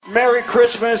Merry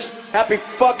Christmas, Happy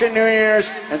fucking New Year's,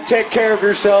 and take care of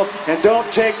yourself, and don't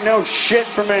take no shit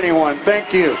from anyone.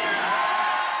 Thank you.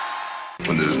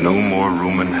 When there's no more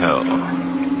room in hell,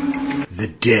 the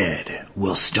dead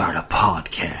will start a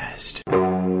podcast.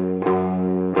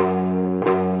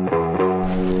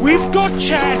 We've got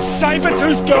Chad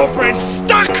Sabretooth's girlfriend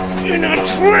stuck in a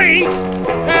tree,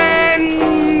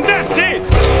 and that's it.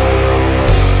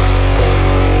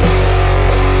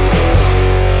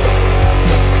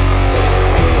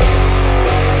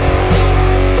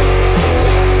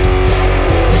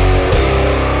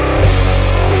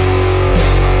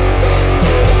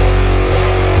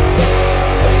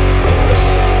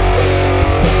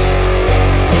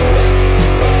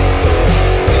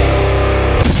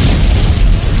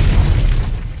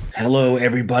 Hello,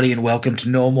 everybody, and welcome to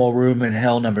No More Room in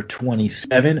Hell number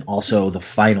 27, also the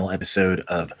final episode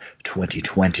of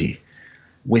 2020.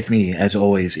 With me, as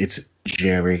always, it's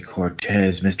Jerry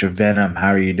Cortez. Mr. Venom, how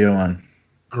are you doing?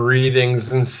 Greetings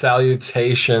and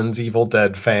salutations, Evil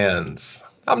Dead fans.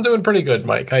 I'm doing pretty good,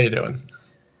 Mike. How you doing?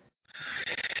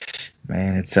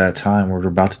 Man, it's that time where we're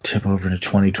about to tip over into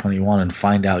 2021 and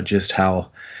find out just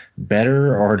how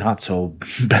better or not so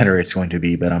better it's going to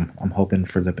be, but I'm hoping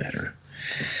for the better.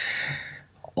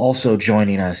 Also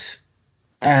joining us,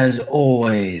 as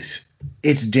always,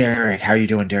 it's Derek. How are you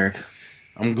doing, Derek?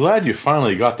 I'm glad you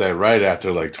finally got that right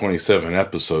after like 27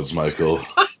 episodes, Michael.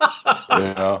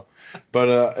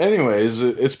 But anyways,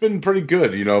 it's been pretty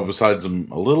good, besides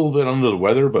I'm a little bit under the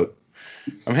weather, but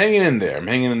I'm hanging in there. I'm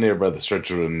hanging in there by the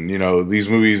stretch of it. And, these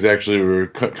movies actually were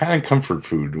kind of comfort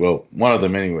food. Well, one of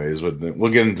them anyways, but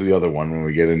we'll get into the other one when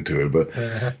we get into it. But,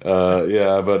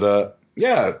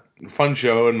 yeah, fun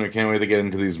show, and I can't wait to get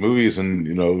into these movies, and,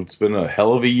 it's been a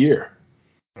hell of a year.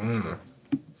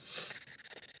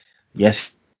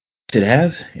 Yes, it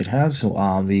has. It has.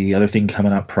 The other thing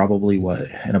coming up probably,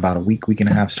 in about a week and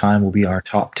a half's time will be our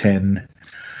top 10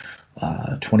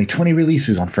 2020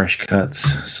 releases on Fresh Cuts,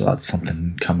 so that's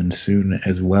something coming soon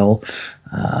as well.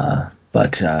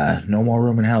 But No More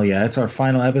Room in Hell, yeah, it's our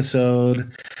final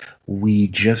episode. We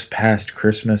just passed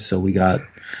Christmas, so we got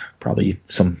probably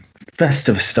some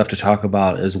festive stuff to talk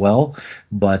about as well,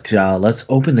 but let's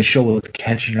open the show with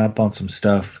catching up on some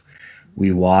stuff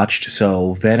we watched.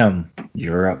 So Venom,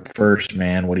 you're up first,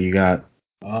 man. What do you got?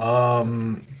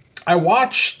 I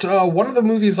watched one of the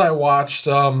movies I watched,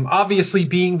 obviously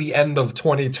being the end of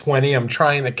 2020, I'm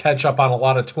trying to catch up on a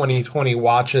lot of 2020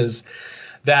 watches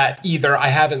that either I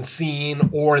haven't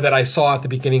seen or that I saw at the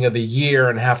beginning of the year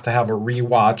and have to have a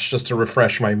rewatch just to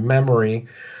refresh my memory.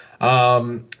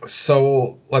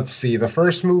 So let's see. The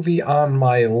first movie on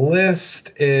my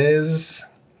list is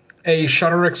a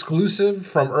Shudder exclusive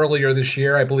from earlier this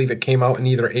year. I believe it came out in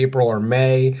either April or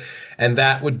May, and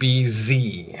that would be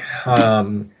Z.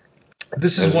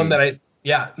 This is one that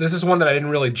I didn't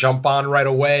really jump on right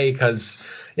away because,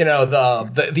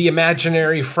 the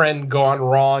imaginary friend gone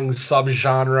wrong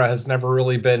subgenre has never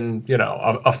really been,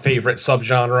 a favorite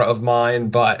subgenre of mine,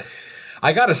 but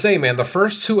I gotta say, man, the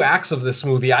first two acts of this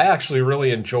movie I actually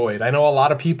really enjoyed. I know a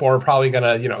lot of people are probably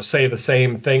gonna, say the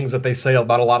same things that they say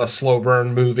about a lot of slow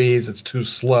burn movies. It's too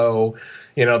slow,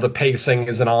 the pacing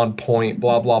isn't on point,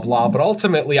 blah, blah, blah. But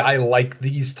ultimately, I like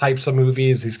these types of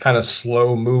movies, these kind of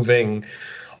slow moving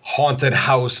haunted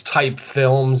house type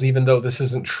films, even though this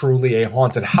isn't truly a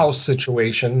haunted house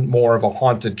situation, more of a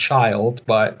haunted child.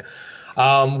 But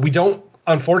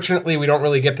Unfortunately, we don't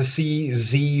really get to see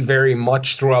Z very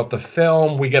much throughout the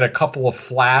film. We get a couple of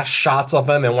flash shots of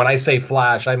him, and when I say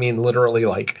flash, I mean literally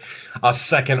like a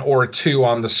second or two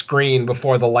on the screen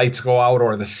before the lights go out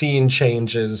or the scene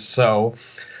changes. So,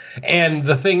 and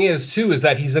the thing is, too, is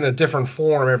that he's in a different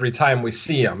form every time we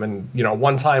see him. And,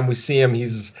 one time we see him,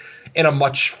 he's in a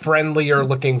much friendlier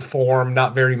looking form,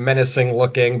 not very menacing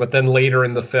looking, but then later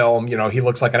in the film, he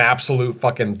looks like an absolute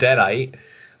fucking deadite.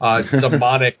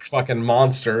 Demonic fucking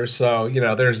monster. So,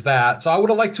 there's that. So I would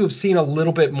have liked to have seen a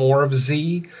little bit more of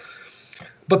Z.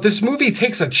 But this movie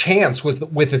takes a chance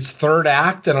with its third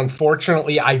act, and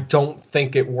unfortunately, I don't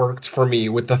think it worked for me.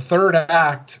 With the third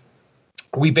act,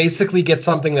 we basically get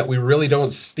something that we really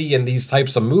don't see in these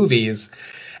types of movies,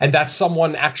 and that's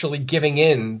someone actually giving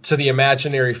in to the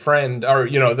imaginary friend, or,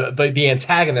 the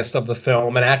antagonist of the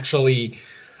film, and actually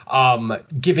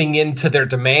giving in to their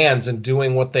demands and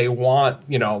doing what they want,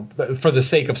 for the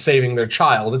sake of saving their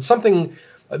child. It's something,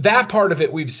 that part of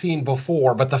it we've seen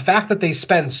before, but the fact that they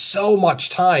spend so much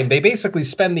time, they basically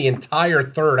spend the entire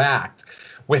third act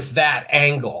with that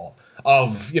angle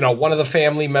of, one of the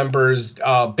family members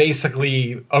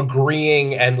basically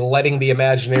agreeing and letting the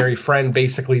imaginary friend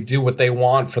basically do what they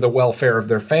want for the welfare of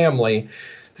their family.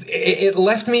 it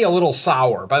left me a little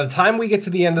sour. By the time we get to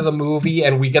the end of the movie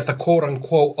and we get the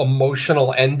quote-unquote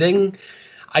emotional ending,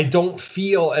 I don't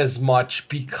feel as much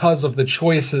because of the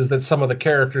choices that some of the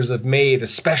characters have made,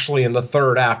 especially in the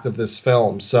third act of this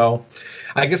film. So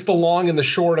I guess the long and the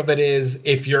short of it is,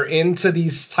 if you're into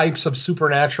these types of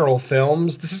supernatural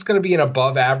films, this is going to be an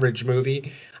above-average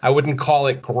movie. I wouldn't call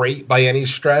it great by any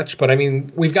stretch, but I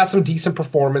mean, we've got some decent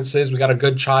performances. We got a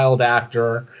good child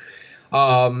actor.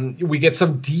 We get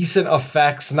some decent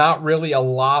effects, not really a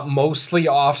lot, mostly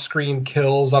off-screen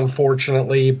kills,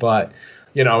 unfortunately, but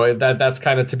you know, that's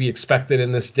kind of to be expected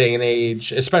in this day and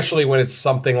age, especially when it's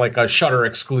something like a Shudder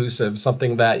exclusive,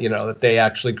 something that, you know, that they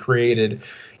actually created.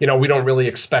 You know, we don't really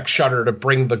expect Shudder to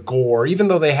bring the gore, even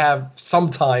though they have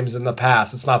sometimes in the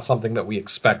past. It's not something that we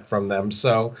expect from them.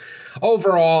 So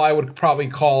overall, I would probably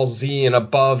call Z an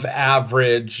above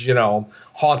average, you know,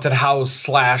 haunted house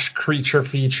 / creature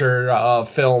feature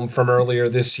film from earlier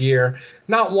this year.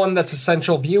 Not one that's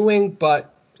essential viewing,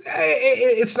 but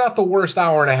it's not the worst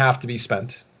hour and a half to be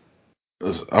spent.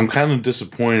 I'm kind of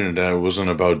disappointed that it wasn't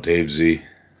about Dave Z.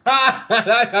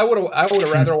 I would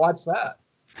have rather watched that.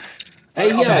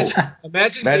 Hey,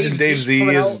 imagine Dave Z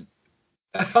is.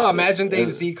 Imagine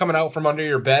Dave Z coming out from under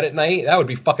your bed at night. That would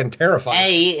be fucking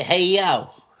terrifying. Hey,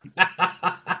 yo.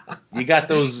 You got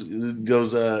those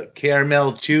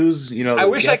caramel chews, you know. I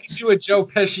wish I could do a Joe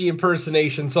Pesci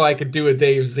impersonation so I could do a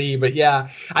Dave Z, but yeah,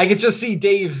 I could just see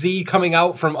Dave Z coming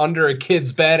out from under a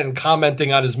kid's bed and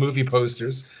commenting on his movie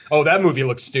posters. Oh, that movie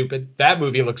looks stupid. That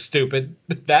movie looks stupid.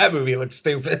 That movie looks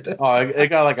stupid. Oh, it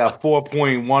got like a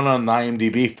 4.1 on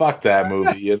IMDb. Fuck that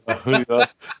movie. You know?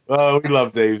 Oh, we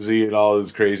love Dave Z and all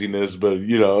his craziness, but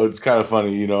you know, it's kind of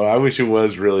funny. You know, I wish it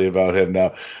was really about him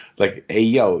now. Like, hey,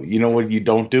 yo, you know what you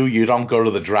don't do? You don't go to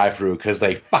the drive-thru because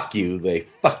they fuck you. They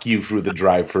fuck you through the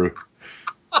drive-thru.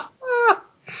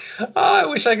 I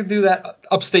wish I could do that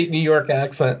upstate New York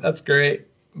accent. That's great.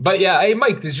 But yeah, hey,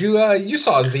 Mike, did you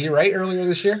saw Z, right, earlier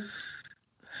this year?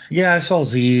 Yeah, I saw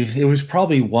Z. It was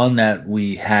probably one that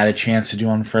we had a chance to do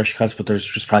on Fresh Cuts, but there's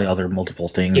just probably other multiple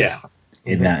things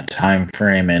in that time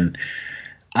frame. And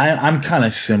I'm kind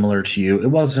of similar to you. It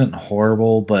wasn't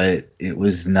horrible, but it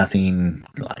was nothing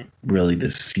like really to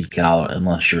seek out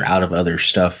unless you're out of other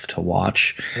stuff to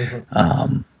watch.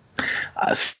 Mm-hmm.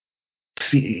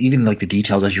 Even like the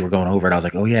details as you were going over it, I was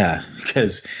like, oh yeah,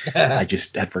 because I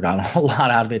just had forgotten a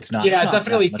lot out of it. It's not. Yeah, it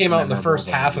definitely came out in the first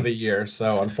half of the year.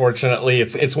 So unfortunately,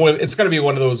 it's going to be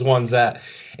one of those ones that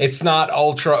it's not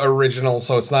ultra original,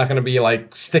 so it's not going to be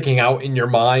like sticking out in your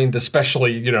mind,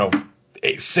 especially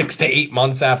 6 to 8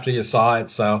 months after you saw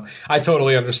it. So I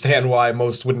totally understand why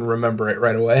most wouldn't remember it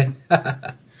right away.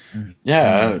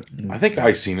 Yeah, I think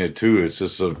I've seen it too. It's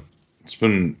just it's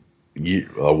been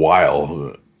a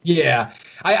while. Yeah,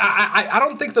 I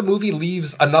don't think the movie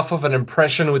leaves enough of an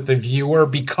impression with the viewer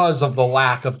because of the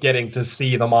lack of getting to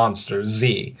see the monster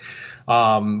Z.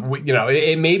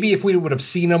 Maybe if we would have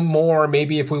seen him more,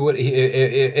 maybe if it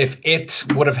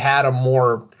would have had a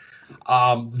more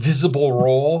visible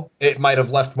role, it might have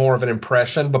left more of an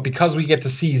impression. But because we get to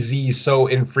see Z so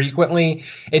infrequently,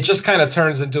 it just kind of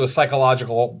turns into a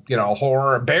psychological,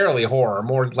 horror, barely horror,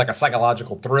 more like a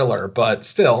psychological thriller. But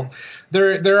still,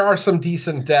 there are some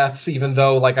decent deaths, even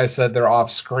though, like I said, they're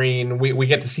off screen. We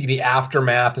get to see the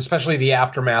aftermath, especially the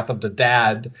aftermath of the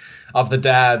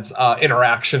dad's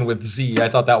interaction with Z. I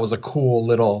thought that was a cool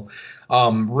little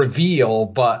reveal,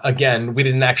 but again, we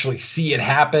didn't actually see it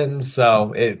happen,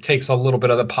 so it takes a little bit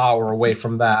of the power away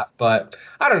from that. But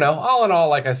I don't know. All in all,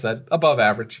 like I said, above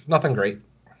average. Nothing great.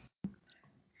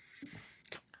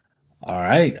 All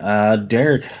right,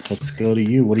 Derek, let's go to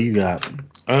you. What do you got?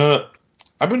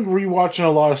 I've been rewatching a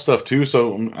lot of stuff too,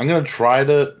 so I'm going to try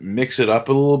to mix it up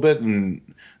a little bit and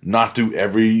not do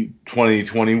every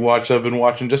 2020 watch I've been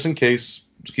watching, just in case,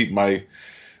 to keep my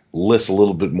list a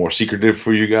little bit more secretive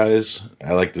for you guys.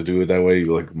 I like to do it that way,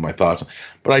 like my thoughts.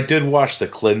 But I did watch The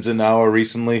Cleansing Hour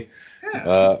recently,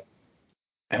 and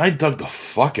I dug the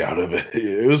fuck out of it.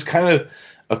 It was kind of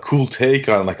a cool take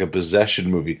on like a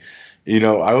possession movie.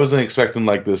 I wasn't expecting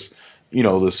like this,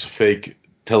 this fake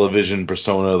television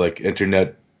persona, like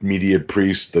internet media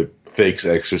priest that fakes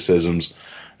exorcisms.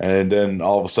 And then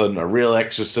all of a sudden a real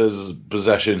exorcism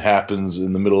possession happens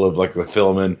in the middle of like the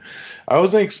film. And I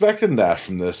wasn't expecting that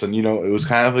from this. And, it was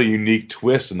kind of a unique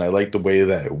twist. And I liked the way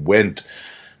that it went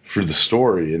through the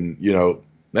story. And,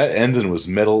 that ending was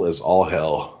metal as all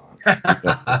hell.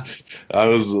 I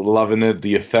was loving it.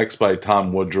 The effects by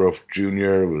Tom Woodruff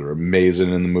Jr. were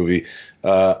amazing in the movie.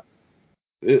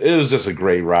 It was just a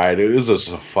great ride. It was just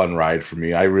a fun ride for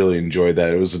me. I really enjoyed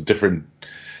that. It was a different,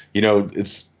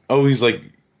 it's always like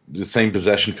the same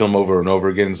possession film over and over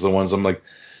again is the ones I'm like,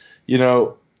 you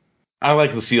know, I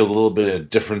like to see a little bit of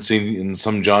difference in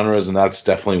some genres, and that's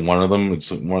definitely one of them.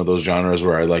 It's one of those genres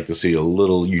where I like to see a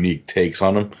little unique takes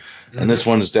on them. Mm-hmm. And this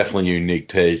one is definitely a unique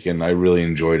take, and I really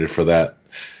enjoyed it for that.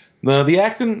 The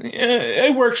acting,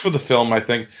 it works for the film, I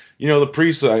think. You know, the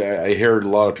priest, I heard a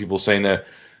lot of people saying that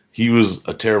he was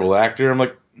a terrible actor. I'm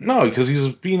like, no, because he's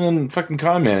being in fucking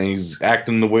Con Man. He's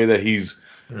acting the way that he's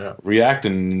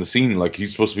reacting in the scene, like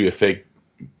he's supposed to be a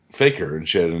faker and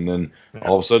shit. And then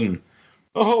all of a sudden,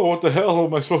 oh, what the hell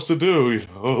am I supposed to do? You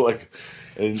know, like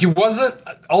he wasn't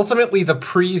ultimately the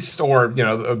priest, or you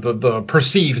know, the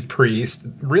perceived priest.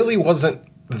 Really wasn't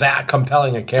that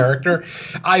compelling a character.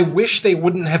 I wish they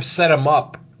wouldn't have set him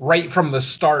up right from the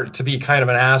start to be kind of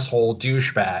an asshole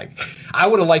douchebag. I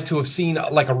would have liked to have seen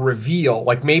like a reveal,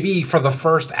 like maybe for the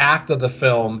first act of the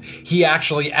film, he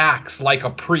actually acts like a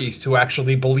priest who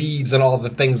actually believes in all the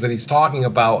things that he's talking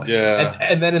about. Yeah.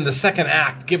 And then in the second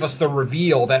act, give us the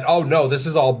reveal that, oh no, this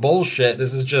is all bullshit.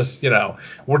 This is just, you know,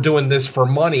 we're doing this for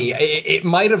money. It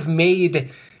might have made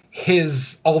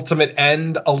his ultimate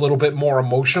end a little bit more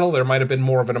emotional. There might have been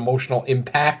more of an emotional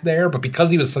impact there, but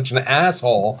because he was such an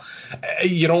asshole,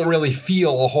 you don't really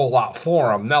feel a whole lot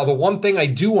for him. Now, the one thing I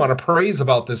do want to praise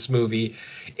about this movie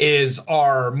is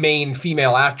our main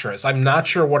female actress. I'm not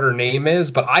sure what her name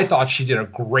is, but I thought she did a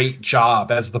great job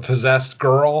as the possessed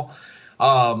girl.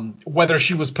 Whether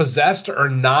she was possessed or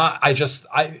not,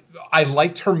 I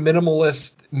liked her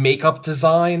minimalist makeup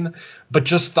design, but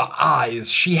just the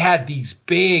eyes. She had these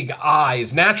big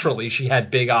eyes. Naturally, she had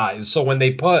big eyes. So when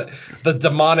they put the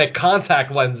demonic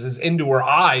contact lenses into her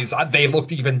eyes, they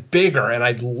looked even bigger, and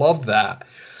I loved that.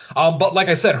 But like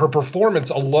I said, her performance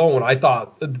alone, I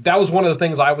thought that was one of the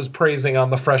things I was praising on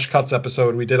the Fresh Cuts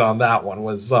episode we did on that one,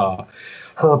 was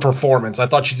her performance. I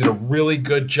thought she did a really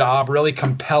good job, really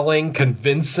compelling,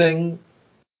 convincing,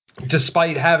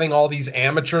 despite having all these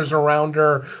amateurs around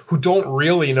her who don't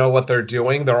really know what they're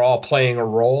doing. They're all playing a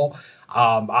role.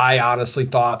 I honestly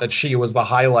thought that she was the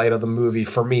highlight of the movie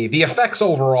for me. The effects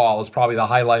overall is probably the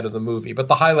highlight of the movie, but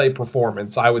the highlight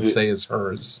performance, I would say, is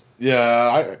hers.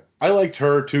 Yeah, I liked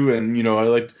her too, and you know,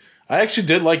 I actually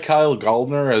did like Kyle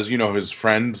Gallner as, you know, his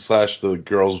friend / the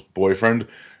girl's boyfriend.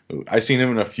 I seen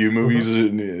him in a few movies,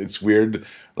 and it's weird.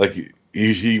 Like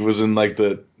he was in like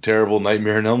the terrible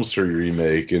Nightmare on Elm Street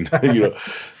remake, and you know,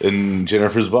 in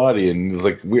Jennifer's Body, and it's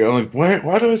like I'm like,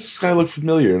 why does this guy look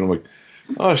familiar? And I'm like,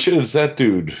 oh shit, it's that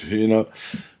dude, you know.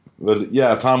 But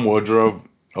yeah, Tom Woodrow,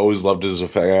 always loved his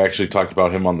effect. I actually talked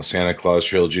about him on the Santa Claus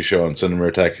trilogy show on Cinema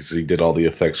Attack, because he did all the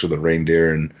effects for the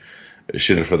reindeer and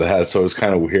shit for the hat. So it was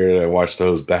kind of weird. I watched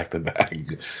those back to back.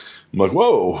 I'm like,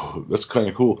 whoa, that's kind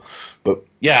of cool. But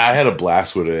yeah, I had a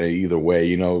blast with it either way.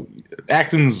 You know,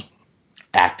 acting's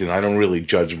acting. I don't really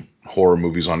judge horror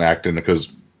movies on acting, because,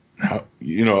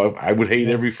 you know, I would hate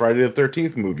every Friday the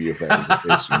 13th movie if that was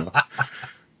the case. You know,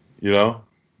 you know.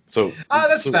 So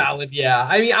that's valid. Yeah,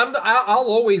 I mean, I'll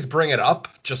always bring it up.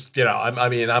 Just, you know,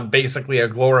 I'm basically a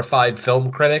glorified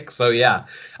film critic, so yeah,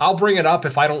 I'll bring it up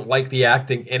if I don't like the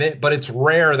acting in it. But it's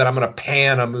rare that I'm going to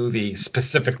pan a movie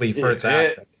specifically for its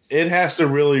acting. It has to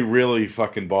really, really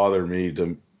fucking bother me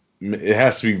to. It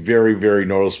has to be very, very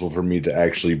noticeable for me to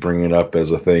actually bring it up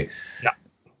as a thing. Yeah.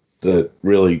 That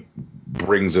really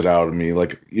brings it out of me.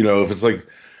 Like, you know, if it's like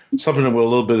something with a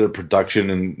little bit of production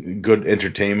and good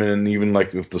entertainment, and even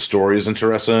like if the story is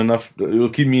interesting enough, it will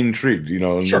keep me intrigued, you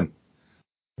know. And sure.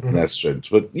 And that's strange.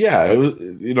 But yeah, it was,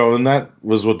 you know, and that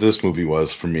was what this movie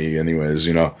was for me, anyways.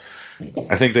 You know,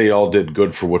 I think they all did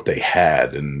good for what they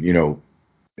had, and you know,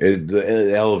 it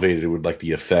elevated with like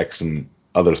the effects and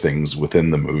other things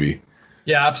within the movie.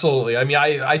 Yeah, absolutely. I mean,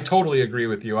 I totally agree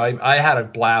with you. I had a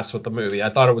blast with the movie.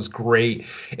 I thought it was great.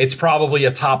 It's probably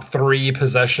a top 3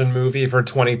 possession movie for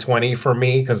 2020 for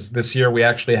me, because this year we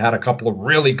actually had a couple of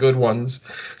really good ones.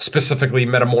 Specifically,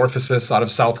 Metamorphosis out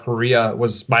of South Korea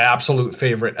was my absolute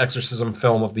favorite exorcism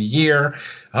film of the year.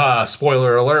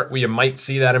 Spoiler alert, we might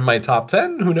see that in my top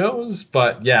 10. Who knows?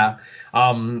 But yeah.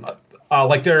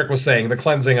 Like Derek was saying, The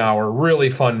Cleansing Hour, really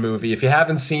fun movie. If you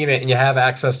haven't seen it and you have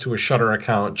access to a Shudder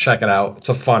account, check it out. It's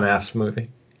a fun-ass movie.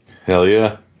 Hell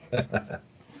yeah.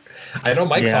 I know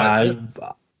Mike saw it too.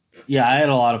 Yeah, I had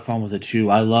a lot of fun with it too.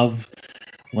 I love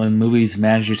when movies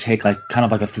manage to take like kind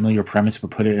of like a familiar premise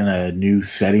but put it in a new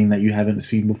setting that you haven't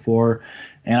seen before.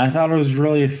 And I thought it was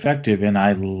really effective, and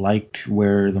I liked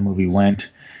where the movie went.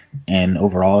 And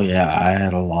overall, yeah, I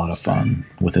had a lot of fun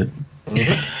with it.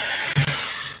 Mm-hmm.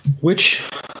 Which,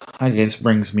 I guess,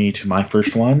 brings me to my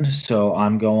first one. So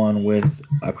I'm going with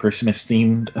a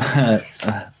Christmas-themed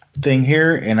thing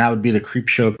here, and that would be the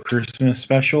Creepshow Christmas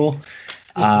special.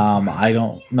 I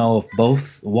don't know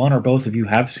if one or both of you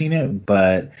have seen it,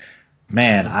 but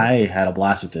man, I had a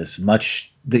blast with this.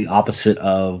 Much the opposite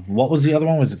of what was the other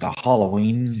one? Was it the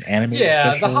Halloween animated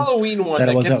Yeah, special? the Halloween one that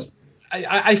it that was gets. out?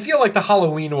 I feel like the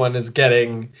Halloween one is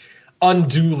getting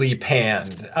unduly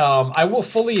panned. I will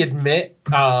fully admit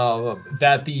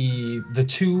that the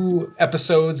two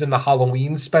episodes in the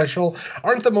Halloween special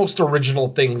aren't the most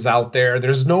original things out there.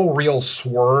 There's no real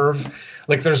swerve.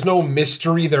 Like, there's no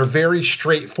mystery. They're very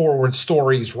straightforward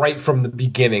stories right from the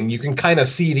beginning. You can kind of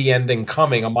see the ending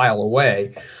coming a mile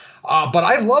away. But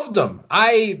I loved them.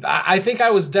 I think I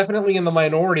was definitely in the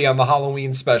minority on the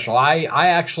Halloween special. I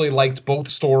actually liked both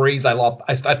stories. I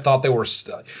thought they were,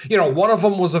 one of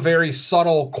them was a very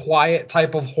subtle, quiet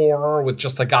type of horror with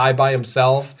just a guy by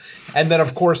himself. And then,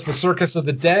 of course, The Circus of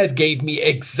the Dead gave me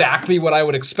exactly what I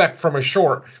would expect from a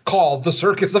short called The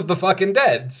Circus of the Fucking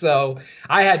Dead. So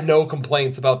I had no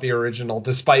complaints about the original,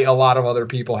 despite a lot of other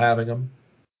people having them.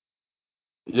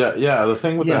 Yeah. The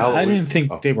thing with the Halloween, I didn't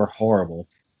think they were horrible.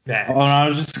 Nah. Oh, and I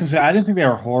was just gonna say I didn't think they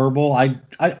were horrible.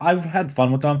 I've had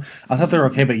fun with them. I thought they were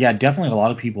okay, but yeah, definitely a lot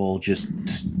of people just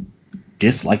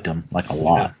disliked them like a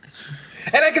lot.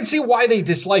 And I can see why they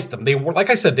disliked them. They were, like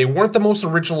I said, they weren't the most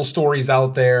original stories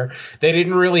out there. They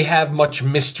didn't really have much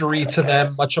mystery to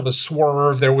them, much of a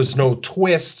swerve. There was no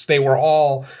twists.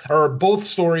 Both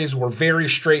stories were very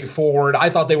straightforward.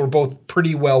 I thought they were both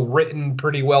pretty well written,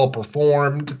 pretty well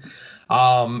performed.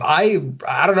 I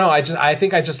don't know. I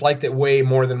think I just liked it way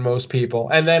more than most people.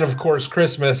 And then, of course,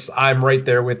 Christmas, I'm right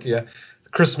there with you.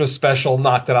 Christmas special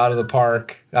knocked it out of the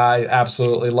park. I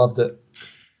absolutely loved it.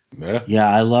 Yeah,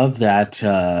 I love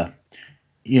that.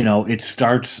 It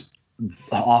starts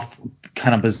off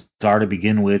kind of bizarre to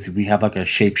begin with. We have like a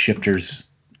Shapeshifters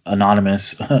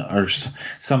Anonymous or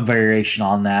some variation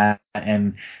on that,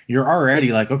 and you're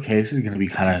already like, okay, this is going to be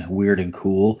kind of weird and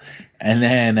cool. And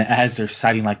then as they're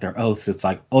citing like their oaths, it's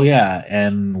like, oh yeah,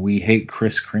 and we hate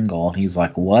Kris Kringle, and he's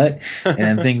like, what? And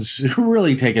then things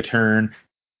really take a turn.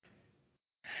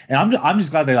 And I'm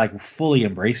just glad they like fully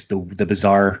embraced the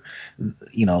bizarre,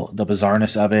 the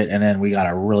bizarreness of it. And then we got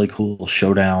a really cool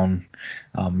showdown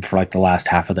for like the last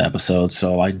half of the episode.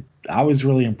 So I was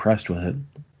really impressed with it.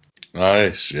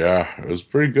 Nice, yeah, it was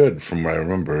pretty good from what I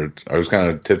remember. I was kind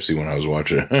of tipsy when I was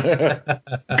watching it.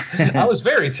 I was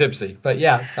very tipsy, but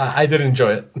yeah, I did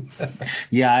enjoy it.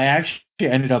 Yeah, I actually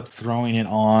ended up throwing it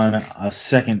on a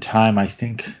second time. I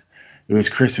think it was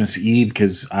Christmas Eve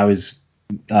because I was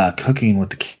cooking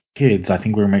with the kids. I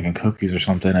think we were making cookies or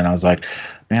something, and I was like,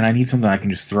 man, I need something I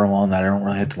can just throw on that I don't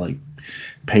really have to like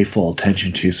pay full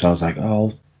attention to. So I was like, oh,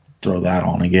 I'll throw that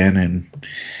on again, and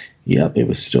yep, it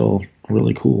was still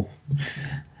really cool.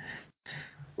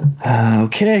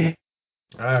 Okay.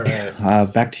 All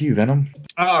right. Back to you, Venom.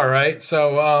 All right.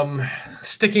 So,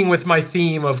 sticking with my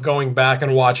theme of going back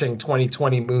and watching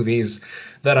 2020 movies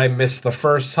that I missed the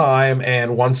first time,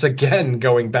 and once again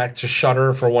going back to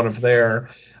Shudder for one of their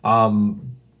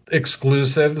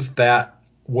exclusives, that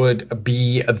would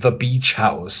be The Beach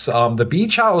House. The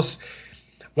Beach House,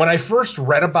 when I first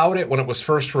read about it, when it was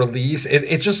first released,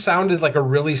 it just sounded like a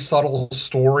really subtle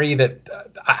story that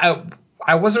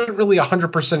I wasn't really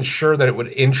 100% sure that it would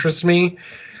interest me.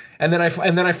 And then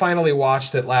I finally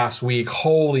watched it last week.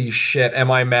 Holy shit,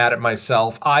 am I mad at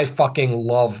myself. I fucking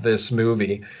love this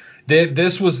movie.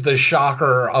 This was the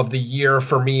shocker of the year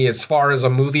for me as far as a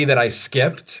movie that I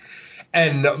skipped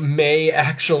and may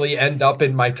actually end up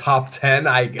in my top 10.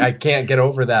 I can't get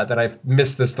over that I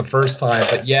missed this the first time.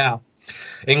 But yeah,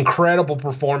 incredible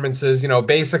performances.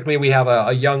 Basically we have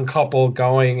a young couple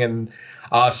going and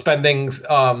spending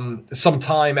some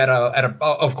time at a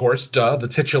of course, the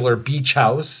titular beach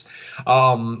house.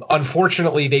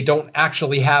 Unfortunately, they don't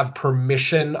actually have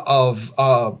permission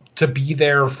to be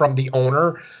there from the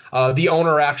owner. The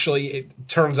owner actually, it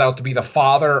turns out to be the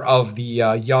father of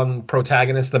the young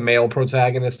protagonist, the male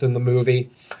protagonist in the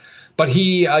movie. But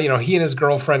he and his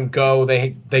girlfriend go.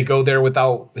 They go there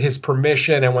without his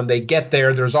permission, and when they get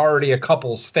there, there's already a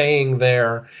couple staying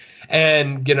there.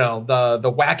 And,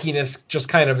 the wackiness just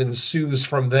kind of ensues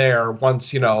from there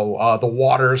once, the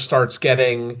water starts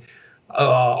getting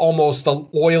almost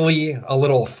oily, a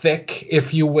little thick,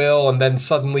 if you will. And then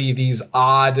suddenly these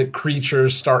odd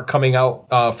creatures start coming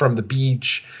out from the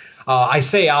beach. I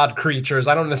say odd creatures.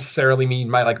 I don't necessarily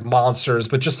mean by like monsters,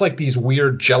 but just like these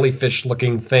weird jellyfish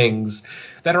looking things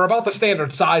that are about the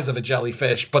standard size of a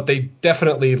jellyfish, but they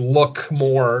definitely look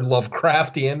more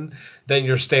Lovecraftian than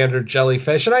your standard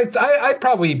jellyfish. And I'd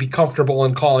probably be comfortable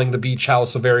in calling The Beach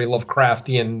House a very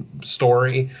Lovecraftian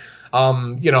story.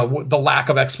 The lack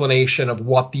of explanation of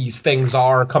what these things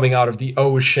are coming out of the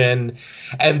ocean,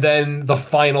 and then the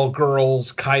final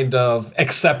girl's kind of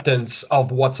acceptance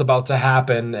of what's about to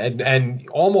happen and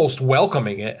almost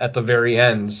welcoming it at the very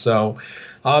end. So,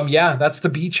 that's The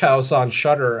Beach House on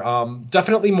Shudder.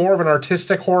 Definitely more of an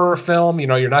artistic horror film.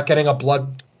 You're not getting a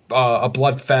blood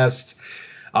fest.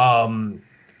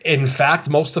 In fact,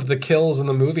 most of the kills in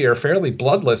the movie are fairly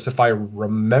bloodless, if I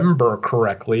remember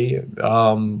correctly.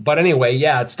 But anyway,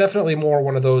 it's definitely more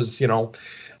one of those,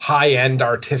 high-end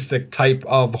artistic type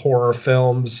of horror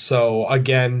films. So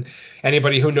again,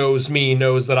 anybody who knows me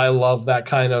knows that I love that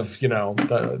kind of,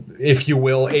 if you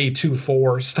will,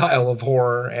 A24 style of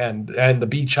horror, and The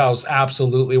Beach House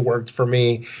absolutely worked for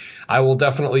me. I will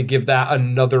definitely give that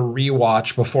another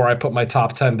rewatch before I put my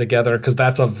top 10 together, because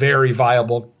that's a very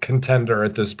viable contender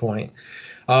at this point.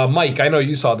 Mike, I know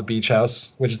you saw The Beach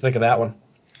House. What'd you think of that one?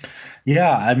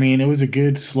 Yeah, I mean, it was a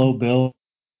good slow build.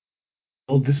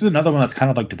 This is another one that's kind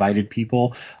of like divided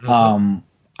people. Mm-hmm.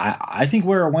 I think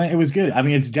where it went, it was good. I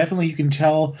mean, it's definitely, you can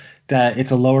tell that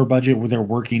it's a lower budget where they're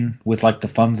working with like the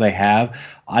funds they have.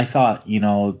 I thought,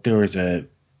 there was a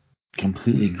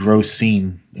completely gross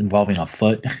scene involving a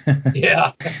foot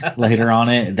later on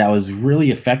it that was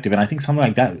really effective, and I think something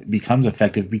like that becomes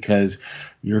effective because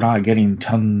you're not getting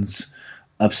tons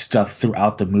of stuff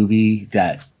throughout the movie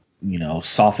that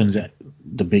softens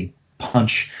the big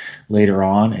punch later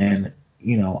on. And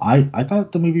I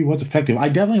thought the movie was effective. I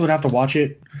definitely would have to watch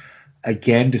it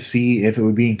again to see if it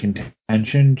would be in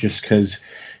contention, just because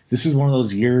this is one of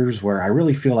those years where I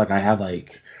really feel like I have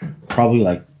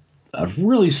probably a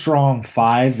really strong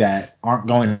 5 that aren't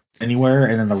going anywhere,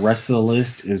 and then the rest of the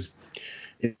list is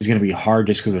going to be hard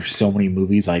just because there's so many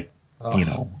movies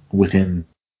within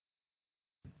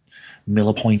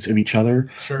millipoints of each other.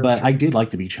 Sure, but I did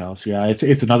like The Beach House. Yeah,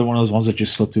 it's another one of those ones that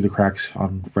just slipped through the cracks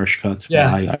on Fresh Cuts.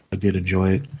 Yeah, I did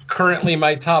enjoy it. Currently,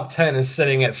 my top 10 is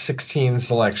sitting at 16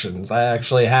 selections. I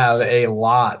actually have a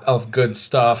lot of good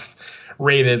stuff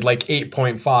rated like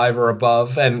 8.5 or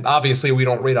above, and obviously we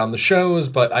don't rate on the shows,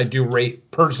 but I do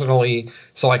rate personally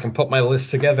so I can put my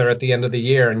list together at the end of the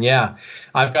year. And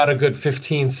I've got a good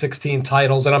 15, 16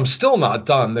 titles, and I'm still not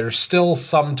done. There's still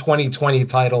some 2020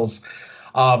 titles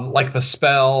like The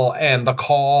Spell and The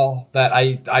Call that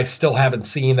I still haven't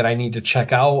seen that I need to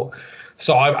check out.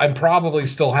 So I probably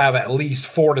still have at least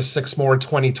 4 to 6 more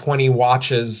 2020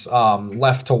 watches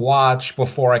left to watch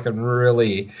before I can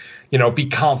really be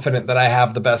confident that I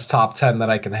have the best top 10 that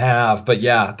I can have. But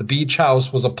The Beach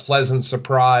House was a pleasant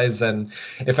surprise. And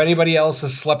if anybody else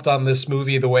has slept on this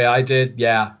movie the way I did,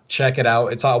 check it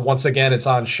out. It's once again, it's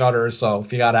on Shudder. So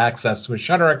if you got access to a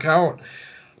Shudder account,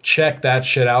 check that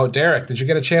shit out. Derek, did you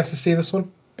get a chance to see this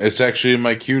one? It's actually in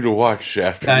my queue to watch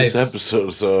after this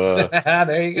episode. So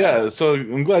there you go. Yeah, so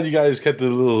I'm glad you guys kept a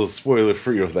little spoiler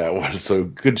free of that one. So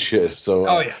good shit.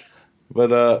 So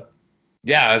but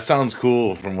it sounds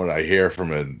cool from what I hear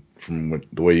from it,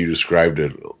 the way you described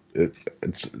it. It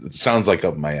sounds like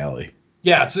up my alley.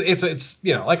 Yeah, it's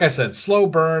like I said, slow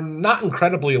burn, not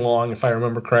incredibly long if I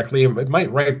remember correctly. It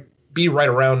might be right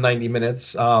around 90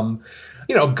 minutes.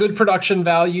 Good production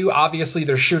value. Obviously,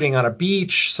 they're shooting on a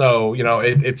beach, so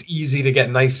it's easy to get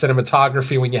nice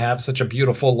cinematography when you have such a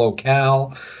beautiful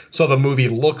locale. So the movie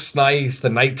looks nice. The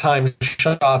nighttime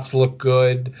shots look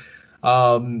good.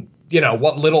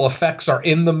 What little effects are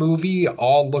in the movie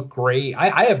all look great.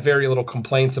 I have very little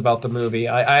complaints about the movie.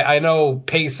 I know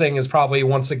pacing is probably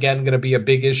once again going to be a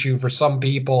big issue for some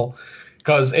people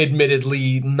because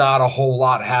admittedly not a whole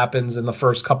lot happens in the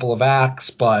first couple of acts,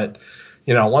 but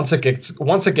once it gets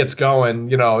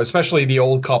going, especially the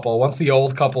old couple, once the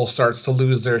old couple starts to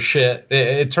lose their shit,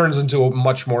 it turns into a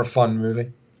much more fun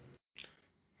movie.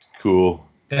 Cool.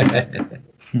 All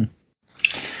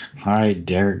right,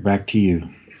 Derek, back to you.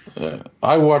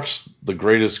 I watched the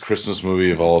greatest Christmas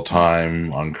movie of all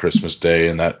time on Christmas Day,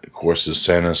 and that, of course, is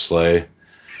Santa's Sleigh,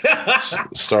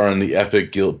 starring the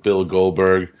epic Bill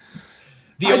Goldberg.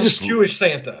 The old Jewish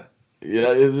Santa.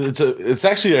 Yeah, it's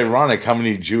actually ironic how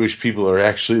many Jewish people are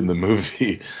actually in the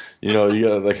movie. You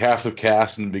got like half the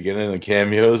cast in the beginning and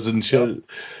cameos and shit.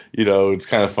 It's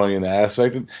kind of funny in that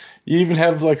aspect. And you even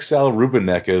have like Sal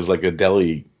Rubinek as like a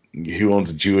deli who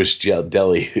owns a Jewish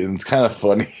deli, and it's kind of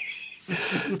funny.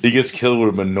 He gets killed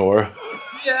with a menorah.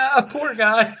 Yeah, poor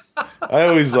guy. I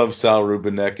always love Sal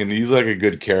Rubinek, and he's like a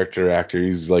good character actor.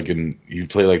 He's like you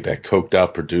play like that coked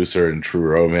out producer in True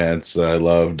Romance that I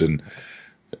loved, and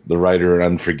the writer in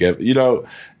Unforgiven.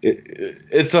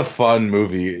 It's a fun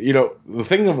movie. The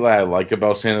thing that I like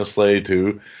about Santa's Sleigh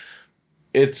too,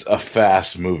 it's a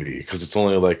fast movie because it's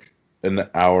only like an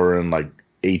hour and like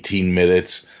 18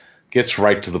 minutes. gets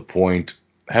right to the point,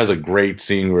 has a great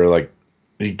scene where like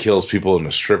he kills people in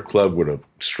a strip club with a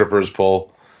stripper's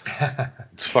pole.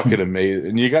 It's fucking amazing.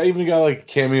 And you even got like a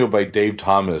cameo by Dave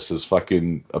Thomas as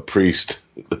fucking a priest.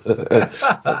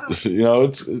 It's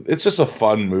just a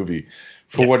fun movie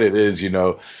for what it is.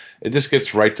 It just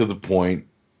gets right to the point,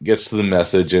 gets to the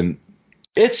message, and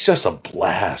it's just a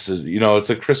blast. It's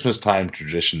a Christmas time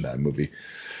tradition, that movie,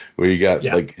 where you got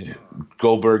like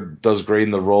Goldberg does great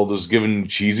in the role, just giving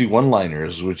cheesy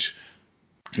one-liners, which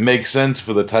makes sense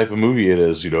for the type of movie it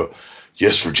is.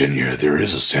 Yes, Virginia, there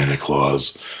is a Santa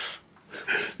Claus.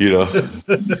 And,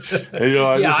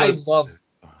 I love.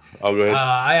 Oh, go ahead.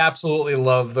 I absolutely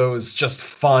love those just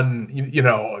fun,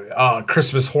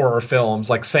 Christmas horror films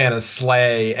like Santa's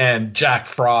Sleigh and Jack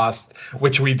Frost,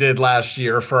 which we did last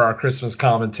year for our Christmas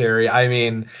commentary. I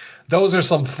mean, those are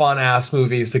some fun ass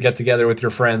movies to get together with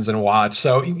your friends and watch.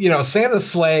 So,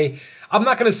 Santa's Sleigh, I'm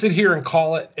not going to sit here and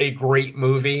call it a great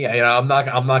movie. I'm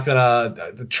not going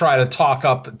to try to talk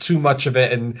up too much of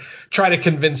it and try to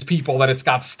convince people that it's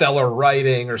got stellar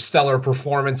writing or stellar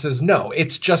performances. No,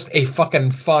 it's just a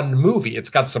fucking fun movie. It's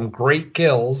got some great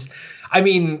kills. I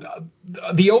mean,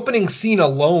 the opening scene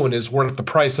alone is worth the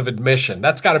price of admission.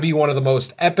 That's got to be one of the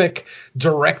most epic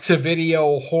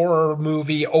direct-to-video horror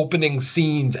movie opening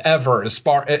scenes ever, as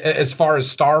far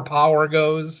as star power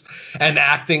goes and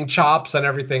acting chops and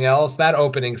everything else. That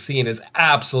opening scene is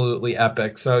absolutely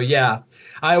epic. So yeah,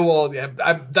 I will.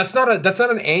 That's not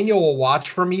an annual watch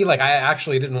for me. Like, I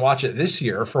actually didn't watch it this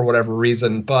year for whatever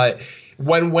reason, but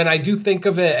when I do think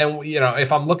of it, and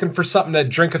if I'm looking for something to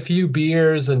drink a few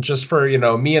beers and just for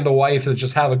me and the wife to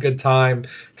just have a good time,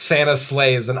 Santa's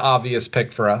Sleigh is an obvious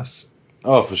pick for us.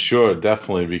 Oh, for sure,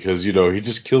 definitely, because he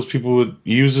just kills people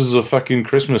he uses a fucking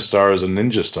Christmas star as a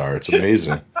ninja star. It's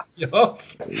amazing. Yup.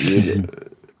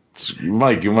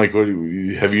 Mike,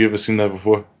 have you ever seen that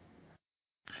before?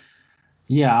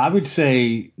 Yeah, I would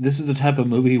say this is the type of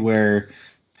movie where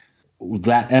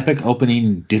that epic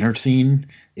opening dinner scene,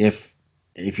 if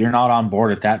you're not on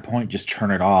board at that point, just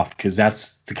turn it off, because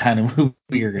that's the kind of movie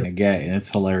you're going to get, and it's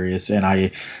hilarious. And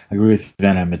I agree with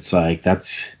Venom. It's like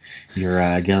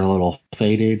you're getting a little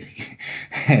faded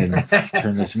and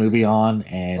turn this movie on,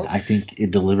 and I think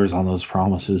it delivers on those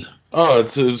promises. Oh,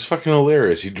 it's fucking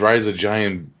hilarious. He drives a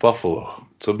giant buffalo.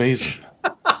 It's amazing.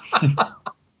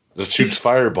 That shoots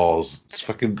fireballs. It's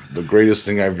fucking the greatest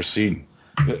thing I've ever seen.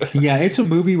 Yeah, it's a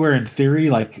movie where, in theory,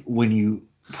 like when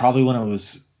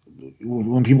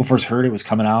people first heard it was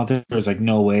coming out, there was like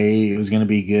no way it was going to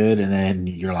be good, and then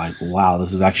you're like, wow,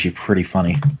 this is actually pretty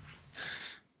funny.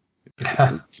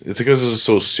 It's because it's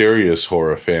so serious,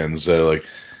 horror fans that are like,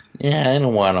 yeah, I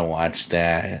don't want to watch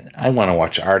that. I want to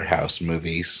watch art house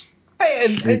movies.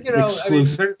 And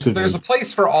there's a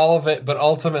place for all of it, but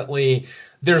ultimately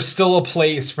there's still a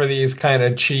place for these kind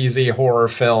of cheesy horror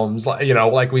films,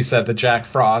 like we said, the Jack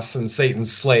Frost and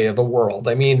Satan's Sleigh of the world.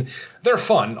 I mean, they're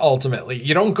fun, ultimately.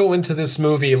 You don't go into this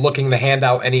movie looking to hand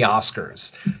out any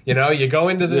Oscars. You go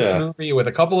into this movie with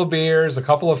a couple of beers, a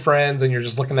couple of friends, and you're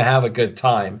just looking to have a good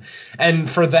time. And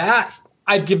for that,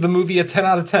 I'd give the movie a 10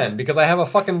 out of 10, because I have a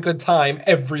fucking good time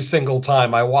every single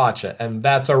time I watch it, and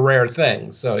that's a rare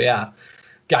thing. So, yeah.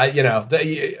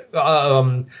 The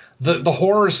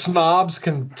horror snobs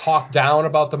can talk down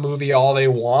about the movie all they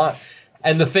want,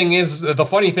 and the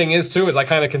funny thing is too, is I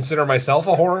kind of consider myself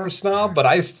a horror snob, but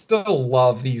I still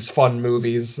love these fun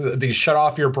movies, these shut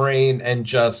off your brain and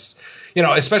just,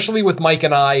 especially with Mike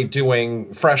and I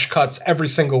doing fresh cuts every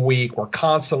single week. We're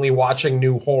constantly watching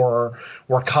new horror.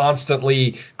 We're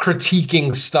constantly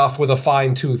critiquing stuff with a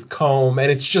fine-tooth comb. And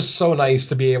it's just so nice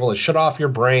to be able to shut off your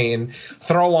brain,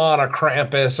 throw on a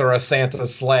Krampus or a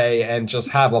Santa's Sleigh, and just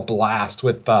have a blast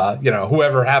with,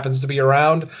 whoever happens to be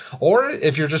around. Or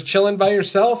if you're just chilling by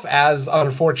yourself, as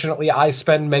unfortunately I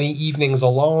spend many evenings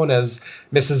alone as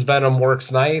Mrs. Venom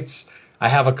works nights, I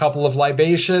have a couple of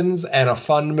libations and a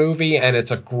fun movie, and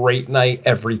it's a great night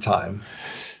every time.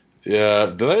 Yeah,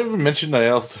 did I ever mention I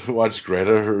also watched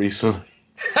Greta recently?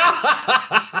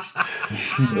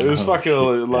 It was fucking...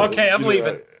 Okay, I'm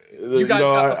leaving. You guys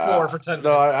got the floor for 10 minutes.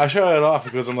 No, I shut it off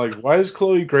because I'm like, why does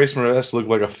Chloe Grace Moretz look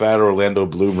like a fat Orlando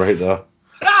Bloom right now?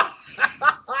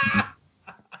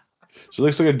 She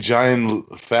looks like a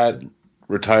giant, fat,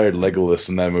 retired Legolas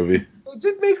in that movie. It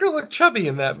did make her look chubby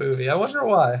in that movie. I wonder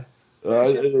why.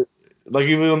 Like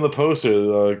even on the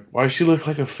poster, why does she look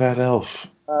like a fat elf?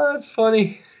 That's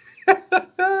funny.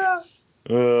 But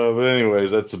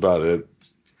anyways, that's about it.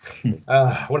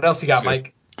 What else you got,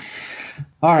 Mike?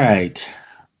 All right.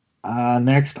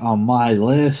 Next on my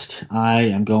list, I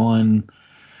am going...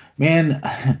 Man,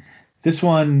 this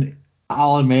one,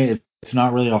 I'll admit, it's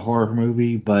not really a horror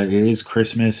movie, but it is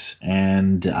Christmas,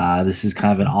 and this is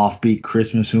kind of an offbeat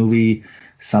Christmas movie.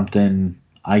 Something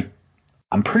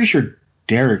I'm pretty sure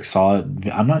Derek saw it.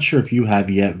 I'm not sure if you have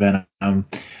yet, Venom,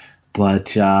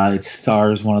 but it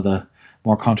stars one of the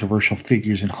more controversial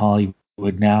figures in Hollywood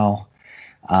now.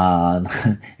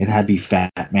 It had to be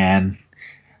Fat Man.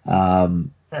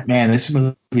 Man, this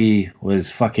movie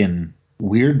was fucking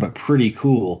weird but pretty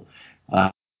cool.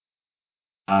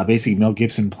 Basically, Mel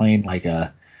Gibson playing like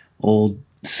a old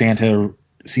Santa,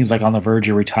 seems like on the verge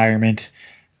of retirement,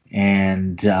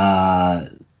 and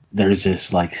there's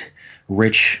this like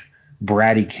rich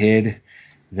bratty kid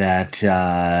that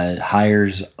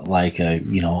hires like a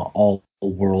all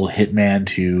world hitman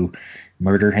to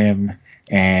murder him,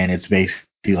 and it's basically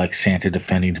like Santa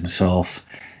defending himself.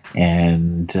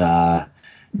 And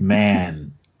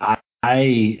man,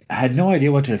 I had no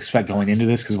idea what to expect going into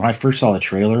this, because when I first saw the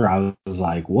trailer, I was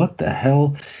like, what the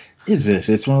hell is this?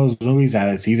 It's one of those movies that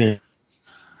it's either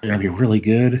going to be really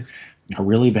good or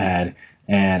really bad,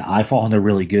 and I fall on the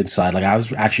really good side. Like, I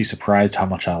was actually surprised how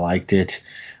much I liked it.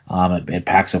 It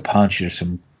packs a punch. There's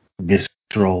some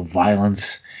visceral violence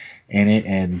in it,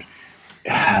 and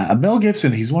Mel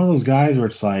Gibson, he's one of those guys where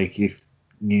it's like, if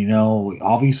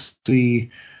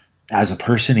obviously as a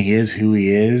person he is who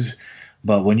he is,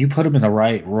 but when you put him in the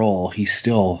right role, he's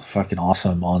still fucking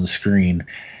awesome on the screen.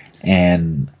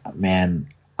 And man,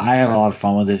 I had a lot of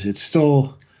fun with this. It's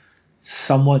still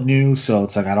somewhat new, so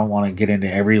it's like I don't want to get into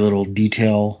every little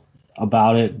detail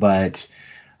about it, but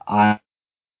I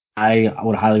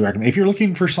would highly recommend, if you're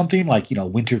looking for something like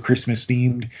winter Christmas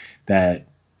themed that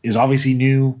is obviously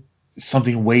new,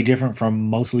 something way different from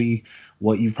mostly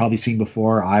what you've probably seen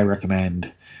before, I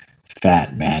recommend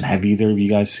Fat Man. Have either of you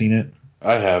guys seen it?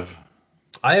 I have.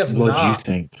 I have What not. do you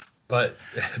think? But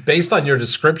based on your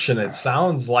description, it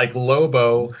sounds like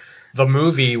Lobo, the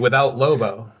movie without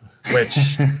Lobo, which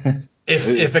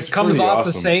if it comes off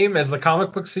the same as the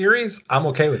comic book series, I'm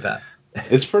okay with that.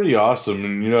 It's pretty awesome.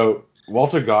 And,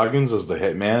 Walter Goggins as the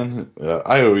Hitman,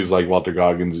 I always like Walter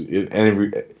Goggins.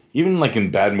 Even like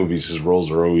in bad movies, his roles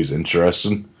are always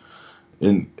interesting.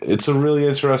 And it's a really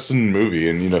interesting movie.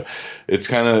 And, it's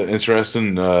kind of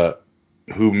interesting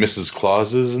who Mrs.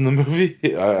 Claus is in the movie.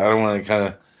 I don't want to kind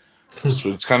of...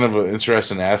 It's kind of an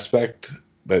interesting aspect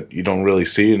that you don't really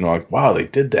see. And like, wow, they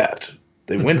did that.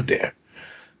 They went there.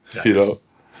 Nice.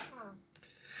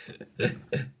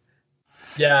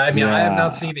 Yeah, I mean, I have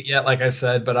not seen it yet, like I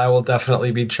said, but I will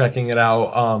definitely be checking it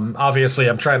out. Obviously,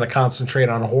 I'm trying to concentrate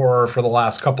on horror for the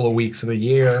last couple of weeks of the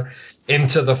year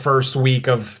into the first week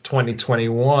of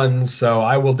 2021, so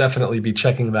I will definitely be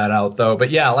checking that out, though.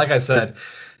 But yeah, like I said,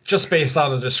 just based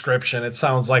on the description, it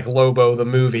sounds like Lobo the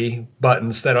movie, but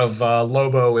instead of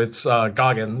Lobo, it's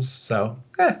Goggins, so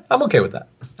I'm okay with that.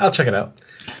 I'll check it out.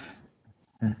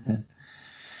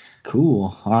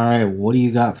 Cool. All right, what do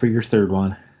you got for your third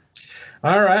one?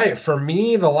 All right, for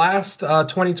me, the last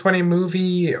 2020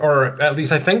 movie, or at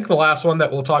least I think the last one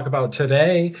that we'll talk about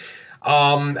today,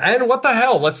 and what the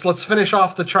hell, let's finish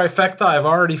off the trifecta. I've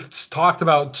already talked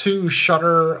about 2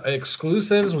 Shudder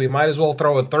exclusives. We might as well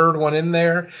throw a third one in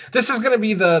there. This is going to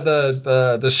be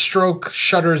the stroke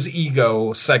Shudder's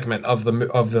ego segment of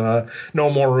the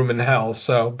No More Room in Hell.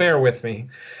 So bear with me.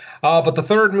 But the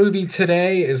third movie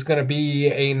today is going to be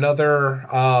another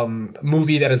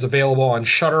movie that is available on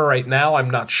Shudder right now. I'm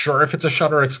not sure if it's a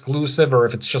Shudder exclusive or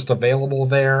if it's just available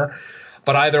there.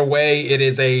 But either way, it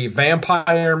is a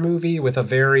vampire movie with a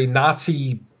very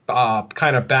Nazi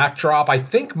kind of backdrop. I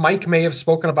think Mike may have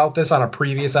spoken about this on a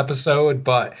previous episode,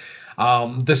 but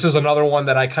this is another one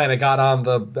that I kind of got on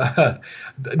the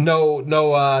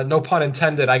no pun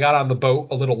intended. I got on the boat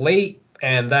a little late.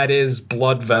 And that is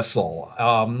Blood Vessel,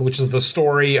 which is the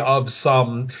story of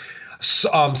some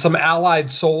Allied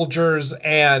soldiers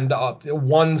and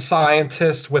one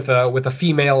scientist with a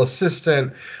female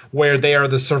assistant, where they are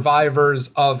the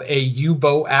survivors of a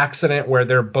U-boat accident where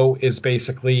their boat is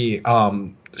basically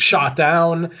shot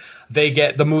down.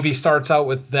 The movie starts out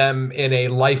with them in a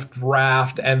life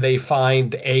raft, and they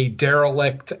find a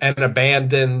derelict and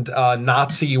abandoned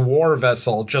Nazi war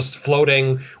vessel just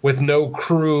floating with no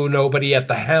crew, nobody at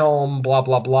the helm, blah,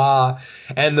 blah, blah.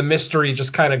 And the mystery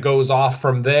just kind of goes off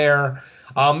from there.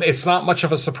 It's not much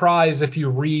of a surprise if you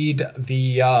read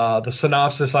the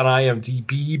synopsis on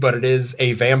IMDb, but it is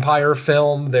a vampire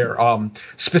film. They're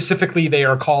specifically they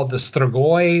are called the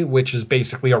Strigoi, which is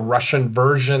basically a Russian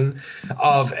version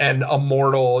of an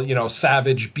immortal,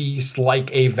 savage beast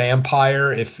like a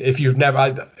vampire. If you've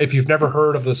never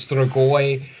heard of the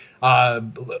Strigoi,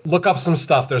 look up some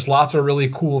stuff. There's lots of really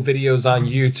cool videos on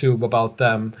YouTube about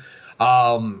them.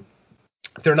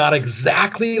 They're not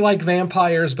exactly like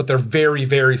vampires, but they're very,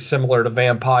 very similar to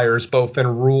vampires, both in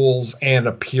rules and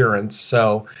appearance.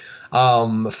 So,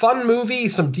 fun movie,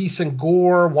 some decent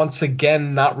gore. Once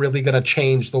again, not really going to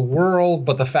change the world,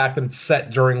 but the fact that it's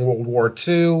set during World War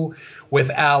II with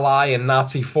Ally and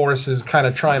Nazi forces kind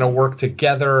of trying to work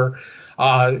together,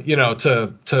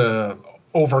 to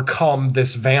overcome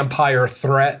this vampire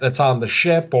threat that's on the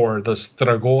ship, or the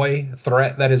Strigoi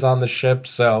threat that is on the ship.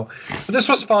 So this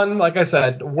was fun. Like I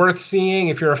said, worth seeing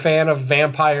if you're a fan of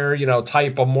vampire,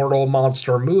 type immortal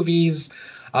monster movies.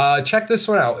 Check this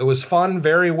one out. It was fun,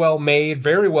 very well made,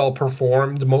 very well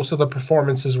performed. Most of the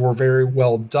performances were very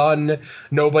well done.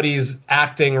 Nobody's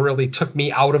acting really took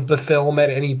me out of the film at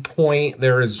any point.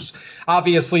 There's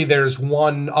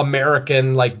one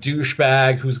American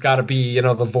douchebag who's got to be,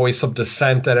 the voice of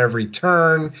dissent at every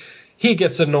turn. He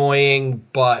gets annoying,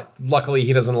 but luckily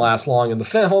he doesn't last long in the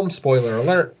film. Spoiler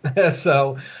alert.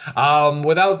 So,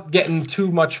 without getting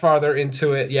too much farther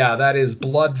into it, yeah, that is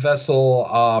Blood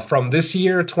Vessel from this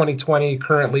year, 2020,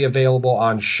 currently available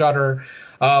on Shudder.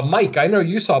 Mike, I know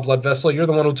you saw Blood Vessel. You're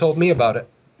the one who told me about it.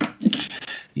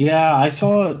 Yeah, I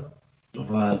saw it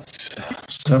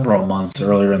several months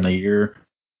earlier in the year.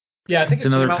 Yeah, I think it's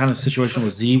another kind of situation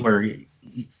with Z where,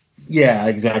 yeah,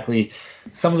 exactly.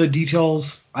 Some of the details,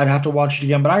 I'd have to watch it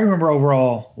again, but I remember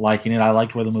overall liking it. I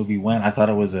liked where the movie went. I thought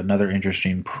it was another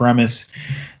interesting premise,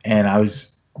 and I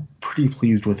was pretty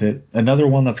pleased with it. Another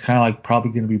one that's kind of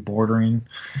probably going to be bordering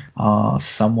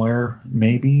somewhere,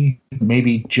 maybe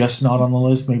just not on the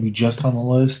list, maybe just on the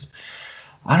list.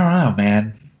 I don't know,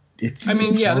 man. This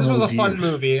was a fun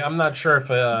movie. I'm not sure if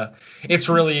it's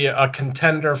really a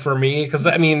contender for me, because,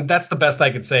 that's the best I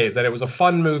could say, is that it was a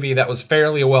fun movie that was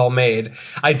fairly well made.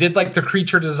 I did like the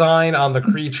creature design on the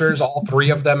creatures, all three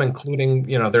of them, including,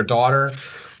 their daughter,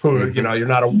 who, you're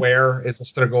not aware is a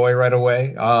Strigoi right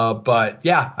away. But,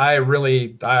 yeah, I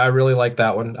really like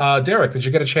that one. Derek, did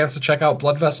you get a chance to check out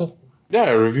Blood Vessel? Yeah,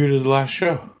 I reviewed it the last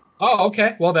show. Oh,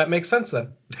 okay. Well, that makes sense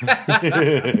then.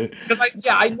 Because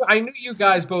I knew you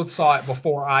guys both saw it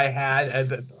before I had.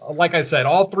 And like I said,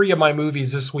 all three of my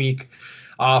movies this week,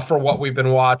 for what we've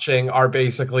been watching, are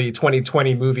basically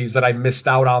 2020 movies that I missed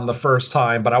out on the first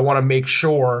time. But I want to make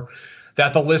sure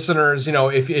that the listeners,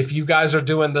 if you guys are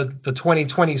doing the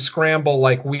 2020 scramble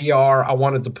like we are, I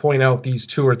wanted to point out these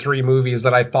 2 or 3 movies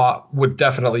that I thought would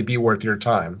definitely be worth your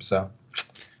time. So.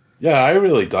 Yeah, I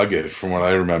really dug it from what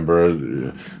I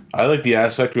remember. I like the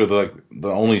aspect where the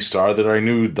only star that I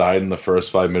knew died in the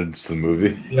first 5 minutes of the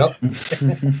movie. Yep.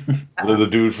 the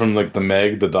dude from the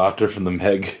Meg, the doctor from the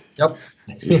Meg. Yep.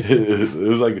 It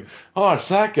was oh, it's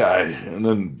that guy. And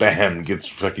then bam, gets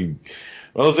fucking...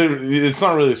 Well, it's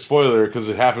not really a spoiler because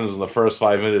it happens in the first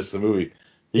 5 minutes of the movie.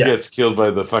 He gets killed by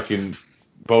the fucking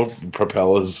boat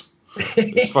propellers.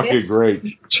 It's fucking great.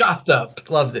 Chopped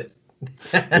up. Loved it.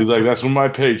 He's like, that's when my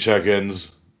paycheck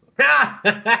ends.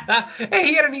 Hey,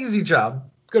 he had an easy job.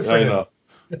 Good for him.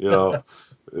 I know.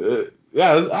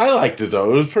 Yeah, I liked it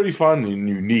though. It was pretty fun and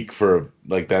unique for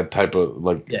that type of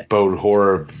boat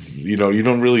horror. You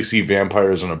don't really see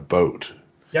vampires on a boat.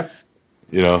 Yep.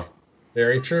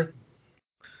 Very true.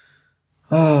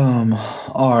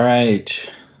 All right.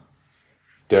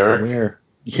 Derek. Where?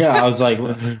 Yeah, I was like,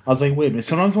 wait a minute.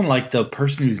 Sometimes when the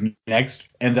person who's next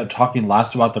ends up talking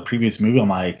last about the previous movie, I'm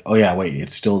like, oh yeah, wait,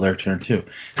 it's still their turn too.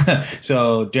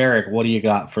 So, Derek, what do you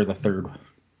got for the third?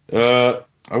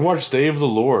 I watched Day of the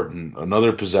Lord,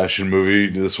 another possession movie.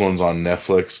 This one's on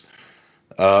Netflix.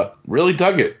 Really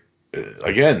dug it.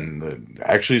 Again,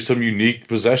 actually some unique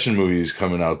possession movies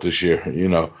coming out this year.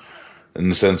 In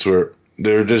the sense where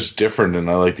they're just different,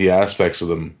 and I like the aspects of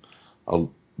them.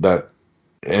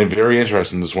 And very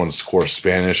interesting, this one's, of course,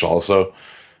 Spanish also,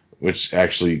 which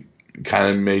actually kind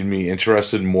of made me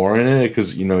interested more in it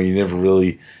because, you never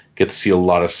really get to see a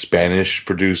lot of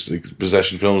Spanish-produced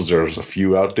possession films. There's a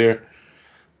few out there.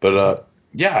 But,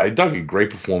 yeah, I dug it. Great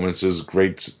performances,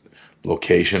 great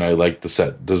location. I like the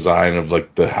set design of,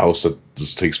 the house that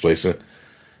this takes place in.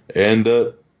 And,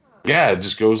 yeah, it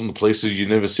just goes into places you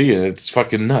never see, and it's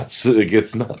fucking nuts. It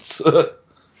gets nuts.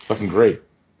 Fucking great.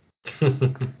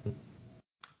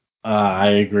 I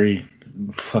agree.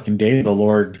 Fucking Day of the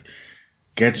Lord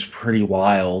gets pretty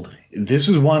wild. This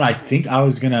is one I think I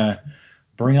was going to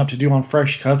bring up to do on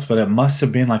Fresh Cuts, but it must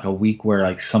have been a week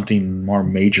where something more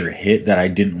major hit that I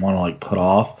didn't want to put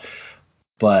off.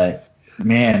 But,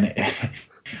 man,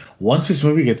 once this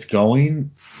movie gets going,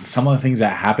 some of the things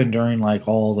that happen during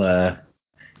all the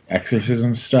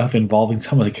exorcism stuff involving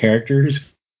some of the characters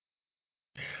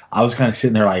I was kind of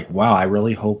sitting there like, wow, I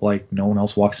really hope like no one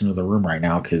else walks into the room right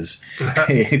now because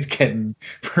it's getting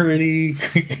pretty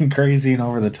crazy and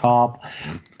over the top.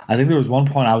 I think there was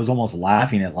one point I was almost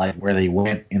laughing at like where they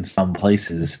went in some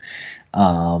places.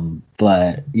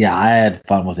 But yeah, I had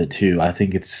fun with it too. I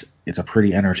think it's a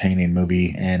pretty entertaining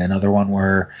movie, and another one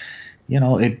where, you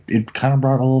know, it kind of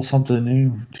brought a little something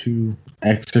new to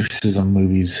exorcism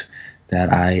movies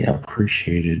that I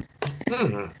appreciated.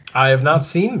 I have not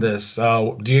seen this.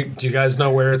 Do you guys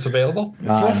know where it's available?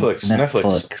 It's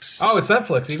Netflix. Oh, it's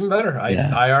Netflix. Even better.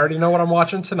 I already know what I'm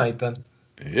watching tonight then.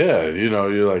 Yeah, you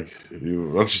know,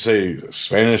 once you say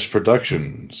Spanish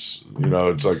productions, you know,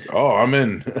 it's like, oh, I'm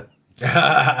in.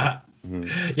 Yeah,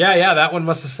 that one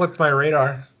must have slipped my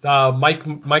radar.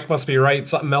 Mike must be right.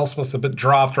 Something else must have been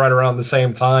dropped right around the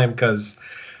same time because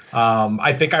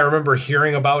I think I remember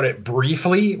hearing about it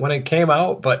briefly when it came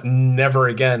out, but never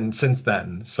again since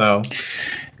then. So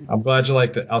I'm glad you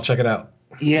liked it. I'll check it out.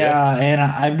 Yeah, and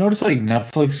I've noticed like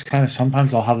Netflix kind of sometimes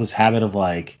they'll have this habit of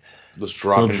like they'll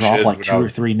drop like 2 or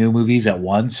 3 new movies at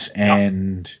once,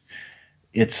 and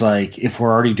it's like if we're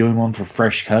already doing one for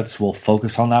Fresh Cuts, we'll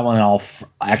focus on that one, and I'll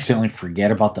accidentally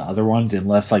forget about the other ones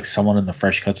unless like someone in the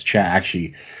Fresh Cuts chat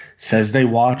actually says they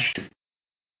watched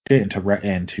it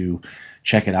and to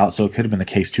check it out. So it could have been the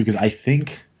case too, because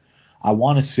I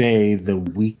want to say the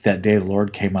week that Day of the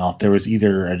Lord came out, there was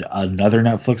either another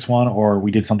Netflix one or we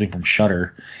did something from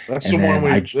Shudder. That's the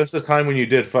one. That's the time when you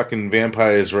did fucking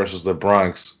Vampires versus the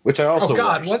Bronx, which I also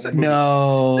watched. Was it?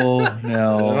 No. And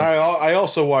I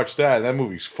also watched that. That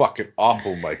movie's fucking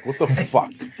awful, Mike. What the fuck?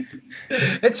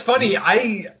 It's funny.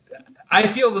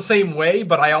 I feel the same way,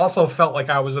 but I also felt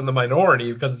like I was in the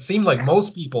minority because it seemed like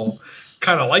most people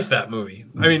kind of liked that movie.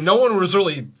 I mean, no one was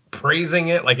really praising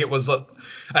it like it was an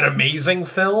amazing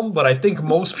film, but I think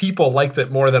most people liked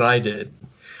it more than I did.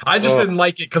 I just didn't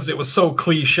like it because it was so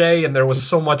cliche and there was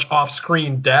so much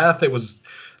off-screen death. It was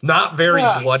not very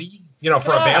bloody. You know,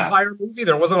 for a vampire movie,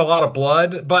 there wasn't a lot of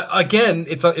blood. But again,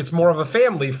 it's more of a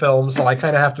family film, so I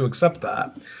kind of have to accept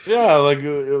that. Yeah, like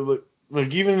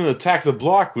even in Attack the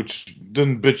Block, which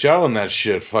didn't bitch out on that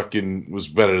shit, fucking was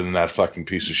better than that fucking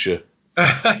piece of shit.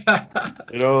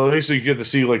 You know, at least you get to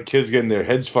see like kids getting their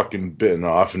heads fucking bitten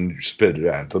off and spit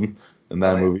at them in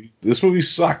that movie. This movie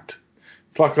sucked.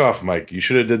 Fuck off, Mike. You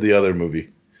should have did the other movie.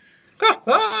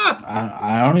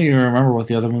 I don't even remember what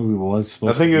the other movie was.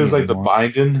 I think it was like The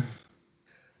Binding.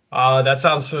 That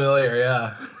sounds familiar,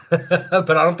 yeah.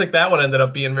 But I don't think that one ended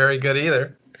up being very good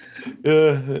either.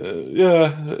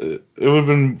 Yeah, it would have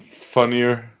been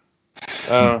funnier.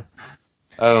 I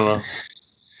don't know.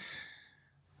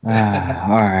 All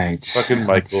right. Fucking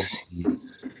Michael.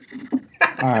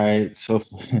 All right, so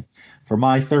for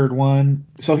my third one,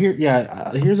 so here's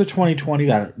a 2020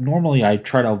 that normally I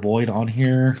try to avoid on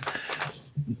here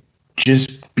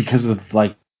just because of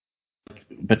like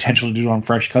potential to do it on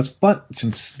Fresh Cuts, but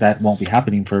since that won't be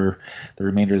happening for the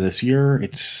remainder of this year,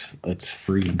 it's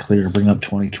free and clear to bring up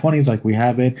 2020s like we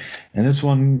have it. And this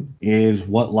one is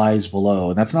What Lies Below,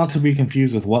 and that's not to be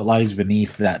confused with What Lies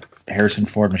Beneath, that Harrison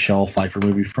Ford Michelle Pfeiffer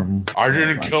movie from I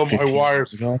didn't kill my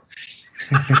wife. Ago.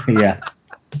 Yeah,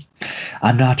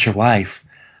 I'm not your wife.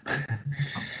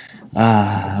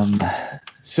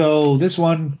 So this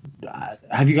one,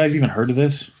 have you guys even heard of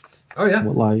this? Oh yeah,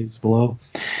 What Lies Below?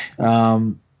 I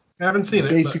haven't seen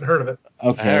it, but heard of it.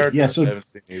 Okay, so I haven't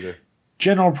seen it either.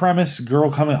 General premise: girl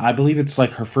coming. I believe it's like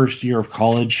her first year of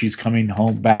college. She's coming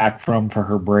home back for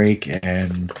her break,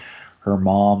 and her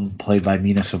mom, played by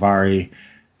Mina Savari,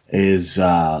 is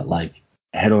like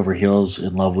head over heels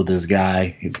in love with this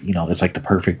guy. You know, it's like the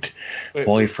perfect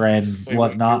boyfriend,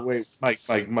 whatnot. Wait,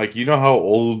 Mike. You know how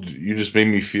old you just made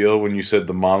me feel when you said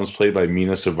the mom's played by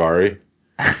Mina Savari?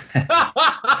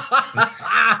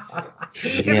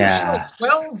 Yeah.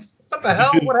 12? What the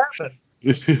hell? What happened?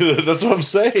 That's what I'm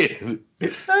saying.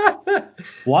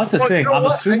 Well, that's the thing. I'm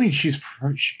assuming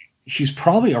she's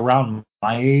probably around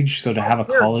my age, so to have a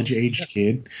college-age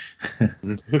kid. I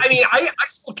mean, I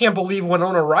still can't believe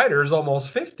Winona Ryder is almost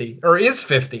 50, or is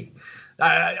 50.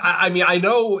 I mean, I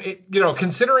know,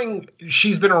 considering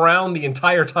she's been around the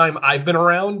entire time I've been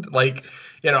around, like,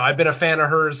 I've been a fan of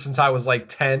hers since I was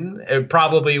like 10,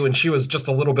 probably when she was just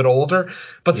a little bit older.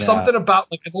 But something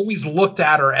about, like, I've always looked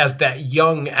at her as that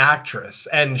young actress,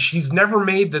 and she's never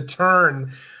made the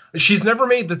turn. She's never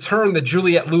made the turn that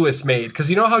Juliette Lewis made.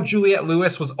 Because you know how Juliette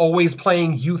Lewis was always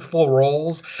playing youthful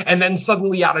roles, and then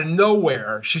suddenly out of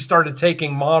nowhere, she started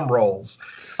taking mom roles.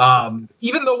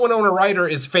 Even though Winona Ryder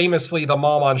is famously the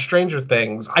mom on Stranger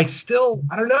Things, I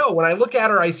don't know. When I look at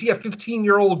her, I see a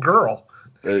 15-year-old girl.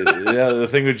 Yeah, the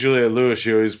thing with Juliette Lewis,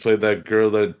 she always played that girl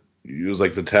that it was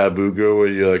like the taboo girl where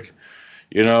you're like,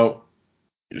 you know,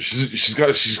 she's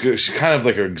kind of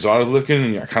like exotic looking,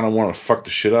 and I kind of want to fuck the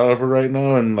shit out of her right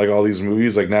now. And like all these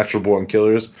movies, like Natural Born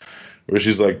Killers, where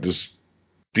she's like just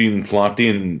being flaunty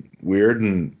and weird,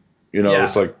 and you know,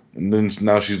 it's like, and then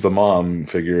now she's the mom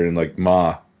figure and like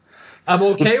Ma. I'm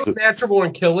okay with Natural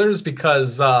Born Killers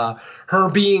because her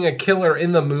being a killer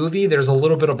in the movie, there's a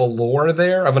little bit of allure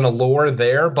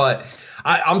there, but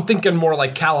I'm thinking more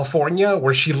like California,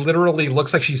 where she literally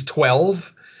looks like she's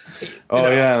 12. Oh,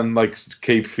 yeah, and like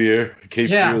Cape Fear.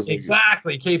 Yeah,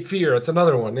 exactly. Cape Fear. It's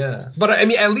another one, yeah. But I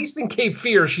mean, at least in Cape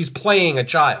Fear, she's playing a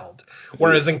child.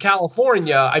 Whereas in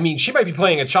California, I mean, she might be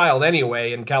playing a child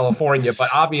anyway in California, but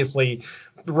obviously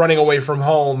running away from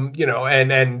home, you know,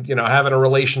 and you know, having a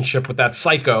relationship with that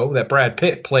psycho that Brad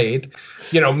Pitt played,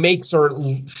 you know, makes her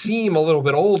seem a little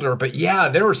bit older. But yeah,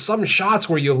 there are some shots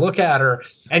where you look at her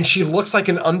and she looks like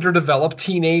an underdeveloped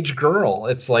teenage girl.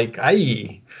 It's like,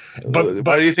 aye. But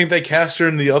why do you think they cast her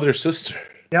in The Other Sister?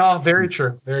 Yeah, very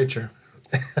true. Very true.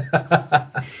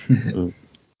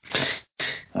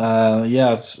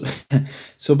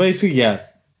 So basically, yeah,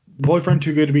 Boyfriend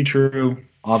Too Good to Be True.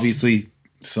 Obviously,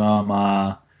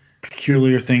 some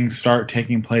peculiar things start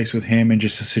taking place with him in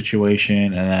just a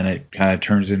situation, and then it kind of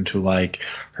turns into like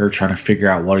her trying to figure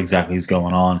out what exactly is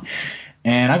going on.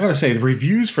 And I gotta say, the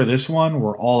reviews for this one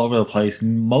were all over the place.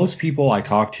 Most people I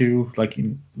talked to, like,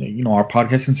 you know, our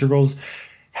podcasting circles,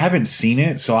 haven't seen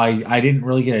it, so I didn't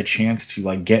really get a chance to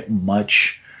like get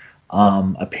much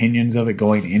opinions of it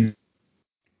going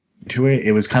into it.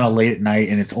 It was kind of late at night,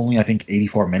 and it's only, I think,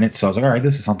 84 minutes. So I was like, all right,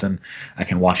 this is something I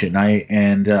can watch at night.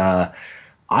 And I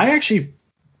actually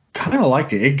kind of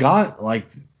liked it. It got like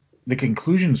the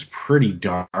conclusion's pretty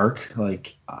dark.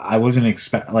 Like I wasn't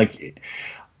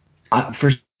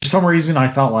for some reason,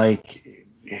 I thought like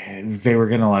they were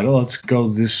gonna like, oh, let's go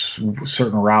this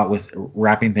certain route with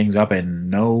wrapping things up, and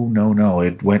no,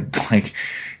 it went like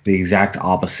the exact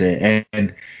opposite.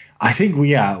 And I think when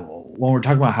we're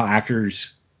talking about how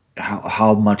actors,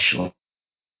 how much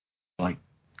like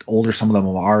older some of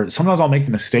them are, sometimes I'll make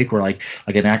the mistake where like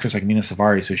an actress like Mina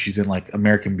Savari, so she's in like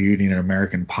American Beauty and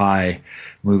American Pie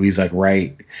movies, like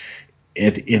right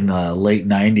in the late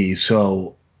 90s.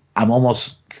 So I'm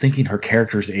almost thinking her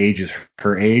character's age is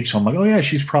her age. So I'm like, oh yeah,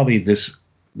 she's probably this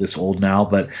old now.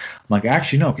 But I'm like,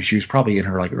 actually no, because she was probably in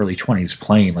her like early 20s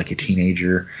playing like a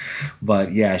teenager.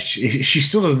 But yeah, she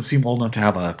still doesn't seem old enough to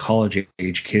have a college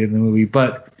age kid in the movie.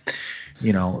 But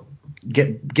you know,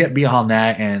 get beyond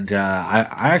that. And I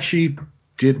actually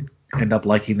did end up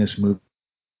liking this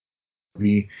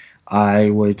movie. I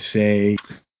would say,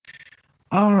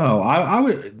 I don't know. I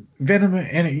would, Venom,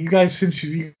 and you guys, since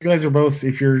you guys are both,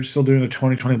 if you're still doing the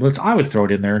 2020 Blitz, I would throw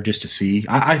it in there just to see.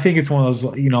 I think it's one of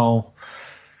those, you know,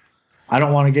 I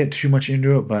don't want to get too much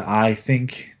into it, but I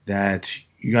think that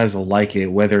you guys will like it,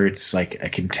 whether it's like a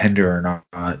contender or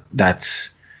not. That's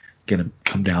going to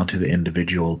come down to the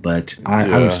individual, but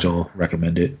I would still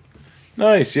recommend it.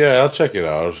 Nice, yeah, I'll check it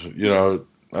out. You know,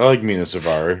 I like Mina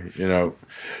Savari. You know,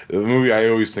 the movie I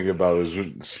always think about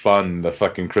is Spawn, the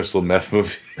fucking crystal meth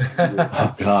movie.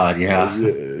 Oh God, yeah.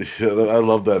 I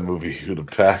love that movie with a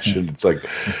passion. It's like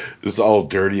it's all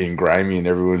dirty and grimy, and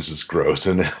everyone's just gross,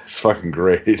 and it's fucking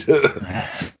great.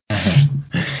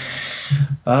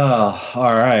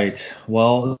 All right.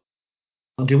 Well,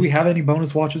 do we have any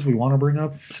bonus watches we want to bring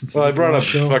up? Well, I brought up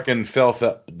fucking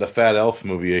the Fat Elf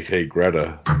movie, aka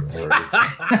Greta.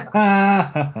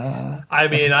 I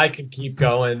mean, I could keep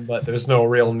going, but there's no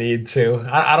real need to.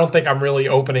 I don't think I'm really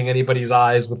opening anybody's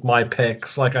eyes with my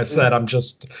picks. Like I said, I'm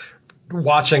just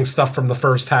watching stuff from the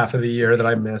first half of the year that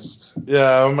I missed.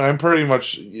 Yeah, I'm pretty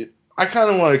much. I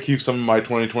kind of want to keep some of my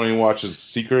 2020 watches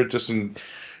secret, just in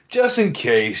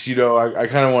case. You know, I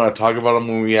kind of want to talk about them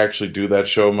when we actually do that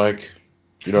show, Mike.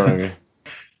 You know what I mean?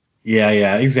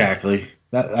 Yeah, exactly.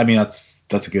 That's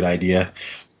a good idea.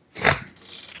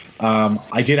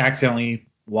 I did accidentally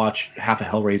watch half of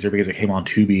Hellraiser because it came on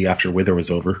Tubi after Wither was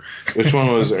over. Which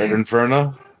one was it?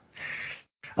 Inferno?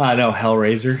 No,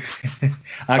 Hellraiser. The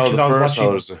first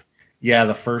Hellraiser. Yeah,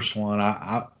 the first one.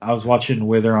 I was watching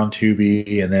Wither on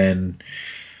Tubi, and then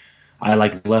I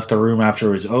like left the room after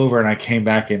it was over, and I came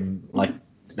back and like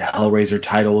the Hellraiser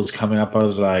title was coming up. I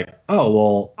was like, oh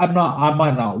well, I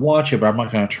might not watch it, but I'm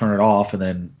not going to turn it off. And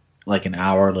then like an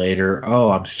hour later,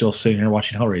 oh, I'm still sitting here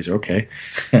watching Hellraiser. Okay.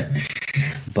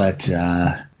 But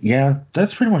yeah,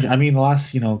 that's pretty much. I mean, the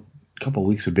last couple of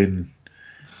weeks have been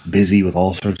busy with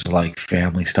all sorts of like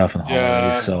family stuff and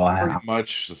holidays. So pretty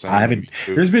much the same. I haven't.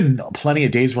 There's been plenty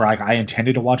of days where I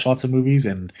intended to watch lots of movies,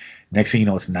 and next thing you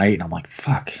know, it's night, and I'm like,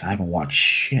 fuck, I haven't watched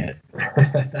shit.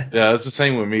 Yeah, it's the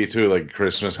same with me too. Like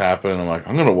Christmas happened, and I'm like,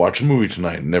 I'm gonna watch a movie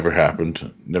tonight. Never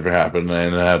happened,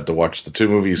 and I had to watch the 2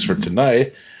 movies for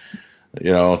tonight.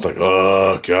 You know, it's like,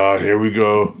 oh god, here we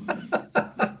go.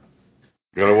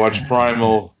 Gotta watch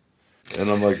Primal, and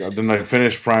I'm like, then I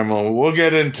finished Primal. We'll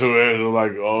get into it. And I'm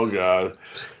like, oh god,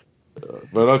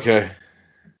 but okay.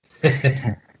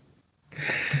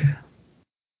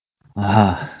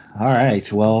 All right.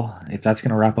 Well, if that's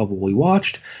going to wrap up what we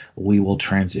watched, we will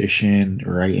transition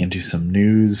right into some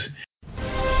news. You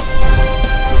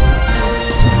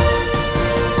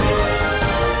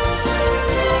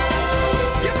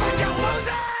fucking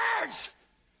losers!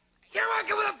 You're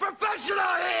working with a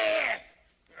professional here!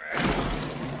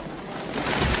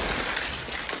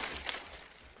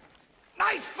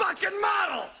 Nice fucking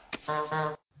models!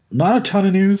 Not a ton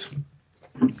of news.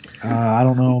 I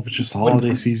don't know if it's just the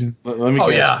holiday season. Let me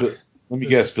guess. Let me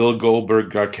guess. Bill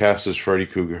Goldberg got cast as Freddy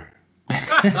Krueger.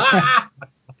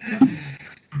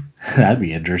 That'd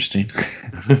be interesting.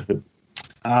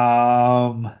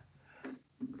 Let's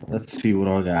see what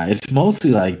I got. It's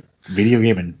mostly like video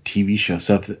game and TV show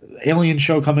stuff. Alien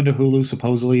show coming to Hulu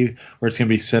supposedly, where it's gonna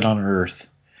be set on Earth.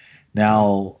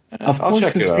 Now, of course,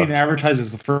 it's being advertised as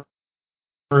the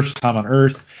first time on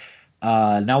Earth.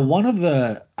 Now, one of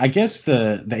I guess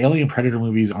the Alien Predator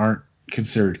movies aren't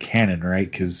considered canon,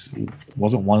 right? Because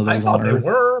wasn't one of those on Earth? I thought they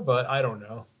were, but I don't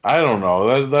know. I don't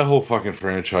know. That whole fucking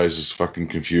franchise is fucking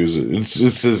confusing.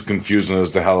 It's as confusing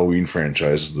as the Halloween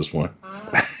franchise at this point.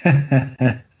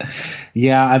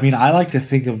 Yeah, I mean, I like to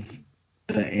think of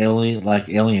the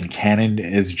Alien canon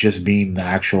as just being the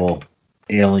actual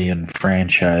Alien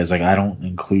franchise. Like, I don't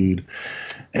include...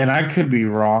 And I could be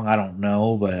wrong, I don't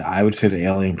know, but I would say the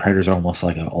Alien Predators are almost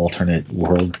like an alternate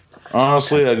world.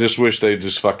 Honestly, I just wish they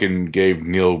just fucking gave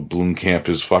Neil Blomkamp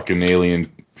his fucking Alien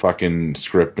fucking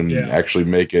script and actually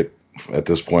make it at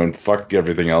this point. Fuck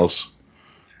everything else.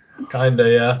 Kinda,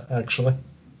 yeah, actually.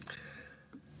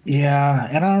 Yeah,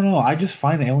 and I don't know, I just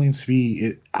find Aliens to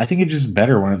be... I think it's just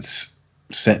better when it's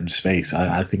set in space.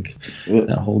 I think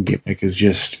that whole gimmick is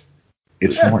just...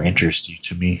 It's more interesting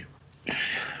to me.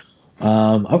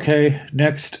 Okay,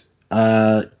 next,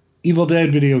 Evil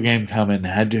Dead video game coming.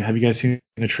 Have you guys seen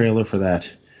the trailer for that?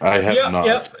 I have not.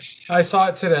 Yep, I saw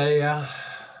it today, yeah.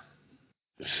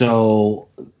 So,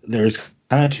 there's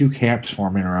kind of 2 camps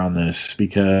forming around this,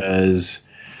 because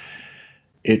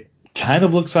it kind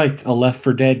of looks like a Left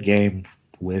 4 Dead game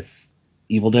with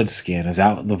Evil Dead skin. Is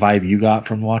that the vibe you got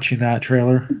from watching that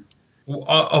trailer?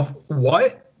 Of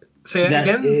what? Say that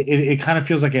again? It kind of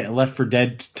feels like a Left 4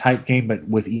 Dead type game, but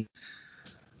with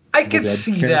I can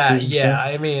see that, yeah.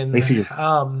 I mean,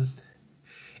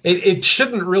 it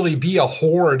shouldn't really be a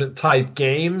horde type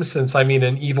game, since, I mean,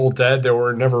 in Evil Dead, there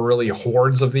were never really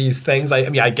hordes of these things. I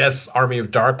mean, I guess Army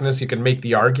of Darkness, you can make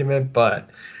the argument, but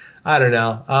I don't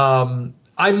know.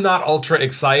 I'm not ultra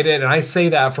excited, and I say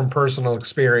that from personal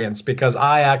experience, because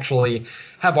I actually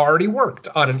have already worked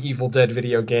on an Evil Dead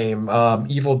video game,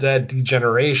 Evil Dead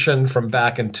Degeneration from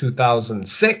back in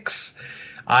 2006.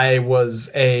 I was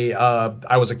a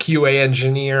QA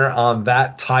engineer on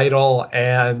that title,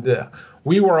 and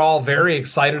we were all very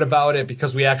excited about it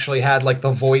because we actually had like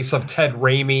the voice of Ted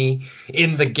Raimi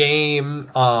in the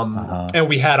game, and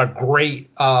we had a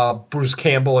great Bruce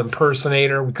Campbell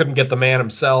impersonator. We couldn't get the man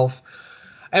himself.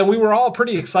 And we were all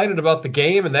pretty excited about the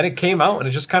game, and then it came out and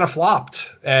it just kind of flopped.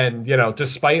 And, you know,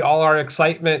 despite all our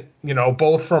excitement, you know,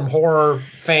 both from horror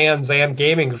fans and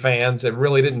gaming fans, it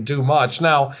really didn't do much.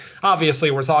 Now,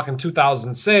 obviously, we're talking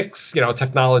 2006, you know,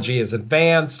 technology is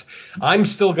advanced. I'm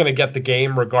still going to get the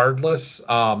game regardless.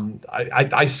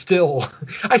 I still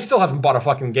haven't bought a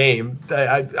fucking game.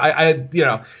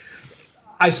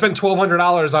 I spent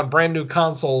 $1,200 on brand new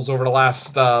consoles over the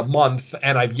last month,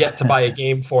 and I've yet to buy a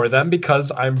game for them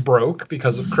because I'm broke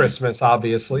because of Christmas,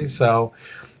 obviously. So,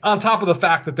 on top of the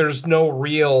fact that there's no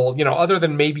real, you know, other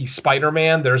than maybe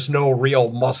Spider-Man, there's no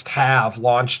real must-have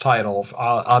launch title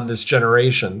on this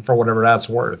generation for whatever that's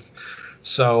worth.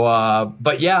 So,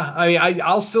 but yeah, I mean,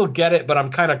 I'll still get it, but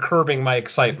I'm kind of curbing my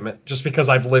excitement just because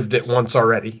I've lived it once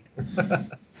already.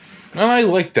 And I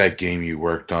like that game you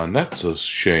worked on. That's a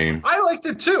shame. I liked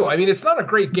it too. I mean, it's not a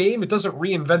great game. It doesn't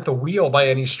reinvent the wheel by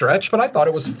any stretch, but I thought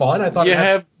it was fun. I thought it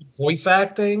had voice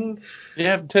acting. You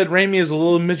have Ted Raimi as a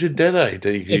little midget deadite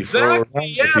that you can throw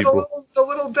around to people. The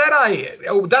little Deadite.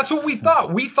 Oh, that's what we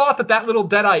thought. We thought that little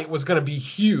Deadite was going to be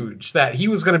huge, that he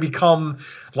was going to become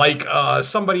like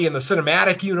somebody in the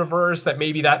cinematic universe, that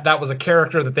maybe that was a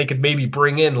character that they could maybe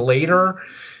bring in later,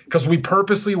 because we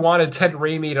purposely wanted Ted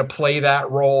Raimi to play that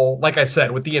role, like I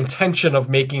said, with the intention of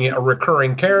making it a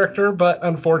recurring character, but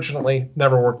unfortunately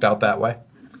never worked out that way.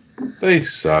 They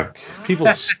suck.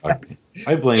 People suck.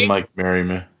 I blame Mike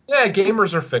Merriman. Yeah,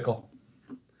 gamers are fickle.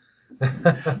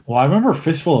 Well, I remember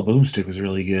Fistful of Boomstick was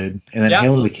really good, and then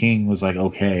Hail to the King was like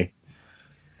okay.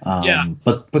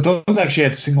 But those actually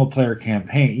had single player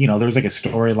campaign. You know, there was like a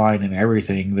storyline and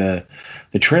everything. The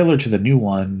trailer to the new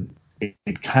one,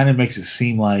 it kind of makes it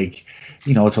seem like,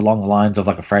 you know, it's along the lines of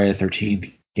like a Friday the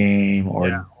 13th game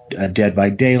or a Dead by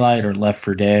Daylight or Left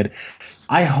 4 Dead.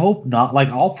 I hope not. Like,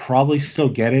 I'll probably still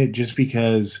get it just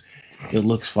because it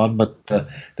looks fun. But the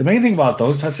main thing about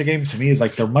those types of games to me is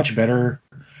like they're much better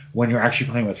when you're actually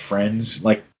playing with friends,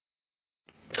 like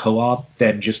co-op,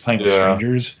 than just playing with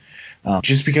strangers.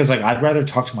 Just because like I'd rather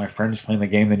talk to my friends playing the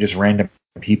game than just random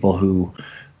people who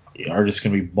are just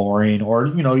going to be boring, or,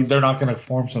 you know, they're not going to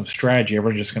form some strategy.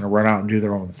 Everyone's just going to run out and do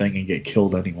their own thing and get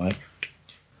killed anyway.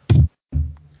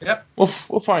 Yep.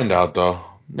 We'll find out though.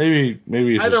 Maybe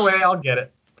either way, I'll get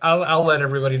it. I'll let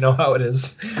everybody know how it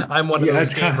is. I'm one of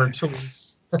those gamer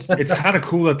tools. It's kind of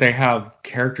cool that they have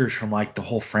characters from like the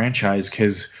whole franchise,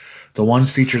 because the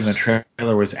ones featured in the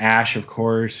trailer was Ash, of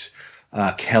course,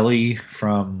 Kelly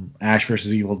from Ash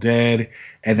vs. Evil Dead,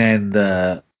 and then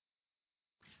the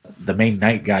main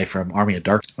night guy from Army of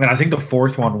Darkness. And I think the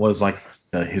fourth one was like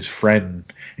his friend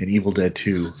in Evil Dead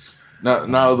 2.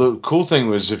 Now the cool thing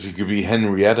was if you could be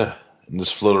Henrietta and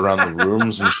just float around the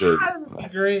rooms and shit.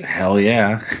 Great. Hell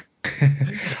yeah.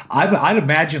 I'd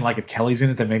imagine like if Kelly's in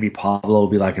it, then maybe Pablo will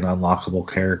be like an unlockable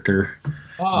character.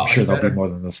 I'm sure there'll be more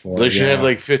than this for. They should have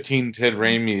like 15 Ted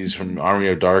Raimis from Army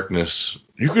of Darkness.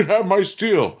 You could have my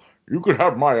steel. You could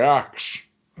have my axe.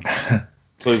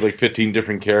 Plays like 15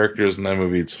 different characters in that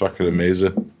movie. It's fucking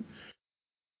amazing.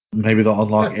 Maybe they'll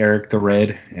unlock Eric the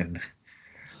Red and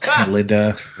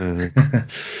Linda.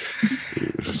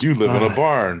 You live in a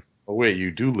barn. Oh wait, you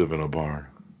do live in a barn.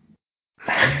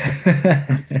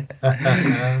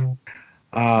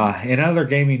 In other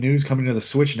gaming news, coming to the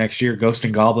Switch next year, Ghost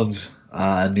and Goblins,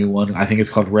 a new one. I think it's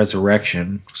called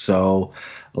Resurrection. So,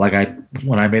 like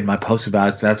when I made my post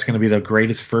about it, that's going to be the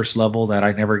greatest first level that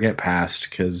I never get past,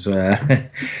 because can't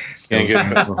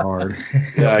get so hard.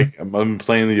 Yeah, I'm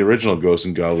playing the original Ghost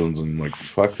and Goblins, and I'm like,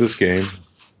 fuck this game.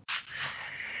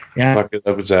 Yeah, fuck it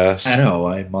up its ass. I know.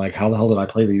 I'm like, how the hell did I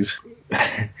play these?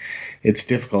 It's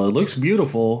difficult. It looks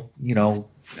beautiful, you know,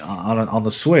 on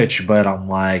the Switch, but I'm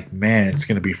like, man, it's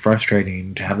going to be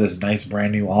frustrating to have this nice,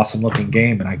 brand new, awesome looking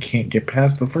game, and I can't get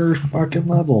past the first fucking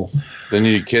level. Then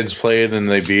your kids play it and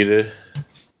they beat it.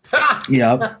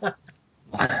 Yep.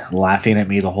 Laughing at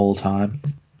me the whole time.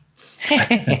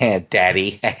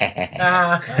 Daddy.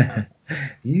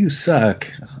 You suck.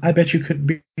 I bet you couldn't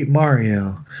beat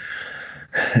Mario.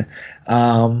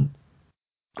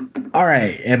 All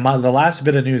right, and the last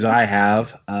bit of news I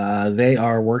have, they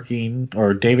are working,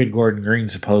 or David Gordon Green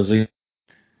supposedly is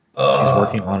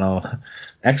working on a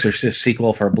Exorcist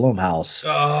sequel for Blumhouse.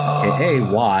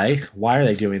 A, why? Why are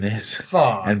they doing this?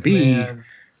 And B, man,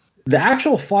 the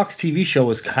actual Fox TV show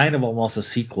was kind of almost a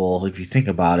sequel if you think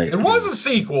about it. It was a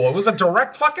sequel. It was a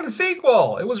direct fucking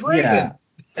sequel. It was Reagan. Yeah.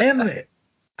 And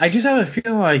I just have a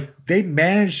feeling like they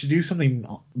managed to do something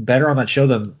better on that show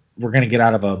than we're going to get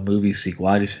out of a movie sequel.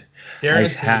 I just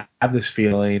have this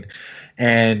feeling.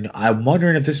 And I'm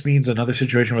wondering if this means another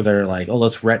situation where they're like, oh,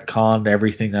 let's retcon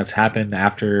everything that's happened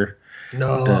after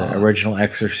the original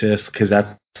Exorcist, because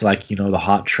that's like, you know, the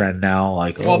hot trend now.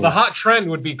 Like, well, the hot trend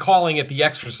would be calling it The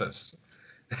Exorcist.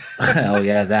 Oh,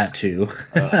 yeah, that too.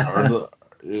 The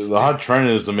hot trend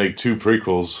is to make 2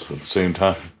 prequels at the same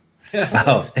time.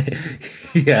 Oh,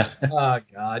 yeah. Oh,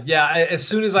 God. Yeah, as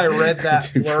soon as I read that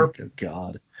blurb. Oh,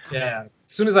 God. Yeah.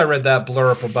 As soon as I read that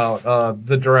blurb about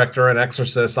the director and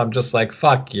Exorcist, I'm just like,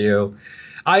 fuck you.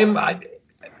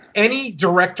 Any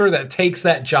director that takes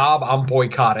that job, I'm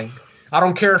boycotting. I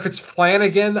don't care if it's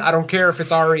Flanagan. I don't care if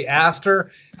it's Ari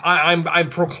Aster. I'm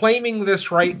proclaiming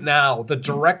this right now. The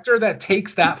director that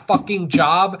takes that fucking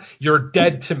job, you're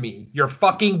dead to me. You're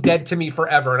fucking dead to me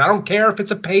forever. And I don't care if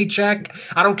it's a paycheck.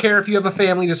 I don't care if you have a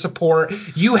family to support.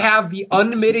 You have the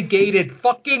unmitigated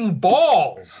fucking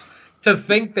balls to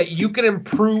think that you can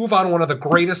improve on one of the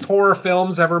greatest horror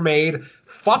films ever made.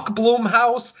 Fuck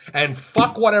Blumhouse and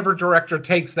fuck whatever director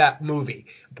takes that movie.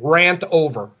 Rant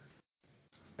over.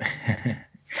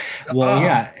 Well,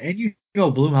 yeah, and you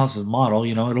know Blumhouse's model,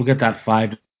 you know, it'll get that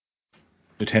 $5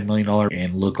 to $10 million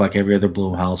and look like every other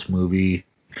Blumhouse movie.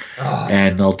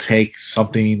 and they'll take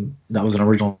something that was an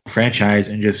original franchise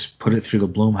and just put it through the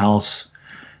Blumhouse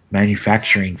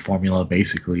manufacturing formula,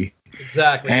 basically.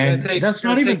 Exactly. And that's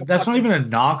not even a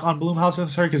knock on Blumhouse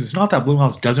necessarily, because it's not that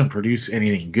Blumhouse doesn't produce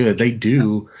anything good. They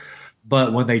do,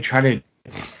 but when they try to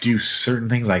do certain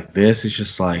things like this, it's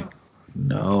just like,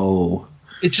 no.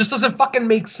 It just doesn't fucking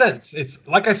make sense. It's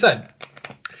like I said,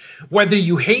 whether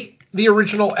you hate the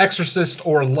original Exorcist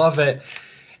or love it,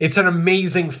 it's an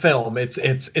amazing film. It's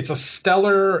a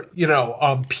stellar,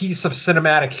 piece of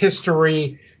cinematic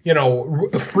history.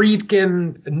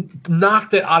 Friedkin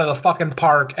knocked it out of the fucking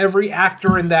park. Every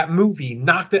actor in that movie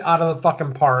knocked it out of the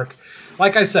fucking park.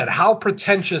 Like I said, how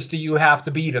pretentious do you have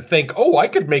to be to think, oh, I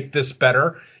could make this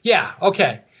better? Yeah,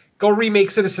 okay. Go remake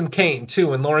Citizen Kane,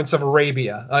 too, and Lawrence of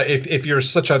Arabia, if you're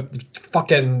such a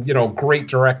fucking, great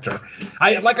director.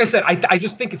 I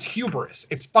just think it's hubris.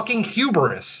 It's fucking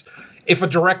hubris if a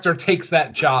director takes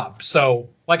that job. So,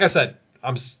 like I said,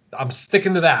 I'm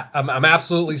sticking to that. I'm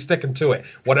absolutely sticking to it.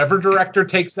 Whatever director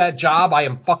takes that job, I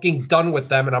am fucking done with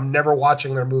them, and I'm never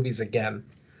watching their movies again.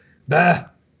 Bah.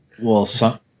 Well,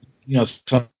 sometime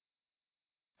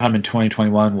in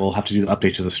 2021, we'll have to do the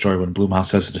update to the story when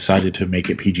Blumhouse has decided to make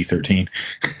it PG-13.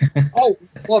 Oh,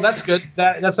 well, that's good.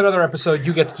 That's another episode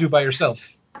you get to do by yourself,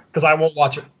 because I won't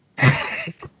watch it.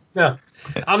 Yeah.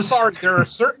 I'm sorry. There are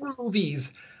certain movies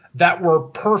that were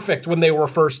perfect when they were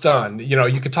first done.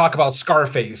 You could talk about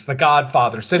Scarface, The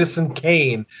Godfather, Citizen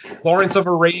Kane, Lawrence of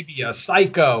Arabia,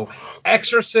 Psycho.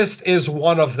 Exorcist is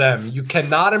one of them. You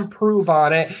cannot improve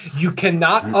on it. You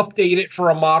cannot update it for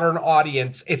a modern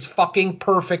audience. It's fucking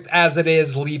perfect as it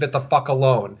is. Leave it the fuck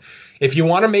alone. If you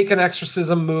want to make an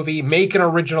exorcism movie, make an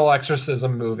original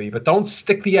exorcism movie, but don't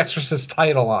stick the Exorcist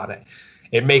title on it.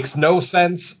 It makes no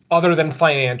sense other than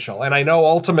financial. And I know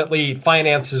ultimately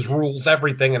finances rules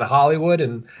everything in Hollywood,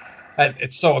 and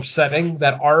it's so upsetting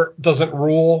that art doesn't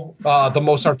rule the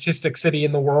most artistic city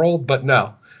in the world, but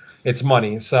no, it's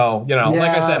money. So,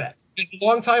 like I said, as a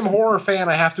longtime horror fan,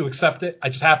 I have to accept it. I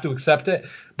just have to accept it,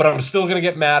 but I'm still going to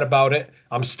get mad about it.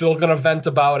 I'm still going to vent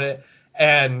about it.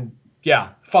 And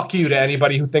yeah, fuck you to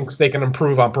anybody who thinks they can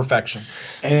improve on perfection.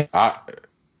 And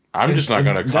I'm just not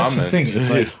going to comment. That's the thing. It's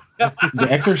like, The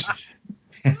Exorcist.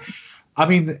 I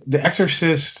mean, The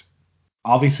Exorcist,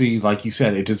 obviously, like you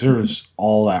said, it deserves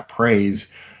all that praise.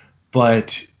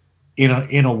 But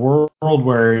in a world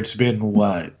where it's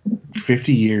been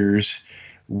 50 years,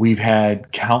 we've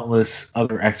had countless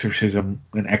other exorcism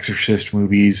and exorcist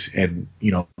movies, and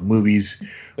movies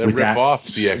that with rip off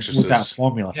The Exorcist with that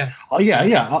formula. Yeah. Oh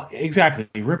yeah, exactly,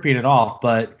 ripping it off.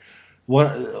 But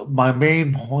what my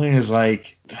main point is,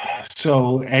 like,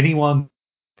 so anyone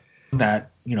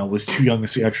that was too young to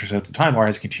see Exorcist at the time, or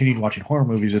has continued watching horror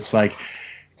movies, it's like,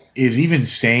 is even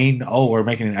saying, oh, we're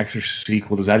making an Exorcist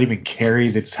sequel, does that even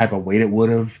carry the type of weight it would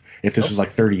have if this was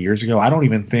like 30 years ago? I don't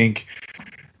even think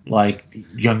like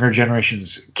younger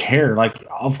generations care. Like,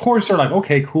 of course they're like,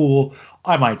 okay, cool,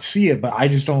 I might see it, but I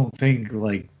just don't think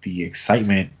like the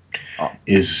excitement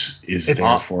is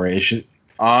there for it. It should,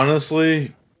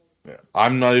 honestly,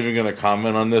 I'm not even going to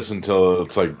comment on this until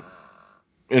it's like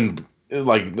they're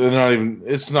not even.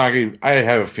 It's not even. I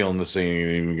have a feeling this thing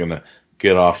ain't even gonna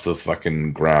get off the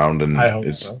fucking ground, and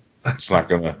it's not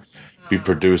gonna be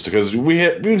produced, because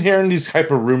we've been hearing these type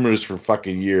of rumors for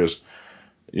fucking years.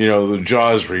 The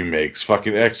Jaws remakes,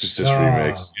 fucking Exorcist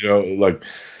remakes.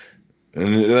 And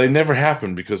they never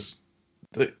happen because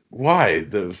why?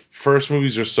 The first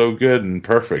movies are so good and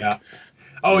perfect. Yeah.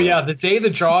 Oh, yeah, the day the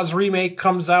Jaws remake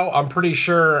comes out, I'm pretty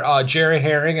sure Jerry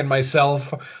Herring and myself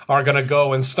are going to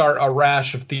go and start a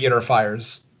rash of theater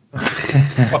fires.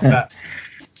 Fuck that.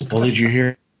 Well, did you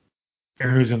hear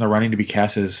who's in the running to be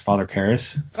cast as Father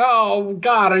Karras? Oh,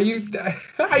 God, are you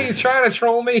trying to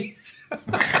troll me?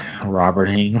 Robert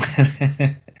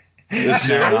Englund.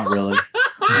 No, not really.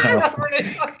 No.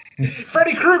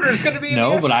 Freddy Krueger's going to be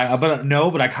but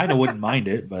I kind of wouldn't mind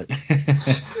it, but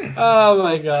oh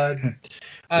my God.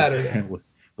 I don't know.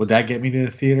 Would that get me to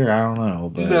the theater? I don't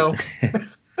know. But no.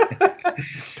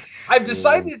 I've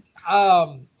decided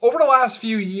over the last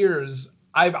few years,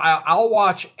 I'll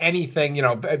watch anything.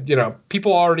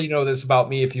 People already know this about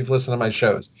me if you've listened to my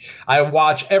shows. I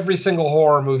watch every single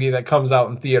horror movie that comes out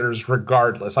in theaters,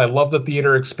 regardless. I love the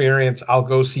theater experience. I'll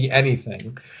go see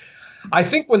anything. I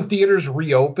think when theaters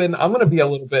reopen, I'm going to be a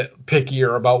little bit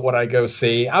pickier about what I go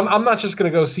see. I'm not just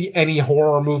going to go see any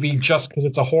horror movie just because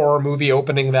it's a horror movie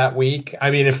opening that week. I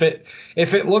mean, if it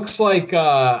looks like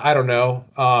I don't know,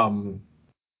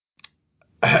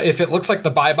 if it looks like the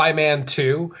Bye Bye Man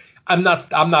 2, I'm not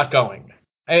going.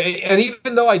 And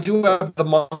even though I do have the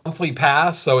monthly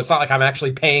pass, so it's not like I'm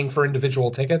actually paying for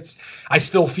individual tickets, I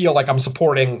still feel like I'm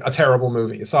supporting a terrible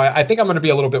movie. So I think I'm going to be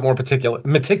a little bit more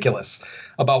meticulous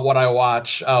about what I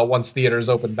watch once theaters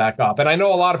open back up. And I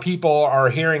know a lot of people are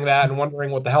hearing that and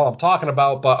wondering what the hell I'm talking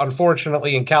about, but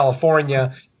unfortunately in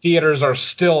California, theaters are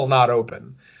still not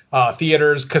open.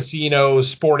 Theaters,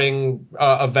 casinos, sporting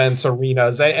events,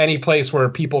 arenas, any place where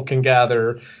people can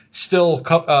gather, still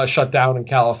shut down in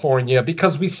California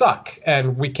because we suck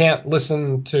and we can't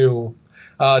listen to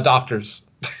doctors.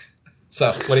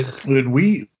 So, what do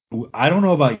you... I don't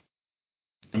know about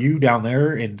you down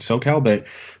there in SoCal, but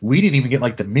we didn't even get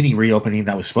like the mini reopening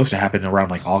that was supposed to happen around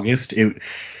like August.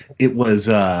 It was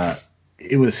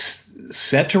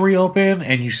set to reopen,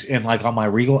 and like on my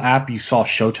Regal app, you saw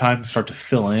showtime start to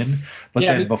fill in, but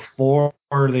then before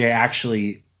they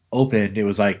actually opened, it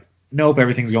was like, nope,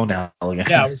 everything's going down again.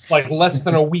 Yeah, it was like less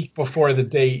than a week before the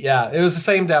date. Yeah, it was the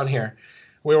same down here.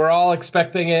 We were all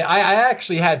expecting it. I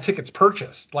actually had tickets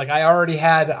purchased. Like I already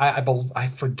had,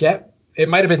 I forget, it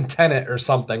might have been Tenet or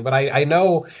something, but I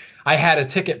know I had a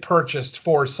ticket purchased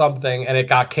for something and it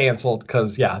got canceled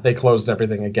because, they closed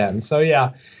everything again. So,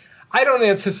 I don't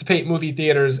anticipate movie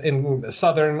theaters in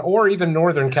Southern or even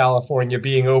Northern California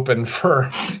being open for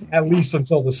at least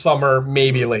until the summer,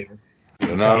 maybe later.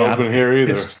 They're not open here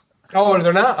either. Oh,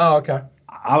 they're not? Oh, okay.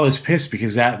 I was pissed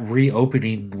because that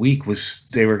reopening week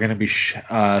they were going to be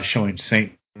showing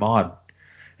Saint Maud.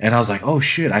 And I was like, oh,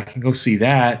 shit, I can go see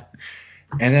that.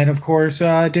 And then, of course,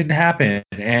 it didn't happen.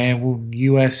 And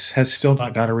U.S. has still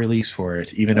not got a release for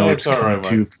it, even though it's coming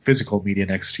to physical media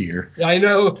next year. I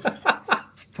know.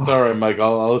 It's all right, Mike.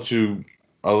 I'll let you.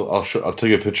 I'll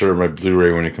take a picture of my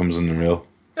Blu-ray when it comes in the mail.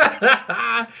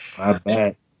 I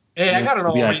bet. Hey, I got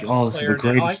an be like, oh, this is the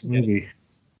greatest movie.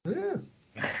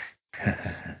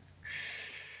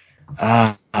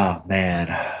 Oh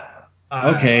man.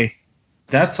 Okay,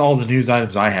 that's all the news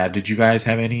items I had. Did you guys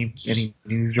have any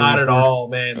news? Not at all,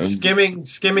 man.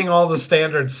 Skimming all the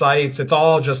standard sites. It's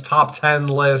all just top 10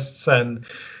 lists and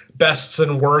bests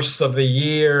and worsts of the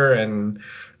year and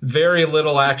very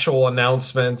little actual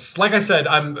announcements. Like I said,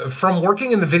 I'm from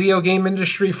working in the video game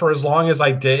industry for as long as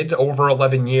I did, over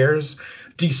 11 years.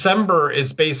 December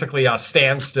is basically a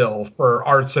standstill for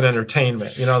arts and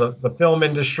entertainment. You know, the film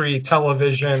industry,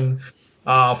 television.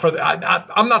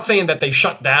 I'm not saying that they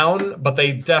shut down, but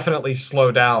they definitely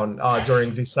slow down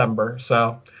during December.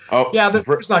 So,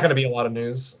 there's not going to be a lot of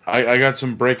news. I got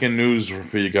some breaking news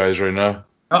for you guys right now.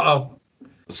 Uh-oh.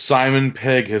 Simon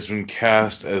Pegg has been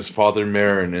cast as Father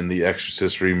Merrin in the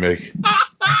Exorcist remake.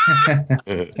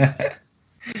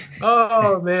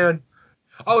 Oh, man.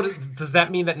 Oh, does that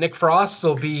mean that Nick Frost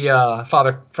will be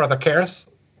Father Karras?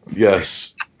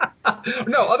 Yes.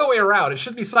 No, other way around. It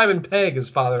should be Simon Pegg as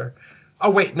Father. Oh,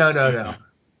 wait, no.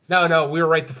 No, we were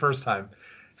right the first time.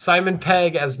 Simon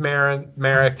Pegg as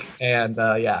Merrick, and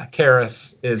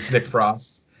Karras is Nick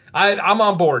Frost. I'm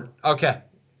on board. Okay.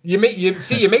 You're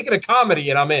making a comedy,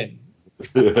 and I'm in.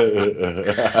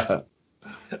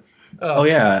 Oh,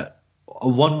 yeah.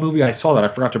 One movie I saw that I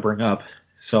forgot to bring up,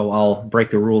 so I'll break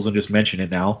the rules and just mention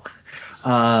it now.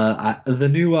 The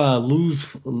new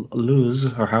Luz,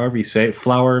 or however you say it,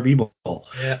 Flower of Evil.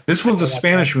 Yeah, this one's a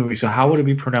Spanish movie, so how would it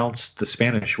be pronounced the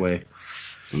Spanish way?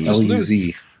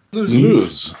 L-U-Z.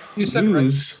 Luz. You said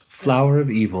Luz, Flower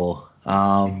of Evil.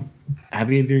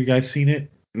 Have either of you guys seen it?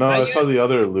 No, I saw the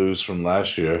other Luz from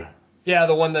last year. Yeah,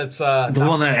 the one that's... the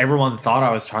one that everyone thought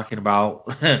I was talking about.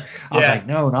 I was like,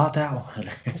 no, not that one.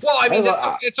 Well, I mean,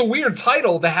 it's a weird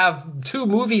title to have two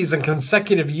movies in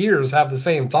consecutive years have the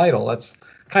same title. That's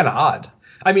kind of odd.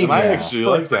 I mean, I actually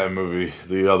liked that movie,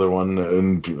 the other one,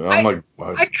 and I'm like...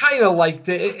 What? I kind of liked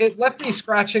it. It left me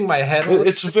scratching my head.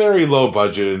 It's very low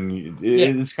budget, and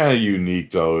it's kind of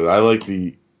unique, though. I like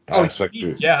the aspect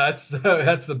to it. Yeah,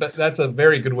 that's a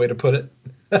very good way to put it.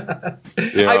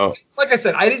 Like I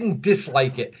said, I didn't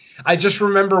dislike it. I just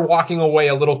remember walking away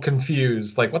a little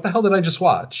confused. Like, what the hell did I just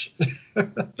watch?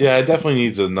 Yeah, it definitely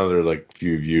needs another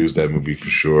few views, that movie, for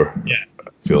sure. Yeah.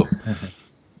 I feel,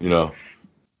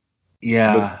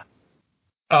 Yeah.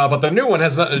 But the new one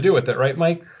has nothing to do with it, right,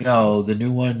 Mike? No, the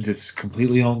new one's it's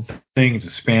completely own thing. It's a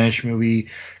Spanish movie,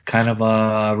 kind of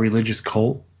a religious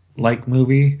cult-like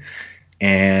movie.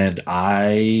 And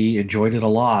I enjoyed it a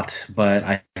lot, but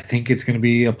I think it's going to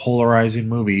be a polarizing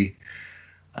movie.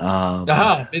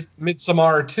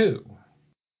 Midsommar 2.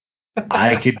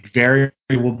 I could very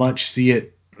much see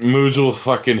it. Moods will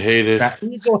fucking hate it.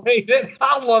 Moods will hate it.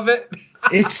 I love it.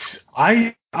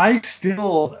 I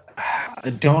still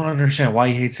don't understand why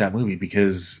he hates that movie,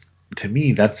 because to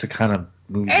me that's the kind of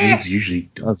Moods usually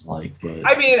does like. But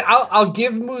I mean, I'll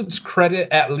give Moods credit.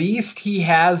 At least he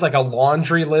has like a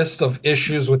laundry list of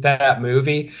issues with that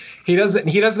movie. He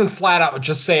doesn't flat out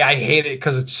just say I hate it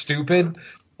because it's stupid.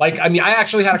 Like, I mean, I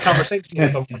actually had a conversation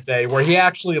with him one day where he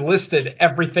actually listed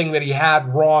everything that he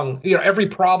had wrong, every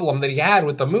problem that he had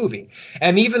with the movie.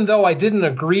 And even though I didn't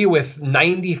agree with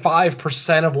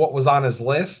 95% of what was on his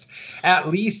list, at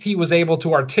least he was able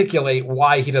to articulate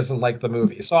why he doesn't like the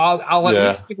movie. So I'll at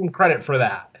least give him credit for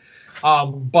that.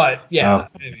 But yeah,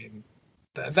 I mean,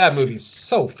 that movie's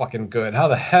so fucking good. How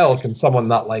the hell can someone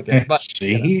not like it? But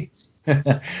see,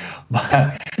 but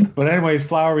anyways,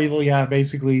 Flower Evil, yeah,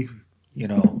 basically,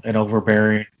 an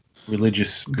overbearing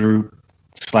religious group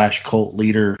 / cult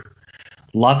leader.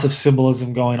 Lots of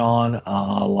symbolism going on.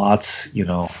 Lots,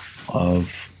 of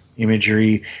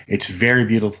imagery. It's very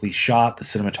beautifully shot. The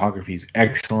cinematography is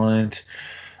excellent.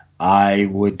 I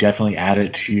would definitely add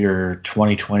it to your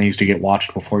 2020s to get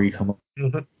watched before you come up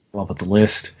with the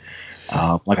list.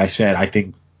 Like I said, I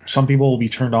think some people will be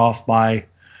turned off by,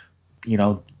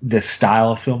 this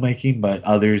style of filmmaking, but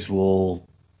others will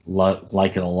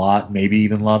like it a lot, maybe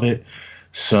even love it.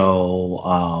 So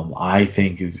I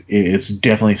think it's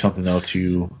definitely something though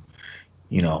to,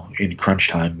 in crunch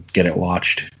time, get it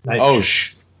watched.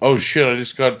 Nice. Oh shit! I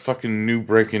just got fucking new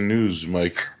breaking news,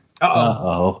 Mike.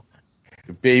 Uh-oh.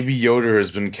 Baby Yoda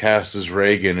has been cast as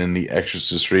Reagan in the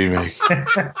Exorcist remake. I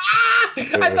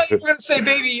thought you were going to say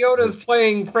Baby Yoda's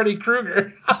playing Freddy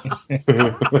Krueger.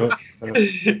 Oh,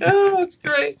 that's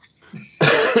great.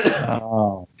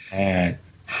 Oh man.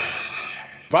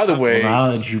 By the way,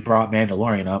 now that you brought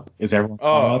Mandalorian up, is everyone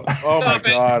caught up?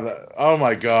 Oh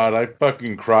my god! I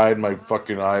fucking cried my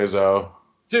fucking eyes out.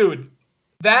 Dude,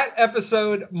 that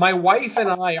episode, my wife and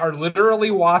I are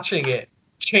literally watching it,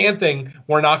 chanting,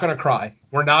 "We're not gonna cry.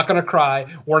 We're not gonna cry.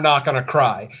 We're not gonna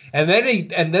cry." And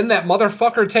then that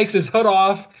motherfucker takes his hood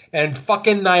off and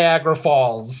fucking Niagara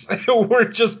Falls. We're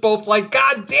just both like,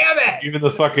 God damn it! Even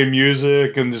the fucking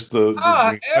music and just the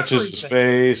touches his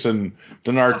face, and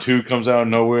then R2 comes out of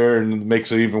nowhere and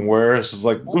makes it even worse. It's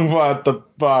like, what the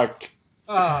fuck?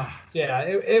 Yeah,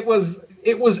 it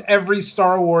was every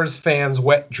Star Wars fan's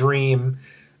wet dream.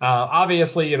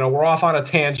 Obviously, we're off on a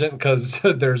tangent because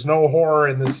there's no horror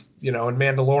in this, in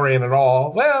Mandalorian at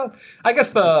all. Well, I guess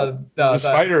the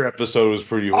spider episode was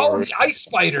pretty horror. Oh, the ice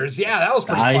spiders. Yeah, that was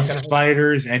pretty ice fucking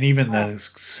spiders, and even the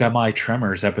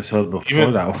semi-tremors episode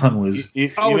before that one was... the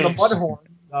Mudhorn.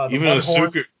 Even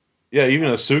Ahsoka... Yeah, even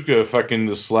Ahsoka fucking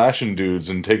the slashing dudes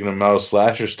and taking them out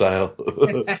slasher style.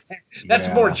 That's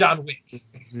more John Wick.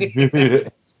 The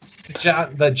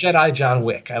Jedi John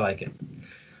Wick. I like it.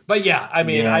 But yeah, I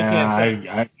mean, I can't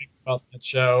say about that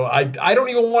show. I don't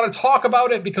even want to talk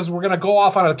about it because we're going to go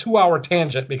off on a 2-hour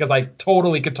tangent because I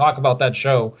totally could talk about that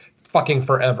show fucking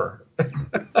forever.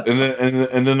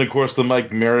 and then of course the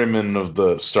Mike Merriman of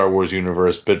the Star Wars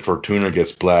universe, Bit Fortuna,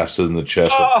 gets blasted in the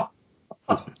chest.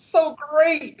 Oh, so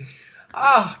great.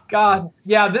 Oh God.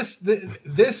 Yeah,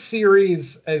 this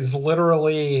series is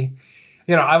literally,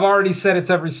 I've already said it's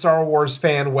every Star Wars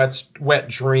fan wet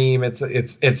dream.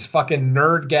 It's fucking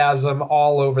nerdgasm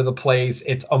all over the place.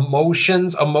 It's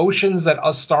emotions that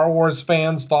us Star Wars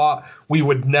fans thought we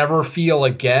would never feel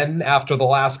again after the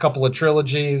last couple of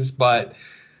trilogies. But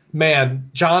man,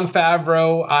 Jon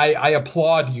Favreau, I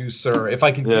applaud you, sir. If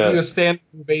I could give you a standing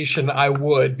ovation, I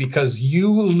would, because you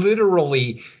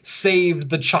literally saved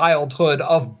the childhood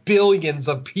of billions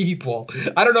of people.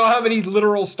 I don't know how many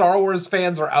literal Star Wars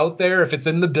fans are out there, if it's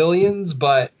in the billions,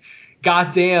 but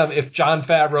goddamn if Jon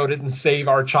Favreau didn't save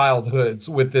our childhoods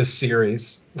with this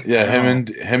series. Yeah,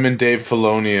 him and Dave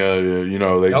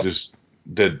Filoni, they just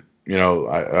did.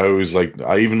 I always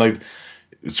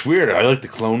it's weird. I like the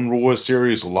Clone Wars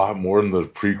series a lot more than the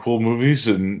prequel movies,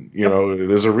 and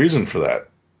there's a reason for that.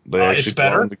 It's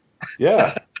better.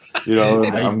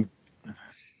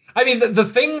 I mean, the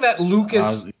thing that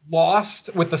Lucas lost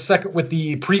with the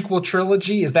prequel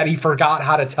trilogy is that he forgot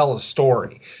how to tell a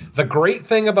story. The great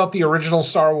thing about the original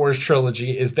Star Wars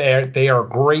trilogy is they are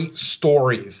great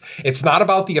stories. It's not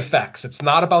about the effects. It's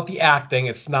not about the acting.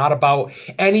 It's not about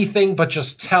anything but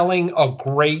just telling a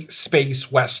great space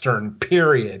western,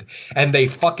 period. And they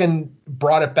fucking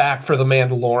brought it back for The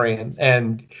Mandalorian.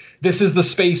 And this is the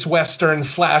space western /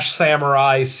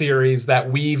 samurai series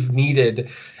that we've needed,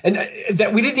 and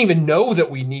that we didn't even know that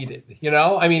we needed.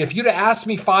 I mean, if you'd have asked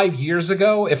me 5 years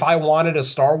ago if I wanted a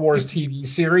Star Wars TV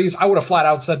series, I would have flat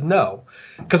out said no,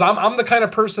 because I'm the kind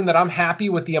of person that I'm happy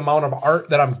with the amount of art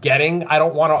that I'm getting. I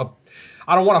don't want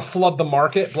to flood the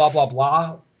market, blah blah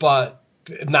blah. But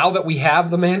now that we have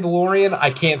The Mandalorian,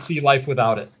 I can't see life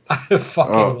without it. I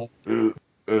fucking love it.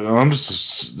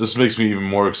 This makes me even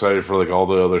more excited for like all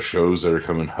the other shows that are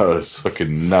coming out. It's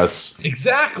fucking nuts.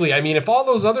 Exactly. I mean, if all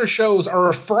those other shows are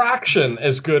a fraction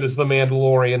as good as The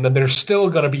Mandalorian, then they're still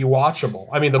going to be watchable.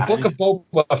 I mean, the Book of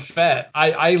Boba Fett,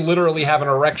 I literally have an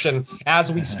erection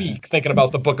as we speak thinking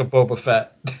about the Book of Boba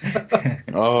Fett.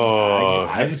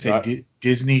 I just say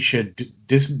Disney should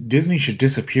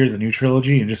disappear the new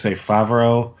trilogy and just say,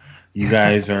 Favreau, you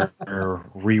guys are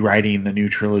rewriting the new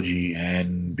trilogy.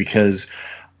 And because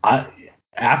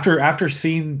after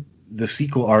seeing the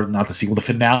sequel, or not the sequel, the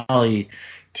finale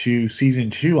to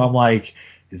season 2, I'm like,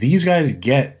 these guys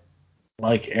get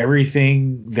like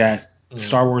everything that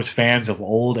Star Wars fans of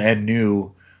old and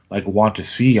new like want to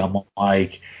see. I'm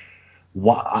like,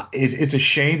 it's a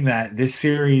shame that this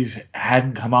series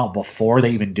hadn't come out before they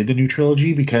even did the new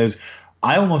trilogy, because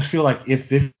I almost feel like if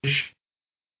this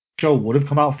show would have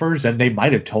come out first, then they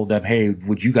might have told them, hey,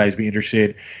 would you guys be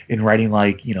interested in writing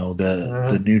like, you know,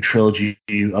 the new trilogy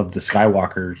of the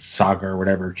Skywalker saga or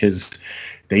whatever, because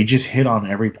they just hit on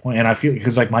every point. And I feel,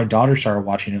 because like my daughter started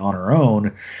watching it on her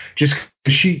own, just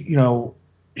because she, you know,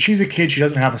 she's a kid, she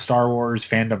doesn't have a Star Wars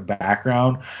fandom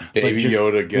background. Baby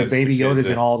Yoda's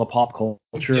in all the pop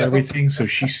culture, everything. So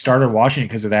she started watching it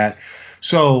because of that.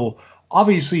 So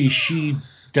obviously she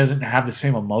doesn't have the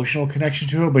same emotional connection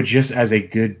to it, but just as a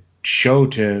good show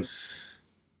to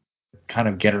kind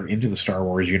of get her into the Star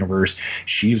Wars universe,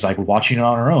 she's like watching it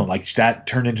on her own. Like that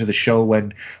turned into the show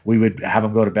when we would have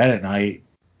them go to bed at night.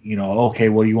 You know, okay,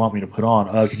 what do you want me to put on?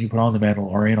 Can you put on The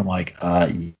Mandalorian? I'm like,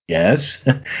 yes,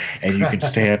 and you can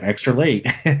stay up extra late.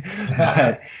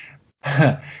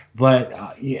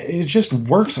 but it just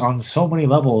works on so many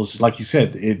levels. Like you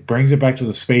said, it brings it back to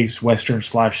the space western /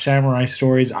 samurai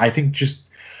stories. I think just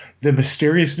the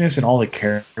mysteriousness and all the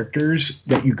characters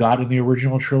that you got in the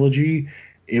original trilogy,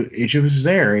 it just was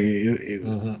there.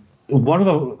 One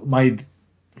of my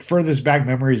furthest back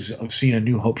memories of seeing A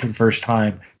New Hope for the first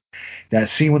time, that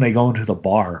scene when they go into the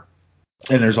bar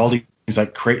and there's all these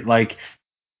like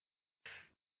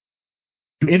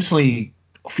you instantly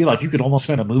feel like you could almost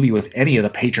spend a movie with any of the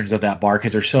patrons of that bar,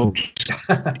 because they're so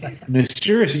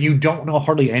mysterious and you don't know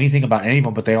hardly anything about any of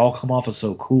them, but they all come off as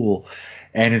so cool,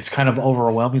 and it's kind of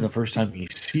overwhelming the first time you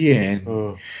see it.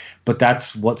 But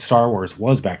that's what Star Wars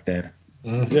was back then.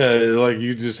 Yeah, like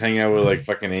you just hang out with like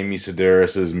fucking Amy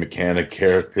Sedaris' mechanic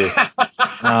character.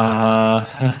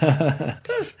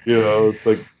 You know, it's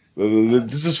like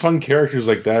this is fun characters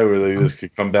like that where they just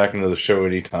could come back into the show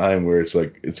anytime, where it's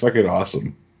like it's fucking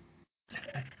awesome.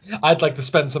 I'd like to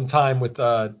spend some time with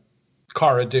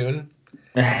Cara Dune.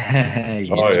 Rolling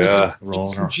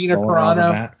Gina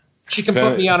Carano. She can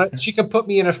put me on a. She can put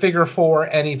me in a figure 4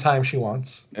 anytime she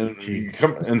wants. And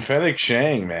Fennec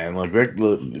Shang, man, like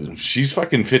that, she's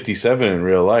fucking 57 in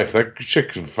real life. That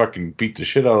chick can fucking beat the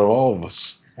shit out of all of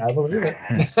us. I believe it.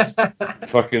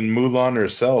 Fucking Mulan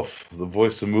herself, the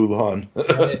voice of Mulan.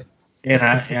 and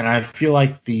I feel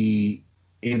like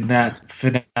in that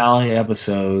finale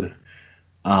episode,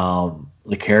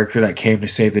 the character that came to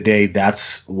save the day,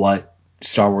 that's what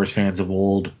Star Wars fans of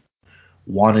old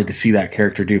wanted to see that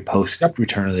character do post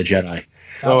Return of the Jedi.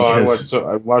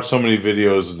 I watched so many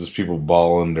videos of just people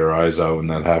bawling their eyes out when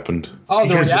that happened. Oh,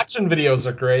 the reaction videos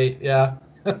are great. Yeah.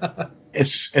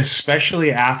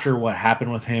 Especially after what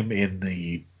happened with him in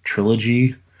the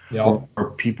trilogy, where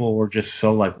people were just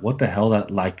so like, what the hell, that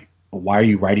like, why are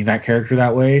you writing that character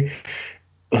that way?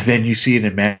 Then you see it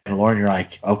in Mandalorian, you're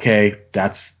like, okay,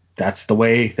 that's the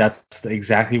way, that's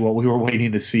exactly what we were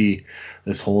waiting to see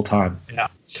this whole time. Yeah.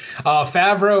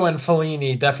 Favreau and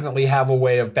Fellini definitely have a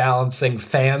way of balancing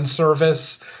fan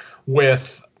service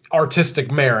with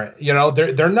artistic merit. You know,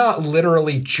 they're not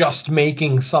literally just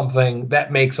making something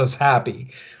that makes us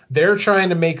happy. They're trying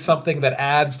to make something that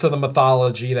adds to the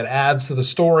mythology, that adds to the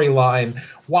storyline,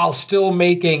 while still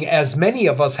making as many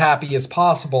of us happy as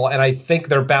possible. And I think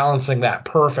they're balancing that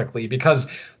perfectly, because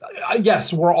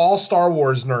yes, we're all Star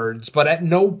Wars nerds, but at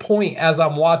no point as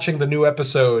I'm watching the new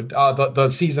episode, the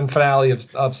season finale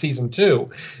of season 2,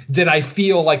 did I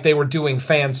feel like they were doing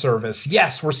fan service.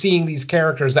 Yes, we're seeing these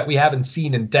characters that we haven't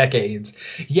seen in decades.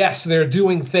 Yes, they're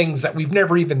doing things that we've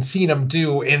never even seen them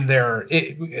do in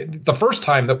the first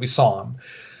time that we saw them.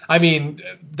 I mean,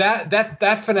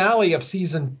 that finale of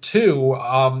season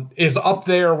 2 is up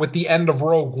there with the end of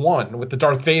Rogue One, with the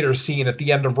Darth Vader scene at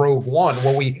the end of Rogue One,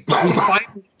 where we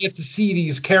finally get to see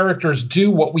these characters do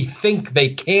what we think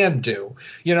they can do.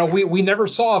 You know, we never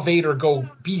saw Vader go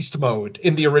beast mode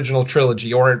in the original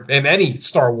trilogy, or in any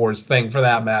Star Wars thing for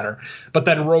that matter. But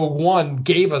then Rogue One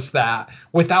gave us that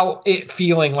without it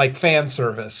feeling like fan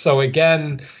service. So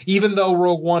again, even though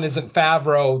Rogue One isn't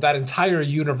Favreau, that entire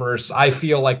universe, I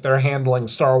feel like like they're handling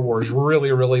Star Wars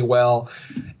really, really well.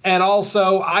 And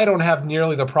also, I don't have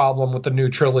nearly the problem with the new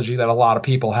trilogy that a lot of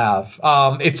people have.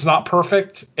 It's not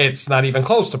perfect. It's not even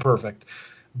close to perfect.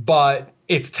 But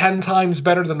it's 10 times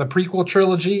better than the prequel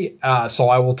trilogy, so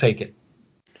I will take it.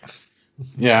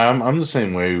 Yeah, I'm the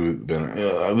same way with Ben.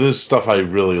 There's stuff I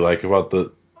really like about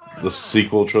the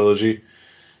sequel trilogy,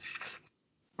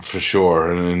 for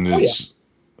sure, and it's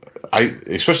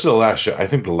especially the Last Jedi. I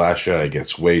think the Last Jedi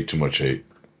gets way too much hate.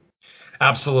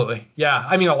 Absolutely, yeah.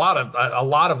 I mean, a lot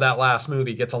of that last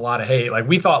movie gets a lot of hate. Like,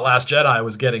 we thought Last Jedi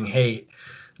was getting hate.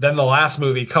 Then the last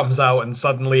movie comes out and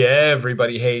suddenly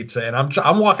everybody hates it. And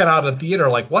I'm walking out of the theater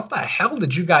like, what the hell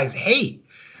did you guys hate?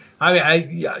 I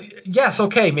mean, yes,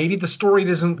 okay, maybe the story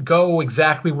doesn't go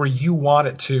exactly where you want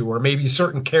it to, or maybe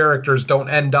certain characters don't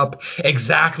end up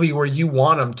exactly where you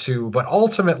want them to, but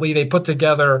ultimately they put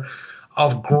together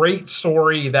a great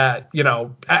story that, you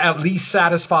know, at least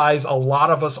satisfies a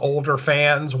lot of us older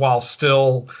fans while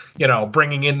still, you know,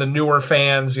 bringing in the newer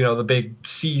fans, you know, the big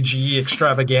CG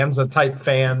extravaganza type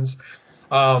fans.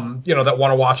 You know, that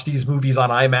want to watch these movies on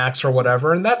IMAX or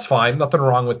whatever, and that's fine, nothing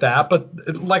wrong with that. But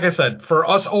like I said, for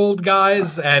us old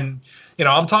guys, and, you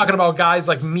know, I'm talking about guys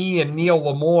like me and Neil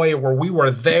Lemoy, where we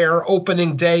were there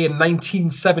opening day in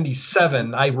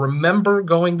 1977. I remember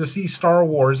going to see Star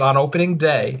Wars on opening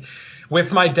day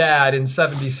with my dad in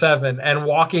 77 and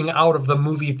walking out of the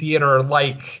movie theater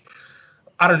like,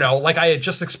 I don't know, like I had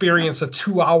just experienced a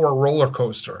 2-hour roller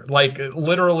coaster. Like,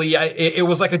 literally, it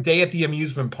was like a day at the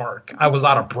amusement park. I was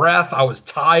out of breath. I was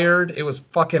tired. It was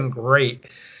fucking great.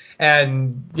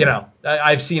 And, you know,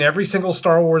 I've seen every single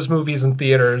Star Wars movies in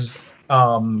theaters,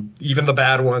 even the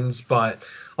bad ones. But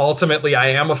ultimately, I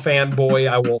am a fanboy.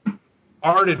 I will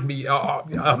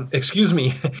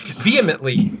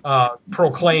vehemently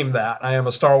proclaim that I am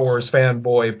a Star Wars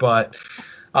fanboy. But,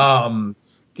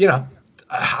 you know,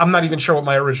 I'm not even sure what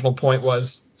my original point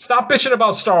was. Stop bitching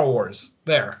about Star Wars.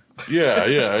 There. Yeah.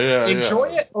 Enjoy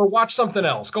it or watch something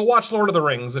else. Go watch Lord of the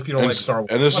Rings if you don't like Star Wars.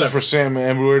 And this is for Sam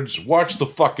Edwards. Watch the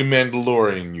fucking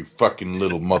Mandalorian, you fucking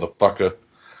little motherfucker.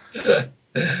 Get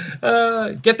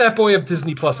that boy a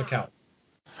Disney Plus account.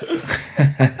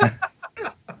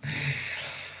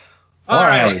 All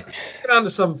right. Let's get on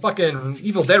to some fucking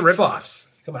Evil Dead ripoffs.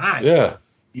 Come on. Yeah.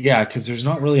 Yeah, because there's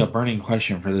not really a burning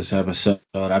question for this episode.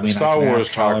 I mean, Star Wars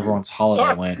how everyone's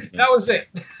holiday went. That was it.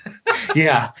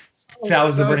 Yeah, that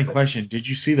was the burning question. Did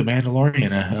you see the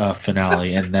Mandalorian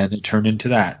finale? And then it turned into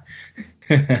that.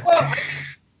 Well,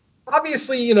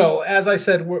 obviously, you know, as I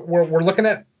said, we're looking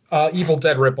at Evil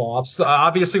Dead ripoffs.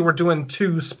 Obviously, we're doing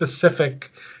 2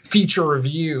 specific feature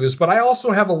reviews, but I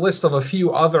also have a list of a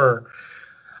few other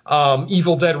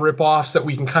Evil Dead ripoffs that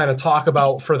we can kind of talk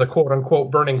about for the quote-unquote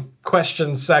burning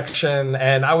question section.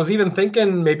 And I was even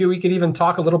thinking maybe we could even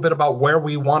talk a little bit about where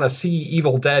we want to see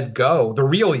Evil Dead go, the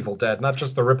real Evil Dead, not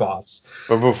just the ripoffs.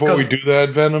 But before we do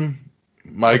that, Venom,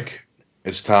 Mike,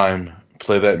 it's time.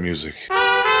 Play that music. It's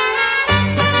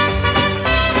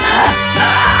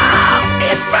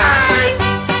mine!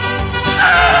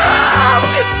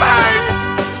 Oh, it's mine!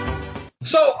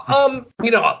 So,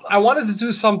 you know, I wanted to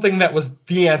do something that was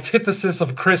the antithesis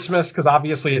of Christmas, because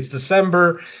obviously it's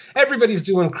December. Everybody's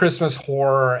doing Christmas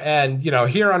horror. And, you know,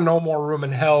 here on No More Room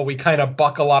in Hell, we kind of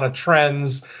buck a lot of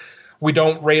trends. We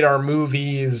don't rate our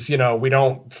movies. You know, we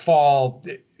don't fall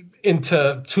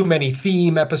into too many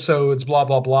theme episodes, blah,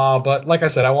 blah, blah. But like I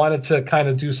said, I wanted to kind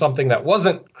of do something that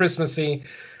wasn't Christmassy.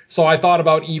 So I thought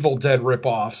about Evil Dead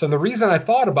ripoffs. And the reason I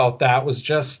thought about that was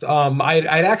just I'd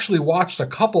actually watched a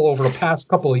couple over the past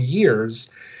couple of years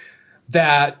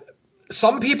that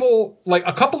some people, like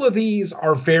a couple of these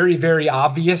are very, very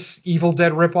obvious Evil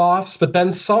Dead ripoffs, but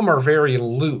then some are very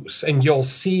loose. And you'll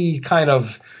see kind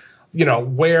of, you know,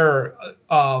 where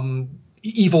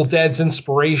Evil Dead's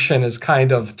inspiration has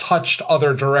kind of touched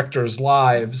other directors'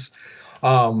 lives.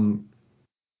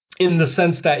 In the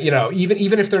sense that, you know,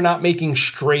 even if they're not making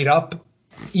straight up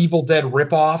Evil Dead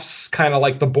ripoffs, kind of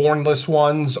like the Bourneless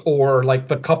ones or like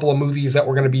the couple of movies that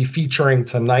we're going to be featuring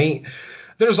tonight,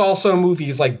 there's also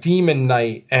movies like Demon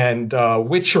Knight and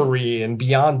Witchery and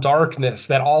Beyond Darkness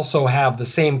that also have the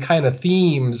same kind of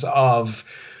themes of,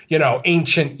 you know,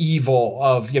 ancient evil,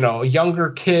 of, you know,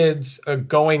 younger kids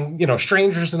going, you know,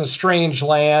 strangers in a strange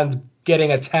land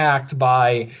getting attacked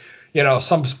by, you know,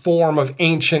 some form of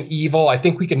ancient evil. I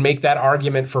think we can make that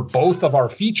argument for both of our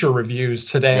feature reviews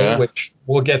today, which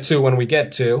we'll get to when we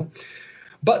get to.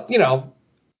 But, you know,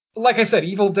 like I said,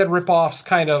 Evil Dead ripoffs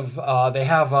kind of, they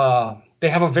have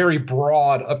a very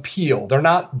broad appeal. They're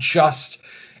not just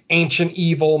ancient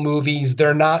evil movies.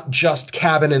 They're not just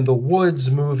cabin in the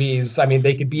woods movies. I mean,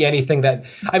 they could be anything that,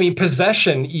 I mean,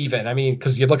 possession even. I mean,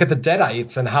 because you look at the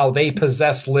Deadites and how they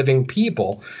possess living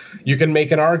people. You can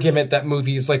make an argument that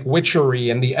movies like Witchery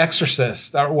and The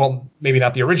Exorcist, well, maybe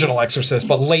not the original Exorcist,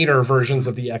 but later versions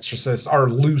of The Exorcist are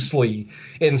loosely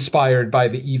inspired by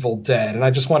the Evil Dead. And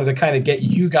I just wanted to kind of get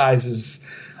you guys'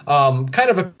 kind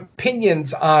of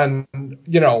opinions on,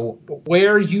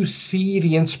 where you see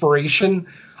the inspiration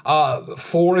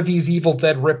for these Evil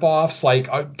Dead ripoffs.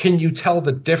 Like, can you tell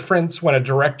the difference when a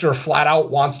director flat out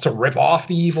wants to rip off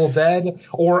the Evil Dead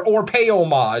or pay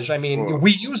homage? I mean,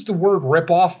 we use the word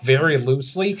ripoff very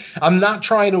loosely. I'm not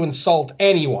trying to insult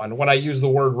anyone when I use the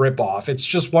word ripoff. It's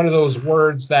just one of those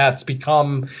words that's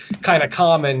become kind of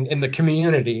common in the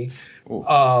community.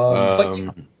 Yeah,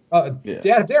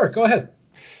 Derek, go ahead.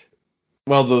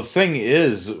 Well, the thing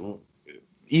is,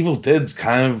 Evil Dead's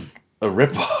kind of a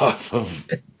ripoff of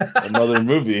another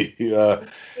movie.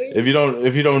 If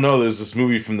you don't know, there's this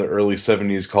movie from the early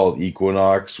 70s called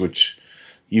Equinox, which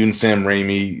even Sam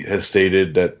Raimi has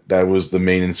stated that was the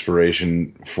main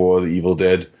inspiration for the Evil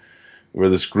Dead, where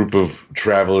this group of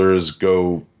travelers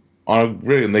go on a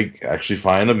rig and they actually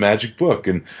find a magic book,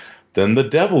 and then the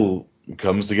devil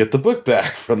comes to get the book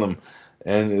back from them.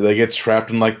 And they get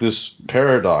trapped in like this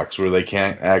paradox where they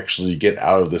can't actually get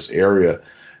out of this area.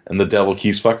 And the devil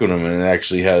keeps fucking them. And it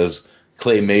actually has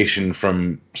claymation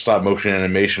from stop motion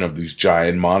animation of these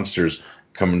giant monsters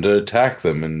coming to attack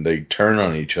them. And they turn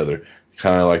on each other,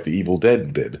 kind of like the Evil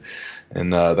Dead did.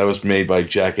 And that was made by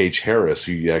Jack H. Harris,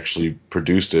 who actually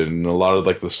produced it. And a lot of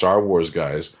like the Star Wars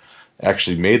guys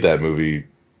actually made that movie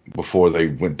before they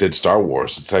did Star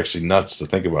Wars. It's actually nuts to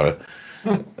think about it.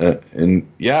 And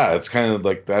yeah, it's kind of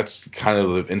like that's kind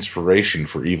of the inspiration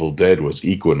for Evil Dead was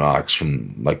Equinox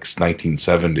from like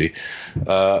 1970.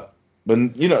 But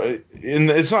and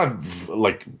it's not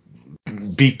like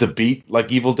beat the beat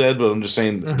like Evil Dead, but I'm just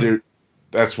saying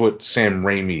that's what Sam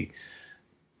Raimi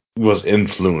was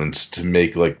influenced to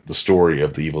make like the story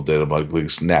of the Evil Dead about like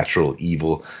this natural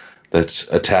evil that's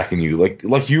attacking you,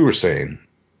 like you were saying,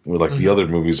 with like the other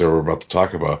movies that we're about to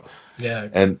talk about. Yeah,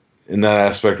 and in that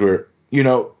aspect where.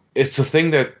 It's a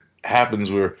thing that happens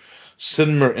where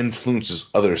cinema influences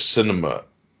other cinema.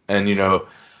 And, you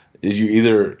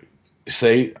either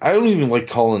say, I don't even like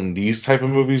calling these type of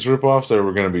movies ripoffs that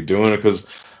we're going to be doing it because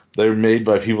they're made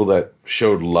by people that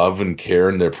showed love and care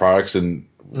in their products and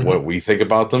what we think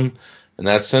about them. In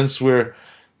that sense, where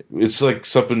it's like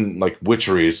something like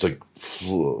Witchery, it's like,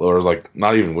 or like,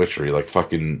 not even Witchery, like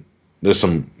fucking, there's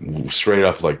some straight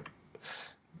up like,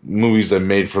 movies that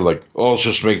made for like, let's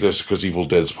just make this because Evil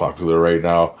Dead's popular right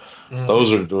now.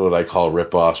 Those are what I call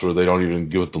rip-offs, where they don't even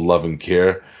give it the love and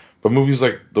care. But movies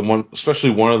like the one, especially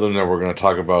one of them that we're going to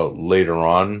talk about later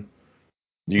on,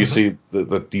 you can see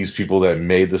that these people that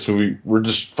made this movie were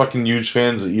just fucking huge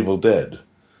fans of Evil Dead.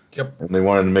 Yep. And they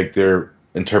wanted to make their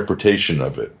interpretation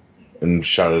of it and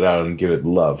shout it out and give it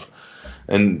love.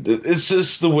 And it's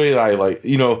just the way that I like,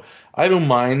 I don't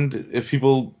mind if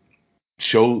people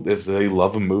show if they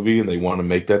love a movie and they want to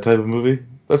make that type of movie.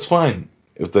 That's fine.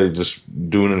 If they just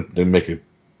doing it and make a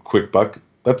quick buck,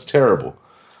 that's terrible.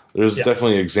 There's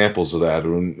definitely examples of that,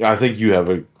 and I think you have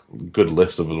a good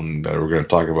list of them that we're going to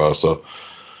talk about. So,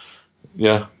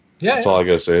 that's all I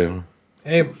got to say.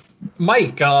 Hey,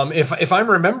 Mike, if I'm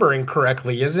remembering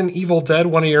correctly, isn't Evil Dead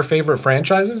one of your favorite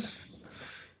franchises?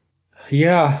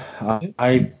 Yeah,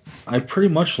 I pretty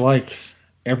much like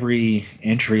every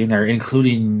entry in there,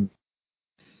 including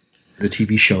the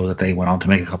TV show that they went on to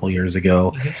make a couple years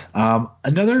ago.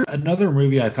 Another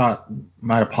movie I thought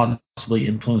might have possibly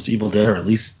influenced Evil Dead, or at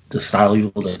least the style of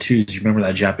Evil Dead 2. Do you remember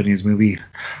that Japanese movie,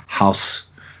 House?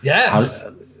 Yes.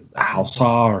 Hausa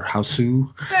or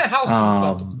Hausu? Yeah,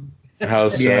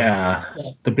 House. Yeah,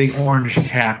 the big orange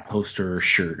cat poster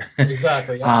shirt.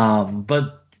 Exactly. Yeah.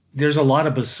 But there's a lot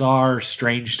of bizarre,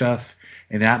 strange stuff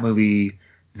in that movie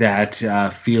that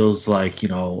feels like,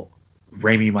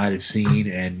 Raimi might have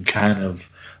seen and kind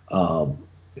of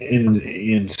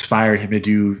inspired him to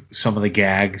do some of the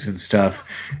gags and stuff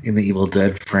in the Evil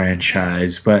Dead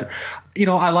franchise. But,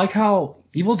 I like how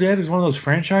Evil Dead is one of those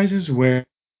franchises where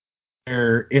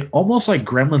it almost like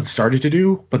Gremlins started to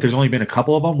do, but there's only been a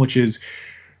couple of them, which is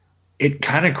it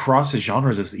kind of crosses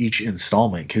genres as each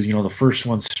installment. Because, the first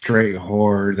one's straight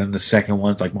horror, then the second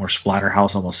one's like more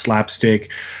Splatterhouse, almost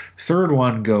slapstick. Third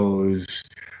one goes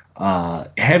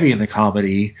heavy in the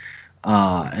comedy,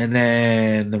 and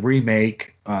then the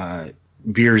remake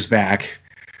veers back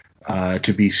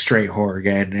to be straight horror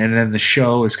again, and then the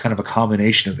show is kind of a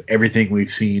combination of everything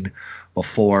we've seen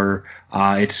before.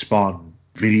 It spawned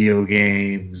video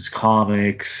games,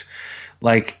 comics.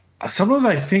 Like, sometimes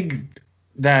I think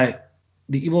that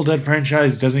the Evil Dead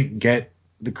franchise doesn't get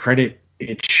the credit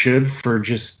it should for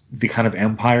just the kind of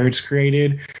empire it's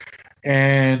created.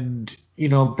 And,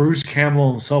 Bruce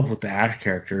Campbell himself with the Ash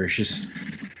character is just,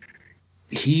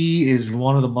 he is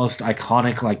one of the most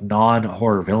iconic, like,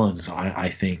 non-horror villains,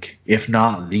 I think, if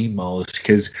not the most,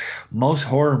 because most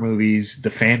horror movies, the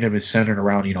fandom is centered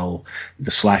around,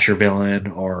 the slasher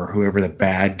villain or whoever the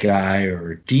bad guy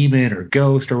or demon or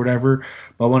ghost or whatever.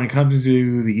 But when it comes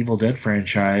to the Evil Dead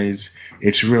franchise,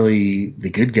 it's really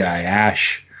the good guy,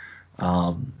 Ash,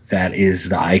 that is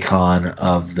the icon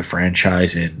of the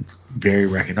franchise and very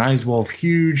recognizable,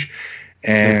 huge,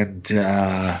 and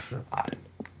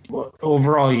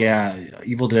overall, yeah,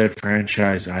 Evil Dead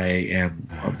franchise, I am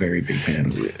a very big fan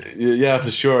of it. Yeah,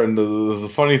 for sure. And the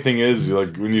funny thing is,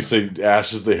 like, when you say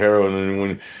Ash is the hero, and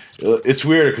when it's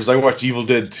weird because I watched Evil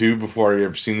Dead 2 before I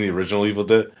ever seen the original Evil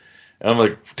Dead, and I'm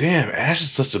like, damn, Ash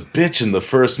is such a bitch in the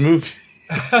first movie.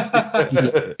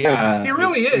 Yeah, he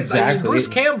really is. Exactly. I mean, Bruce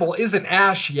Campbell isn't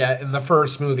Ash yet in the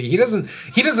first movie. He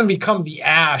doesn't become the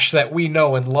Ash that we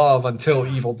know and love until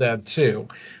Evil Dead 2.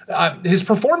 His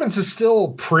performance is still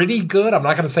pretty good. I'm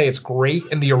not going to say it's great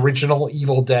in the original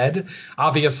Evil Dead.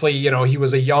 Obviously, he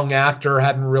was a young actor,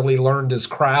 hadn't really learned his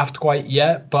craft quite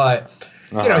yet, but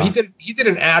he did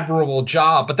an admirable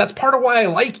job. But that's part of why I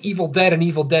like Evil Dead and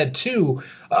Evil Dead 2,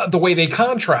 the way they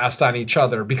contrast on each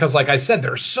other. Because, like I said,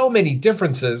 there's so many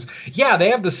differences. Yeah,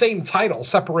 they have the same title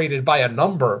separated by a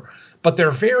number, but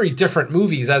they're very different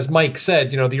movies. As Mike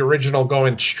said, the original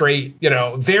going straight,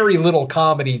 very little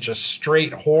comedy, just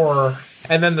straight horror.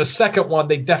 And then the second one,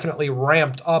 they definitely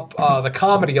ramped up the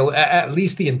comedy, at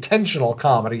least the intentional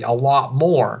comedy, a lot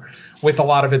more, with a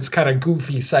lot of its kind of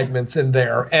goofy segments in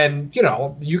there. And,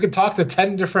 you can talk to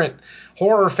 10 different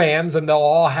horror fans and they'll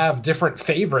all have different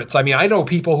favorites. I mean, I know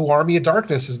people who Army of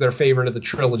Darkness is their favorite of the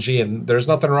trilogy, and there's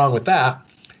nothing wrong with that.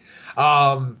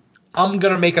 I'm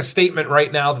going to make a statement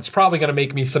right now that's probably going to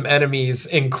make me some enemies,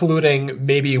 including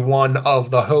maybe one of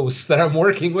the hosts that I'm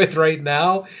working with right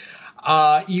now.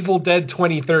 Evil Dead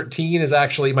 2013 is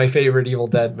actually my favorite Evil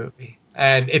Dead movie,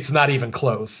 and it's not even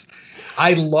close.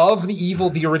 I love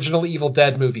the original Evil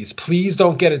Dead movies. Please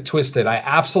don't get it twisted. I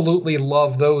absolutely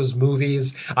love those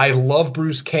movies. I love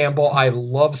Bruce Campbell. I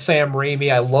love Sam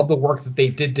Raimi. I love the work that they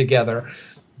did together.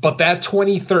 But that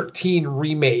 2013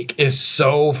 remake is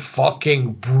so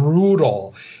fucking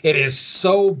brutal. It is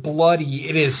so bloody.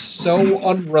 It is so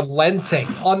unrelenting,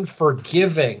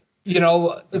 unforgiving.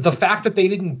 The fact that they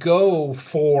didn't go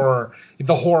for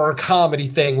the horror comedy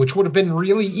thing, which would have been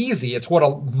really easy. It's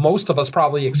what most of us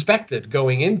probably expected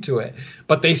going into it.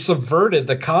 But they subverted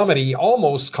the comedy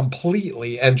almost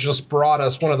completely and just brought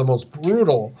us one of the most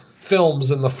brutal films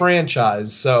in the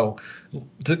franchise. So,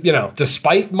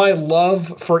 despite my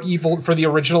love for the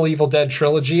original Evil Dead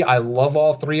trilogy, I love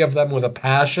all three of them with a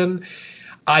passion.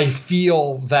 I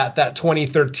feel that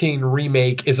 2013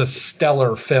 remake is a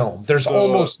stellar film. There's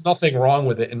almost nothing wrong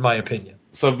with it, in my opinion.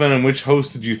 So, Venom, which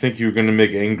host did you think you were going to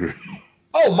make angry?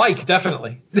 Oh, Mike,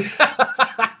 definitely. And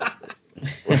I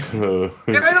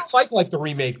don't like the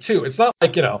remake, too. It's not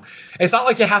like, it's not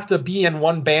like you have to be in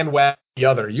one bandwagon or the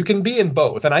other. You can be in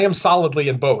both, and I am solidly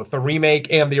in both, the remake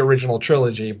and the original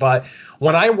trilogy. But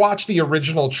when I watch the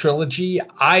original trilogy,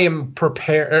 I am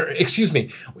prepared.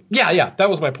 Yeah, that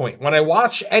was my point. When I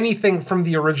watch anything from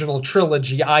the original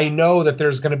trilogy, I know that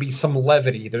there's going to be some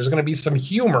levity. There's going to be some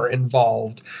humor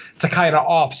involved to kind of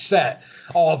offset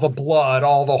all the blood,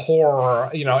 all the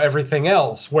horror, everything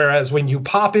else. Whereas when you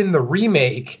pop in the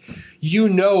remake, you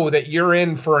know that you're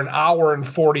in for an hour and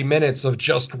 40 minutes of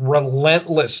just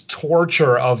relentless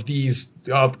torture of these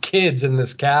kids in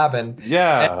this cabin.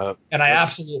 Yeah. And I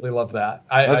absolutely love that.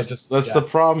 That's the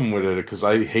problem with it, because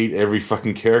I hate every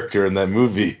fucking character in that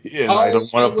movie, and I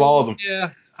don't want to follow them.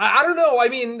 Yeah. I don't know. I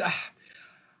mean,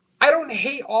 I don't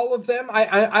hate all of them.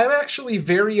 I'm actually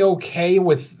very okay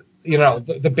with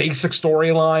the basic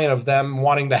storyline of them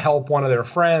wanting to help one of their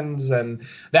friends, and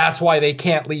that's why they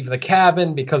can't leave the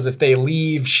cabin, because if they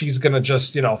leave, she's going to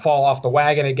just, fall off the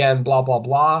wagon again, blah, blah,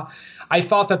 blah. I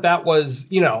thought that was,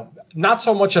 not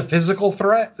so much a physical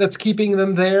threat that's keeping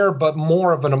them there, but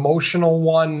more of an emotional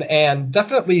one, and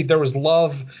definitely there was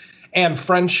love and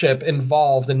friendship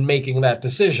involved in making that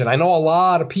decision. I know a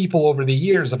lot of people over the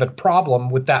years have had a problem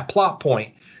with that plot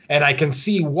point, and I can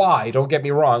see why. Don't get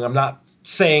me wrong. I'm not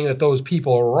saying that those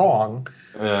people are wrong.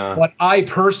 Yeah. But I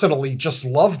personally just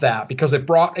love that because it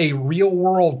brought a real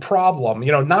world problem,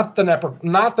 not the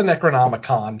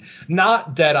Necronomicon,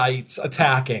 not Deadites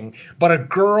attacking, but a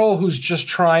girl who's just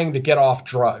trying to get off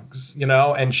drugs,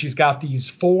 and she's got these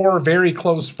 4 very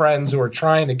close friends who are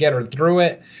trying to get her through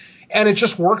it. And it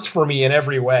just worked for me in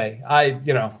every way.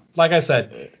 Like I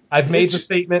said, I've made the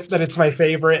statement that it's my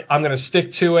favorite. I'm going to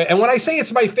stick to it. And when I say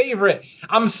it's my favorite,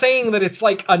 I'm saying that it's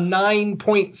like a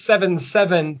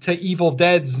 9.77 to Evil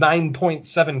Dead's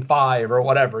 9.75 or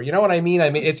whatever. You know what I mean? I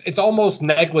mean, it's almost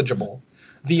negligible,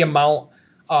 the amount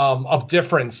of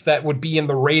difference that would be in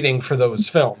the rating for those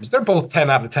films. They're both 10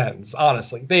 out of 10s,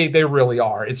 honestly. They really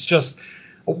are. It's just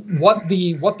what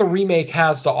the remake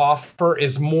has to offer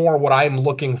is more what I'm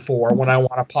looking for when I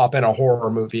want to pop in a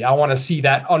horror movie. I want to see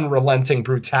that unrelenting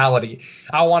brutality.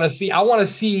 I want to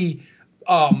see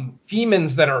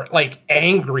demons that are like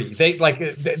angry.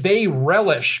 They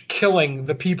relish killing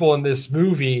the people in this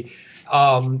movie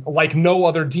like no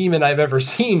other demon I've ever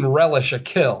seen relish a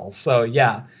kill. So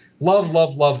yeah,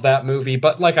 love that movie.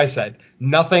 But like I said,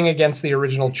 nothing against the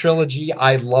original trilogy.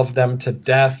 I love them to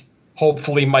death.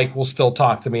 Hopefully Mike will still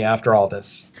talk to me after all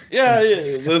this. Yeah.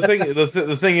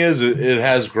 The thing is, it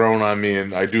has grown on me,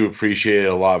 and I do appreciate it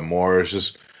a lot more. It's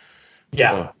just,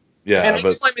 and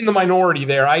I'm in the minority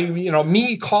there.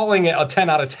 Me calling it a 10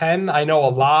 out of 10. I know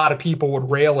a lot of people would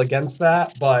rail against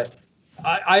that, but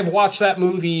I've watched that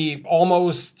movie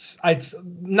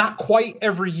not quite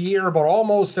every year, but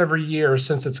almost every year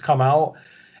since it's come out.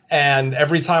 And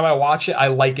every time I watch it, I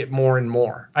like it more and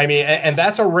more. I mean, and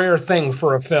that's a rare thing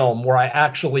for a film where I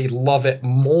actually love it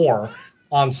more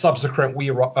on subsequent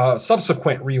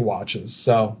rewatches.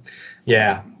 So,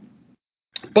 yeah.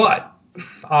 But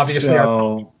obviously,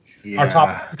 our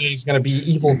top today is going to be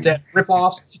Evil Dead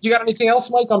ripoffs. You got anything else,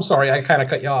 Mike? I'm sorry, I kind of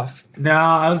cut you off. No,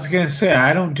 I was going to say,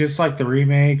 I don't dislike the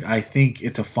remake. I think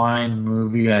it's a fine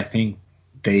movie. I think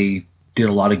they did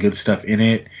a lot of good stuff in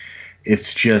it.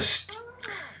 It's just,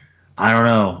 I don't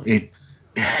know.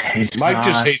 It's Mike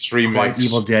just hates remakes. Quite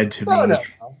Evil Dead to me. No.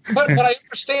 But I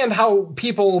understand how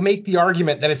people make the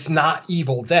argument that it's not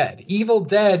Evil Dead. Evil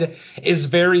Dead is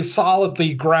very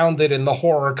solidly grounded in the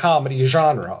horror comedy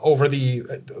genre over the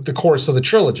course of the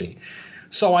trilogy.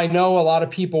 So I know a lot of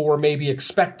people were maybe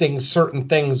expecting certain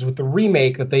things with the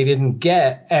remake that they didn't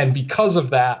get, and because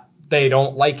of that, they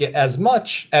don't like it as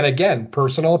much. And again,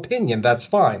 personal opinion, that's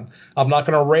fine. I'm not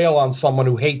going to rail on someone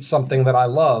who hates something that I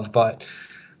love, but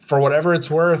for whatever it's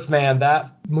worth, man,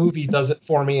 that movie does it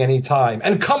for me anytime.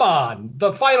 And come on,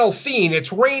 the final scene,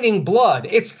 it's raining blood.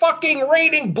 It's fucking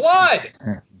raining blood!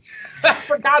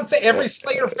 For God's sake, every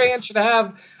Slayer fan should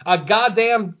have a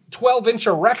goddamn 12-inch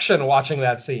erection watching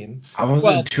that scene. I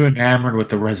wasn't too enamored with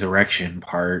the resurrection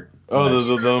part. Oh,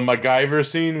 the MacGyver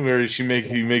scene where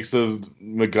he makes the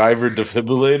MacGyver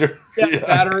defibrillator? Yeah,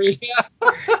 battery. Yeah.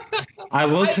 I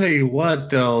will tell you what,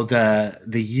 though,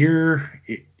 the year,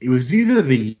 it was either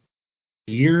the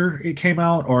year it came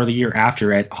out or the year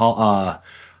after at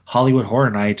Hollywood Horror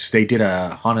Nights, they did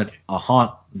a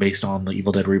haunt based on the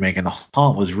Evil Dead remake, and the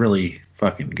haunt was really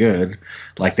fucking good.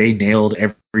 Like, they nailed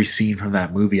every scene from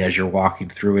that movie as you're walking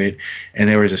through it, and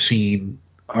there was a scene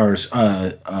or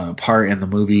a part in the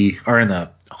movie or in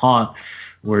the haunt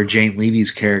where Jane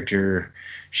Levy's character,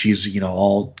 she's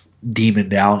all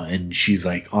demoned out and she's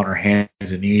like on her hands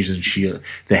and knees, and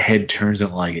the head turns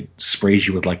and like it sprays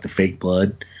you with like the fake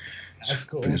blood. That's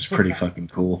cool. It's pretty fucking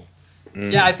cool.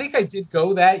 Yeah, I think I did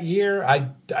go that year.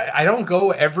 I don't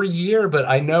go every year, but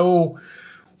I know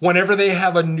whenever they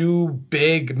have a new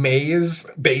big maze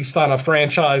based on a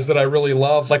franchise that I really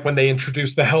love, like when they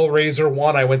introduced the Hellraiser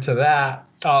one, I went to that.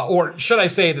 Or should I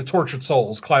say the Tortured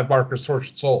Souls, Clive Barker's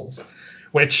Tortured Souls,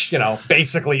 which,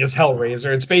 basically is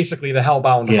Hellraiser. It's basically the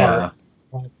Hellbound Heart.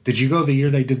 Did you go the year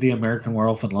they did the American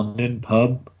Werewolf in London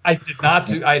pub? I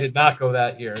did not go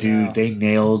that year. Dude,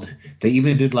 no. They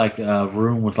even did like a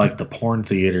room with like the porn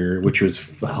theater, which was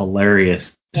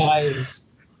hilarious. Nice.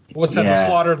 What's that? The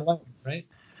Slaughtered Lamb, right?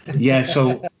 Yeah,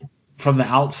 so from the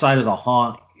outside of the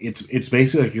haunt, it's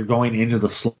basically like you're going into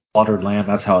the Slaughtered Lamb.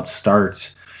 That's how it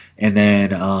starts. And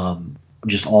then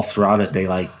just all throughout it, they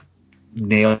like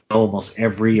nail almost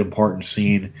every important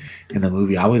scene in the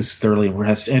movie. I was thoroughly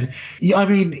impressed. And I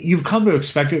mean, you've come to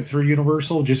expect it through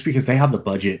Universal just because they have the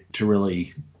budget to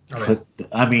really put.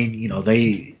 I mean,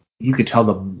 you could tell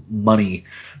the money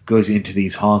goes into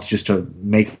these haunts just to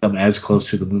make them as close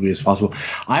to the movie as possible.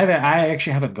 I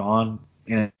actually haven't gone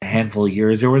in a handful of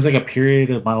years. There was like a period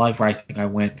of my life where I think I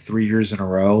went 3 years in a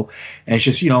row, and it's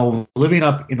just, you know, living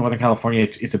up in Northern California,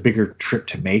 it's a bigger trip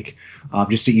to make,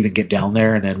 just to even get down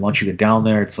there. And then once you get down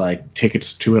there, it's like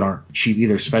tickets to it aren't cheap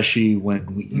either, especially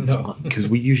because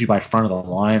we usually buy front of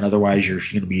the line. Otherwise, you're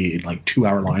going to be in like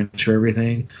 2-hour lines for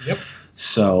everything. Yep.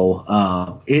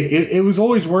 So it was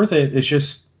always worth it. It's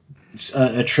just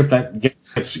a trip that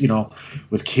gets, you know,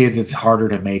 with kids, it's harder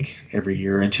to make every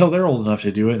year until they're old enough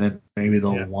to do it, and then maybe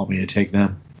they'll want me to take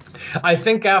them. I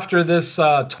think after this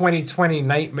 2020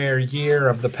 nightmare year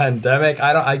of the pandemic,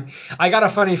 I got a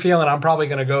funny feeling I'm probably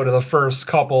going to go to the first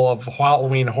couple of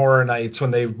Halloween Horror Nights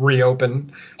when they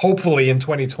reopen, hopefully in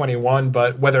 2021,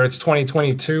 but whether it's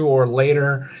 2022 or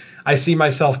later, I see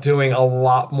myself doing a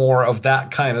lot more of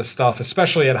that kind of stuff,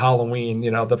 especially at Halloween. You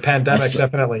know, the pandemic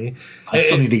definitely. I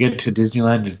still need to get to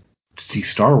Disneyland to see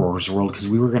Star Wars World because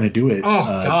we were going to do it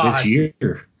this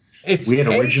year. We had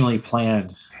originally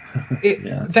planned.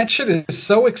 That shit is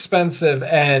so expensive,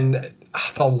 and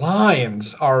the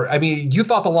lines are. I mean, you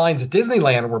thought the lines at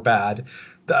Disneyland were bad.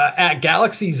 At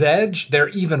Galaxy's Edge, they're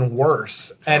even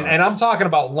worse. And I'm talking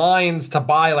about lines to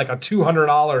buy like a $200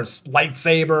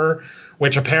 lightsaber,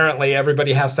 which apparently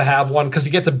everybody has to have one because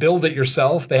you get to build it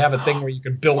yourself. They have a thing where you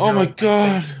can build. Oh my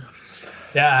god!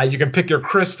 Yeah, you can pick your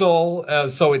crystal,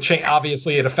 so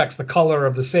obviously it affects the color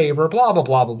of the saber. Blah blah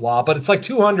blah blah blah. But it's like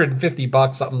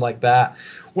 $250, something like that.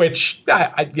 Which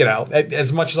you know,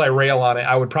 as much as I rail on it,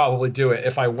 I would probably do it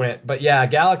if I went. But yeah,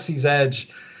 Galaxy's Edge.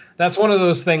 That's one of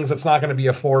those things that's not going to be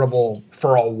affordable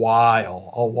for a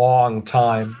while, a long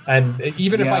time. And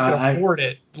even if I could afford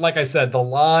it, like I said, the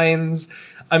lines.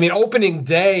 I mean, opening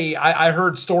day, I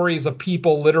heard stories of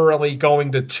people literally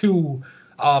going to 2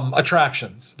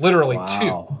 attractions, literally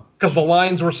 2, because the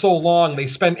lines were so long. They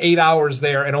spent 8 hours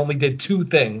there and only did 2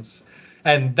 things.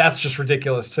 And that's just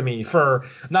ridiculous to me. For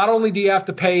not only do you have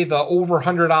to pay the over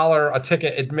 $100 a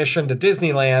ticket admission to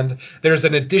Disneyland, there's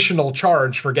an additional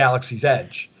charge for Galaxy's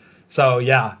Edge. So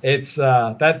yeah, it's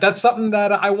that's something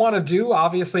that I want to do,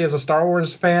 obviously as a Star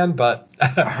Wars fan, but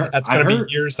that's going to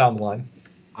be years down the line.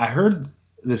 I heard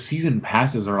the season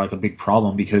passes are like a big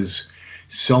problem because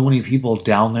so many people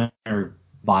down there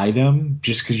buy them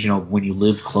just because, you know, when you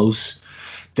live close,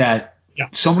 that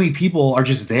so many people are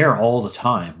just there all the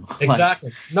time.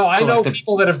 Exactly. I know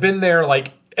people that have been there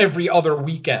like every other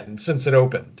weekend since it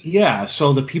opened. Yeah.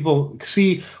 So the people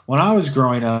see when I was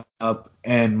growing up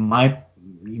and my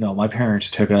parents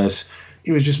took us,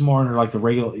 it was just more like the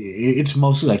regular, it's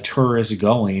mostly like tourists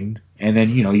going, and then,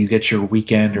 you know, you get your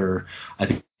weekend, or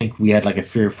I think we had like a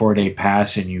 3 or 4 day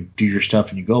pass and you do your stuff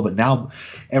and you go. But now,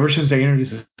 ever since they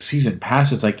introduced the season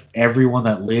pass, it's like everyone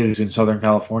that lives in Southern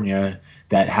California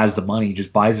that has the money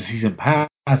just buys a season pass,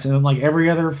 and then like every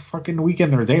other fucking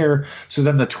weekend they're there. So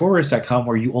then the tourists that come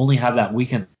where you only have that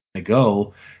weekend to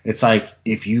go, it's like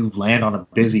if you land on a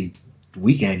busy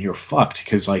weekend, you're fucked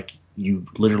because like you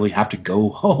literally have to go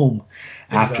home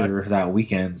after that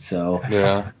weekend. So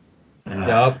yeah.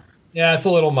 Yeah, it's a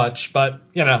little much, but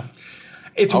you know,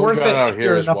 it's worth it. Out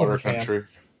here is water country.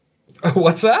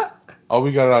 What's that? All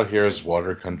we got out here is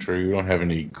water country. We don't have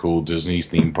any cool Disney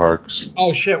theme parks.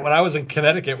 Oh shit! When I was in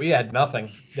Connecticut, we had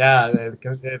nothing. Yeah,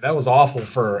 that was awful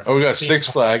for. Oh, we got Six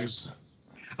Flags.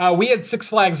 We had Six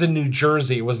Flags in New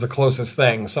Jersey was the closest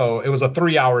thing, so it was a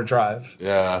 3-hour drive.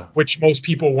 Yeah. Which most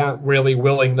people weren't really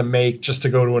willing to make just to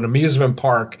go to an amusement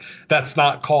park that's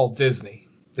not called Disney.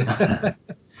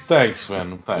 Thanks,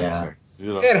 man. Thanks.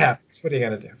 Yeah. It happens. What are you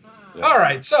going to do? Yeah. All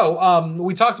right, so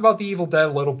we talked about The Evil Dead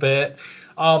a little bit.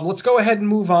 Let's go ahead and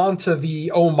move on to the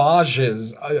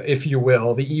homages, if you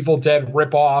will, the Evil Dead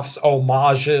ripoffs,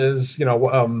 homages, you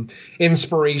know,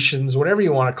 inspirations, whatever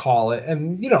you want to call it.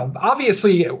 And, you know,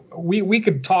 obviously we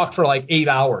could talk for like 8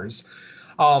 hours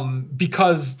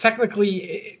because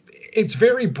technically it's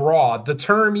very broad. The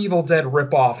term Evil Dead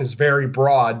ripoff is very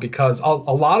broad because a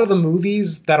lot of the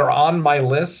movies that are on my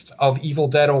list of Evil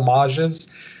Dead homages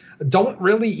don't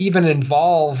really even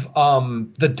involve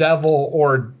the devil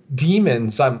or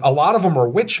demons. A lot of them are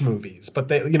witch movies, but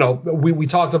they, you know, we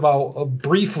talked about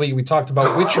briefly. We talked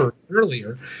about Witchery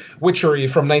earlier, Witchery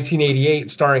from 1988,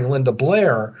 starring Linda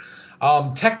Blair.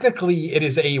 Technically, it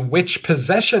is a witch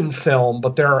possession film,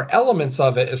 but there are elements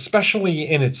of it, especially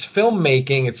in its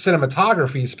filmmaking, its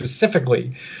cinematography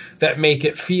specifically, that make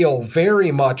it feel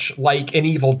very much like an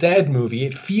Evil Dead movie.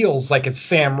 It feels like it's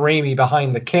Sam Raimi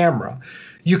behind the camera.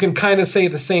 you can kind of say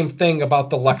the same thing about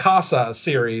the La Casa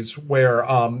series, where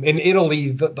in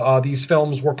Italy, these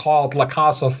films were called La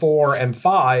Casa 4 and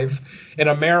 5. In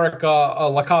America,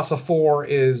 La Casa 4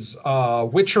 is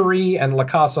Witchery, and La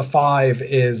Casa 5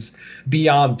 is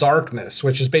Beyond Darkness,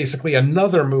 which is basically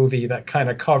another movie that kind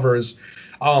of covers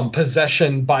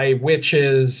possession by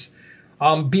witches.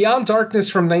 Beyond Darkness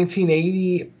from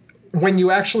 1980, when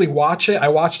you actually watch it, I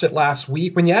watched it last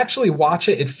week. When you actually watch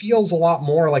it, it feels a lot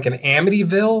more like an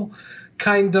Amityville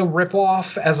kind of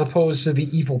ripoff as opposed to the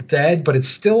Evil Dead, but it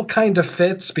still kind of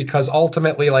fits because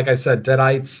ultimately, like I said,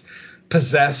 Deadites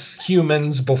possess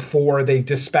humans before they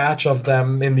dispatch of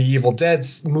them in the Evil Dead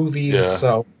movies. Yeah.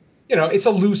 So, it's a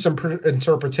loose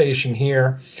interpretation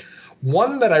here.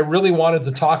 One that I really wanted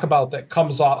to talk about that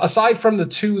comes off, aside from the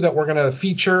two that we're going to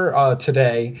feature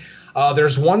today,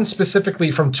 there's one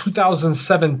specifically from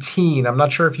 2017. I'm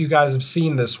not sure if you guys have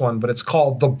seen this one, but it's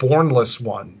called The Bornless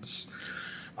Ones.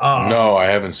 No, I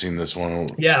haven't seen this one.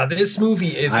 Yeah, this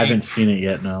movie is... I haven't seen it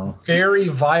yet, no. Very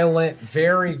violent,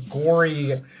 very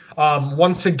gory.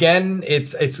 Once again,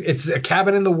 it's a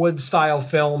cabin in the woods style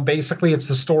film. Basically, it's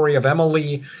the story of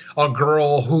Emily, a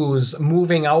girl who's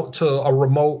moving out to a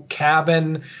remote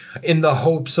cabin in the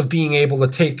hopes of being able to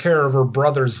take care of her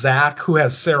brother Zach, who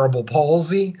has cerebral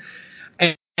palsy.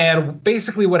 And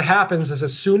basically what happens is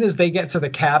as soon as they get to the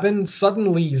cabin,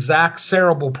 suddenly Zach's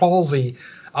cerebral palsy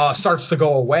starts to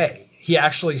go away. He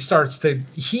actually starts to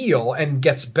heal and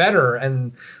gets better.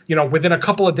 And, within a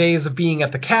couple of days of being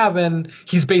at the cabin,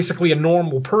 he's basically a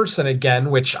normal person again,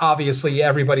 which obviously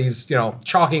everybody's,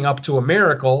 chalking up to a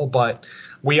miracle. But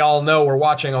we all know we're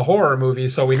watching a horror movie,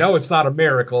 so we know it's not a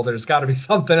miracle. There's got to be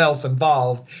something else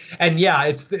involved. And yeah,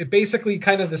 it's basically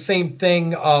kind of the same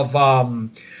thing of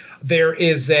there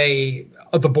is the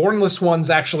Bornless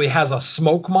Ones actually has a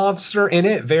smoke monster in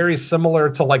it, very similar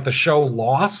to like the show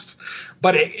Lost.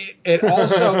 But it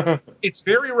also, it's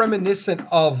very reminiscent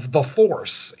of the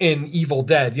Force in Evil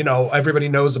Dead. Everybody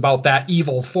knows about that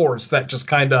evil force that just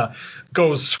kind of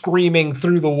goes screaming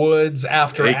through the woods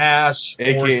after Ash.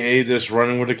 AKA this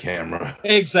running with a camera.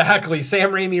 Exactly.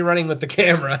 Sam Raimi running with the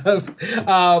camera.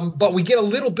 But we get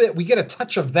a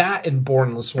touch of that in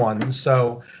Bornless Ones.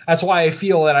 So that's why I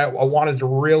feel that I wanted to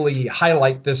really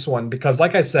highlight this one because,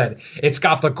 like I said, it's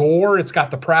got the gore, it's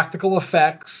got the practical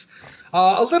effects.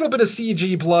 A little bit of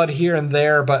CG blood here and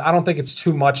there, but I don't think it's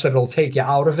too much that it'll take you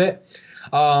out of it.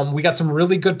 We got some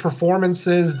really good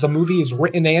performances. The movie is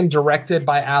written and directed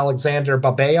by Alexander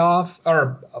Babayev.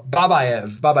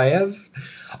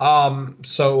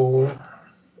 So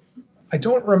I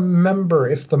don't remember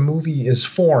if the movie is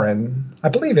foreign. I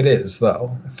believe it is,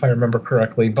 though, if I remember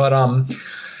correctly. But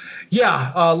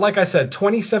like I said,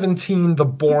 2017, The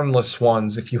Bornless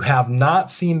Ones. If you have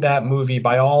not seen that movie,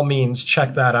 by all means,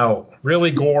 check that out.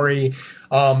 Really gory,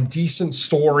 decent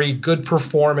story, good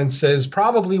performances.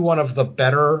 Probably one of the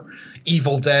better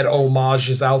Evil Dead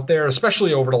homages out there,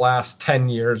 especially over the last 10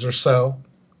 years or so.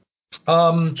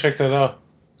 Check that out.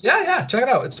 Yeah, check it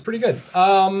out. It's pretty good.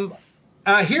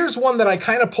 Here's one that I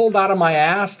kind of pulled out of my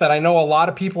ass that I know a lot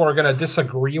of people are going to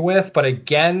disagree with, but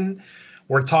again...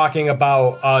 We're talking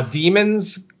about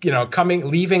demons,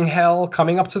 leaving hell,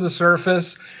 coming up to the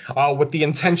surface with the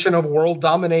intention of world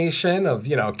domination, of,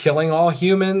 killing all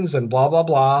humans and blah, blah,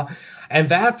 blah. And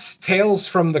that's Tales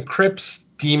from the Crypt's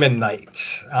Demon Knight.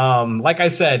 Like I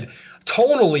said,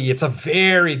 tonally, it's a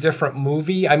very different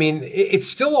movie. I mean, it's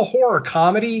still a horror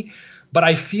comedy, but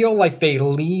I feel like they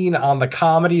lean on the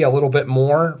comedy a little bit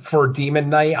more for Demon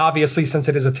Knight. Obviously, since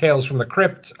it is a Tales from the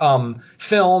Crypt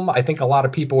film, I think a lot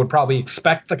of people would probably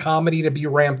expect the comedy to be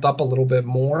ramped up a little bit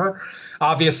more.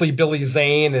 Obviously, Billy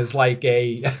Zane is like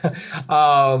he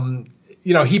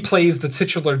plays the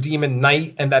titular Demon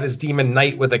Knight, and that is Demon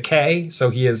Knight with a K, so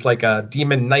he is like a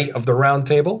Demon Knight of the Round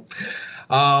Table.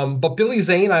 But Billy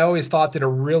Zane, I always thought, did a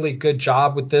really good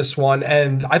job with this one,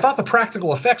 and I thought the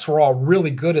practical effects were all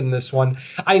really good in this one.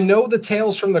 I know the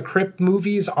Tales from the Crypt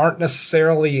movies aren't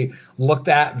necessarily looked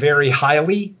at very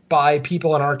highly by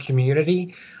people in our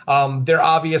community. They're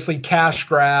obviously cash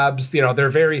grabs. They're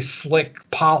very slick,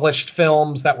 polished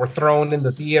films that were thrown in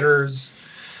the theaters.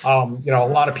 A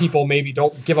lot of people maybe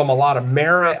don't give them a lot of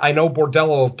merit. I know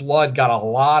Bordello of Blood got a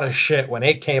lot of shit when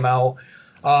it came out.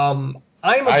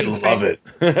 I love it.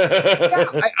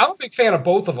 I'm a big fan of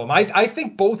both of them. I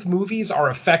think both movies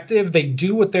are effective. They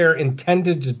do what they're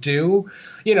intended to do.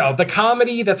 The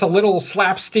comedy that's a little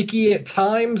slapsticky at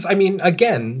times. I mean,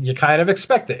 again, you kind of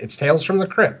expect it. It's Tales from the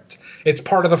Crypt. It's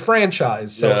part of the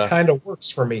franchise, so It kind of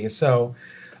works for me. So,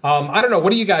 I don't know.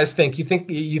 What do you guys think? You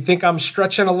think I'm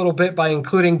stretching a little bit by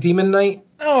including Demon Knight?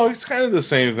 No, it's kind of the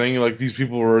same thing. Like, these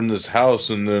people were in this house,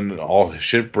 and then all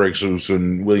shit breaks loose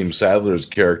when William Sadler's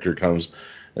character comes,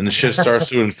 and the shit starts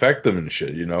to infect them and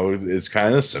shit. You know, it's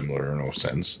kind of similar in a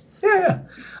sense. Yeah.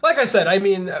 Like I said, I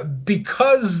mean,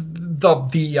 because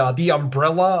the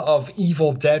umbrella of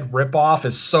Evil Dead ripoff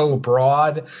is so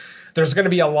broad, there's going to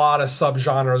be a lot of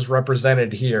subgenres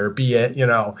represented here, be it,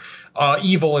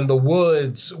 Evil in the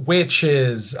Woods,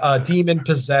 witches, demon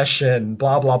possession,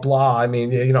 blah, blah, blah. I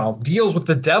mean, deals with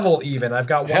the devil even. I've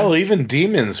got one. Hell, even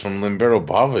demons from Lamberto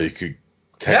Bava, you could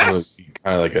technically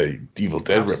kind of like a Evil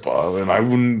Dead ripoff. And I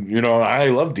wouldn't, I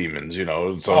love demons,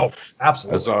 so,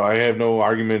 absolutely. So I have no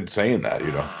argument saying that,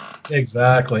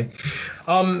 Exactly.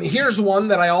 Here's one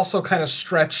that I also kind of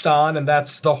stretched on, and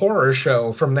that's The Horror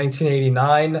Show from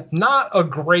 1989. Not a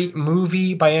great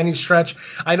movie by any stretch.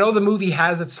 I know the movie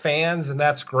has its fans, and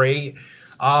that's great.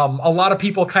 A lot of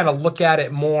people kind of look at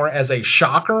it more as a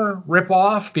Shocker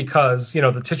ripoff because,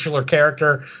 the titular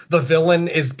character, the villain,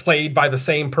 is played by the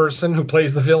same person who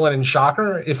plays the villain in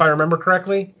Shocker, if I remember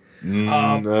correctly.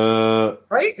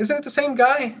 Right? Isn't it the same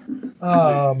guy?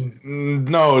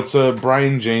 No, it's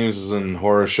Brian James is in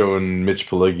Horror Show and Mitch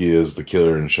Pileggi is the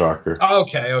killer in Shocker.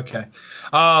 Okay.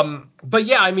 But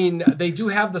yeah, I mean, they do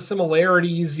have the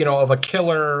similarities, of a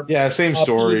killer. Yeah, same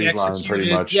storyline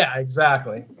pretty much. Yeah,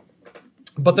 exactly.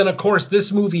 But then, of course,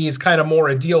 this movie is kind of more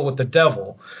a deal with the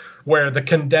devil, where the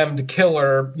condemned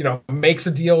killer, makes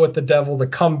a deal with the devil to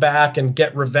come back and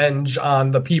get revenge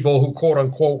on the people who, quote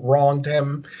unquote, wronged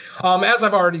him. As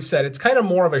I've already said, it's kind of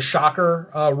more of a Shocker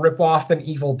ripoff than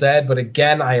Evil Dead. But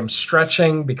again, I am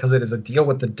stretching because it is a deal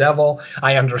with the devil.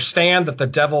 I understand that the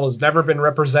devil has never been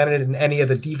represented in any of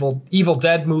the Evil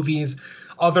Dead movies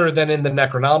other than in the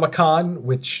Necronomicon,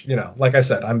 which, like I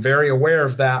said, I'm very aware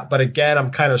of that. But again, I'm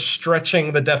kind of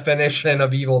stretching the definition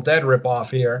of Evil Dead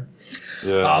ripoff here.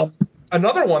 Yeah.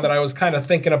 Another one that I was kind of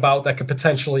thinking about that could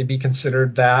potentially be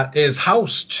considered that is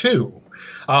House 2,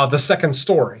 The Second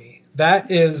Story. That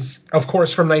is, of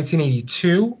course, from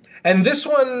 1982. And this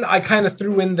one I kind of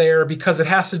threw in there because it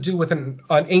has to do with an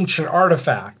ancient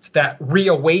artifact that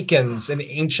reawakens an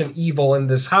ancient evil in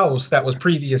this house that was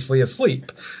previously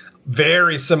asleep.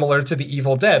 Very similar to the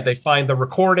Evil Dead. They find the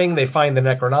recording, they find the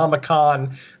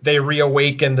Necronomicon, they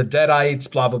reawaken the Deadites,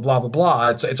 blah, blah, blah, blah, blah.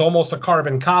 It's almost a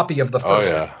carbon copy of the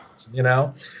first,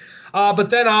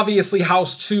 but then obviously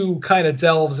House 2 kind of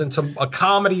delves into a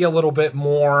comedy a little bit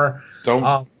more.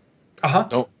 Don't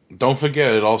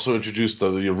forget, it also introduced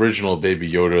the original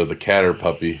Baby Yoda, the Catter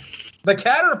Puppy. The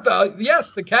Catter,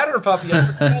 yes, the Catter Puppy. I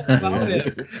forgot about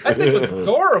it. I think it was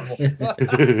adorable.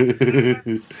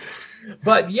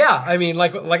 But yeah, I mean,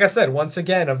 like I said, once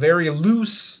again, a very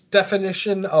loose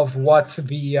definition of what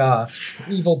the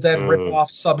Evil Dead ripoff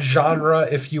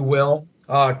subgenre, if you will,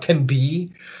 can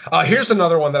be. Here's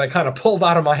another one that I kind of pulled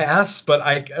out of my ass, but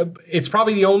it's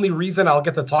probably the only reason I'll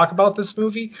get to talk about this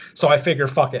movie, so I figure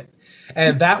fuck it.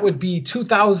 And that would be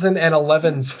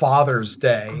 2011's Father's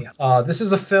Day. This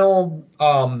is a film...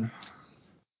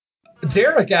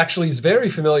 Derek actually is very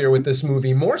familiar with this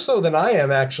movie, more so than I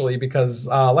am actually, because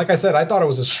like I said, I thought it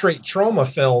was a straight trauma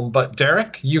film, but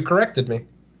Derek, you corrected me.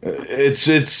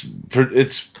 It's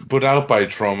put out by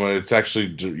Trauma. It's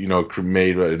actually,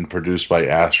 made and produced by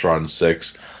Astron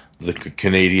 6, the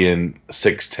Canadian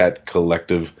sextet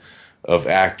collective of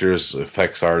actors,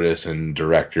 effects artists, and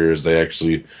directors. They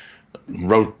actually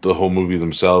wrote the whole movie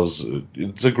themselves.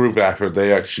 It's a group effort.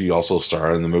 They actually also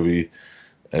star in the movie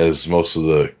as most of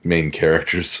the main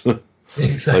characters.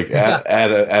 Exactly. Like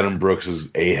Adam Brooks is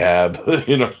Ahab.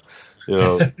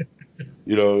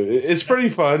 It's pretty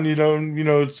fun.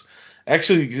 It's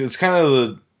kind of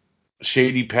the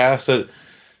shady past that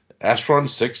Astron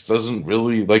 6 doesn't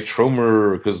really like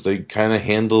Troma, because they kind of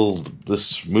handled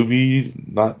this movie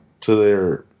not to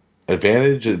their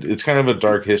advantage. It's kind of a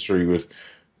dark history with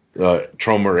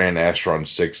Troma and Astron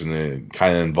 6, and it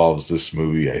kind of involves this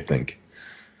movie, I think.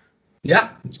 Yeah,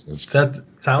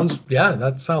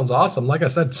 that sounds awesome. Like I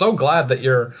said, so glad that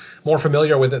you're more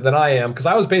familiar with it than I am, because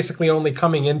I was basically only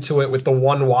coming into it with the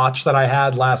one watch that I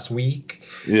had last week.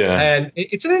 Yeah. And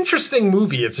it's an interesting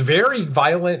movie. It's very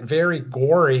violent, very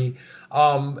gory.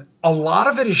 A lot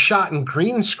of it is shot in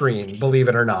green screen, believe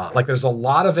it or not. Like, there's a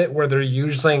lot of it where they're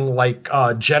using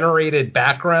generated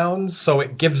backgrounds, so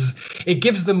it gives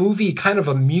the movie kind of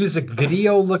a music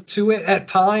video look to it at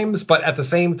times, but at the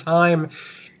same time,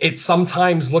 it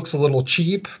sometimes looks a little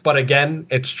cheap, but again,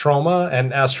 it's Troma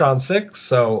and Astron 6,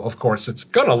 so of course it's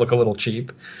gonna look a little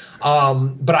cheap.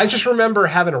 But I just remember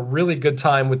having a really good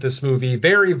time with this movie.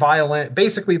 Very violent.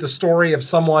 Basically the story of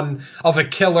a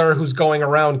killer who's going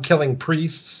around killing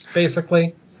priests,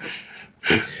 basically.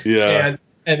 Yeah.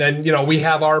 And then, we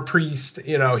have our priest,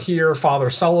 here, Father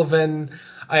Sullivan.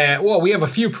 We have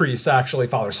a few priests, actually.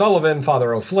 Father Sullivan,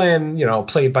 Father O'Flynn,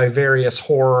 played by various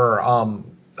horror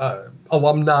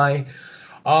alumni.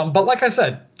 But like I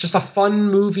said, just a fun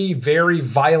movie, very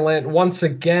violent. Once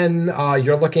again,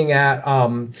 you're looking at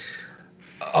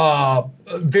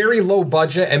very low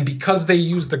budget, and because they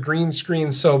use the green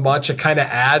screen so much, it kind of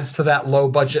adds to that low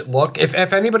budget look. If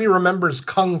anybody remembers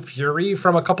Kung Fury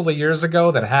from a couple of years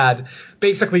ago, that had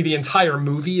basically the entire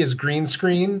movie is green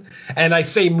screen, and I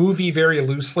say movie very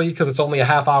loosely because it's only a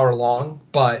half hour long,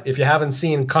 but if you haven't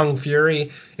seen Kung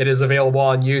Fury, it is available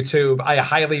on YouTube. I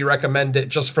highly recommend it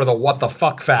just for the what the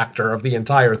fuck factor of the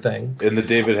entire thing. And the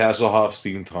David Hasselhoff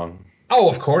theme song. Oh,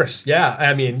 of course. Yeah.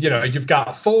 I mean, you've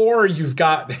got Thor, you've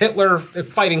got Hitler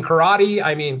fighting karate.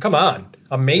 I mean, come on.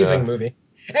 Amazing movie.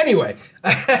 Anyway.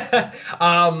 That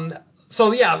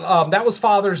was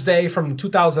Father's Day from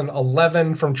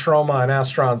 2011 from Troma and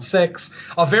Astron 6.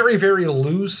 A very, very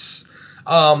loose,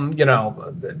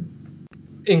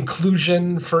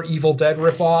 inclusion for Evil Dead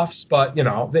ripoffs, but,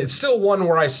 it's still one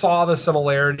where I saw the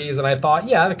similarities and I thought,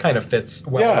 yeah, it kind of fits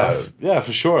well. Yeah,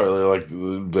 for sure. Like,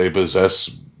 they possess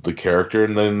the character,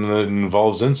 and then it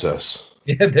involves incest.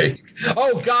 Yeah,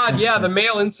 oh God, yeah, the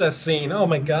male incest scene. Oh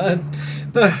my God,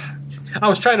 I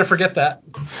was trying to forget that.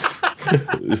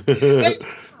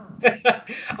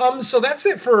 So that's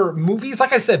it for movies.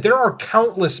 Like I said, there are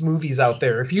countless movies out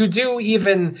there. If you do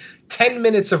even 10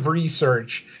 minutes of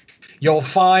research, you'll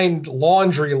find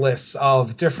laundry lists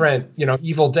of different,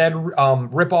 Evil Dead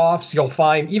ripoffs. You'll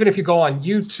find, even if you go on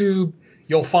YouTube,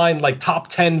 you'll find like top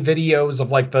 10 videos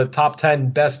of like the top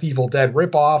 10 best Evil Dead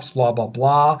ripoffs, blah, blah,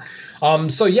 blah.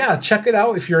 So yeah, check it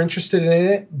out if you're interested in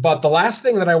it. But the last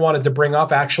thing that I wanted to bring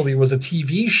up actually was a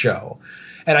TV show.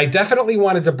 And I definitely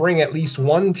wanted to bring at least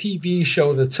one TV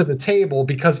show to the table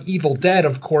because Evil Dead,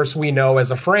 of course, we know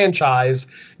as a franchise,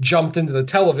 jumped into the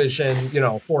television,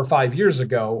 4 or 5 years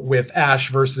ago with Ash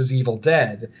versus Evil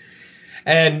Dead.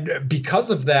 And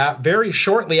because of that, very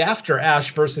shortly after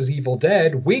Ash versus Evil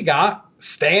Dead, we got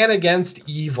Stan Against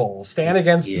Evil. Stan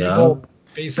Against Evil,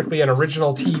 basically an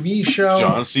original TV show.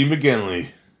 John C. McGinley.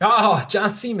 Oh,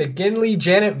 John C. McGinley,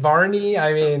 Janet Varney,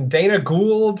 Dana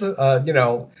Gould,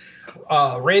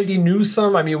 Randy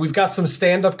Newsom. I mean, we've got some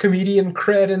stand-up comedian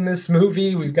cred in this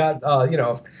movie. We've got,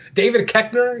 David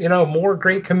Koechner, more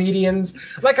great comedians.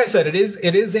 Like I said, it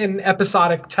is an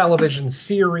episodic television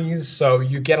series, so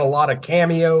you get a lot of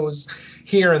cameos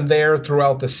here and there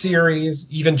throughout the series.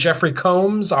 Even Jeffrey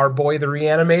Combs, our boy the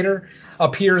Reanimator,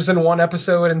 appears in one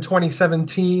episode in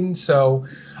 2017. So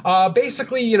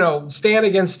basically, Stan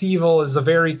Against Evil is a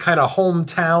very kind of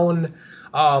hometown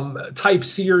type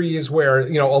series where,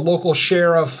 a local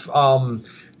sheriff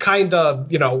kind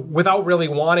of, without really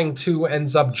wanting to,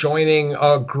 ends up joining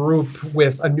a group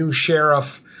with a new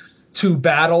sheriff to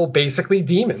battle basically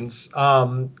demons.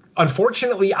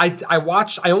 Unfortunately, I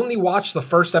only watched the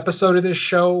first episode of this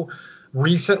show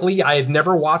recently. I had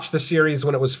never watched the series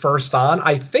when it was first on.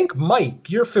 I think, Mike,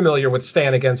 you're familiar with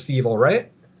Stan Against Evil, right?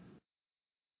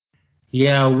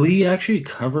 Yeah, we actually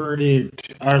covered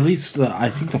it, or at least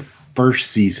I think the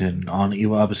first season on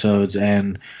Evil episodes,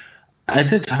 and at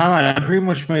the time I pretty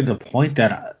much made the point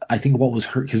that I think what was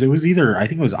hurt, because it was either, I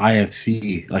think it was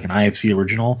IFC, like an IFC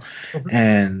original,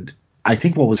 and I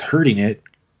think what was hurting it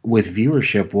with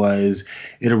viewership was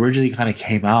it originally kind of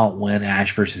came out when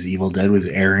Ash vs. Evil Dead was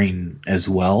airing as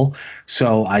well.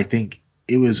 So I think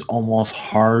it was almost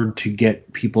hard to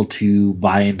get people to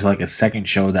buy into like a second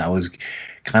show that was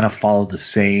kind of followed the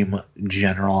same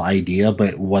general idea, but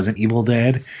it wasn't Evil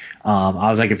Dead. I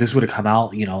was like, if this would have come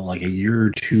out, like a year or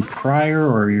two prior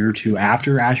or a year or two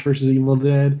after Ash vs. Evil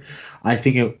Dead, I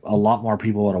think a lot more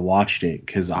people would have watched it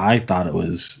because I thought it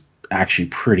was actually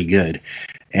pretty good.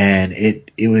 And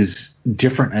it was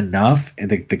different enough, and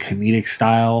the comedic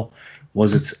style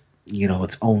was its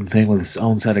own thing with its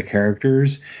own set of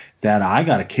characters that I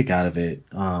got a kick out of it.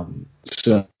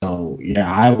 So yeah,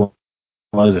 I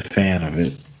was a fan of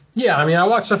it. Yeah, I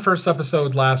watched the first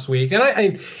episode last week,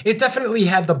 and it definitely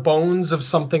had the bones of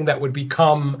something that would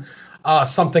become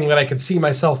something that I could see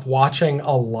myself watching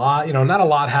a lot. Not a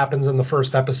lot happens in the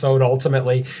first episode,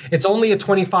 ultimately. It's only a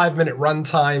 25-minute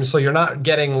runtime, so you're not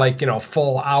getting,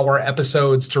 full hour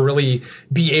episodes to really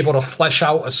be able to flesh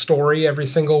out a story every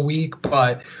single week.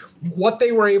 But what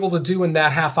they were able to do in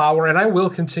that half hour, and I will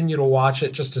continue to watch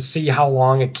it just to see how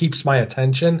long it keeps my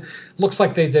attention. Looks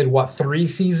like they did, 3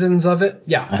 seasons of it?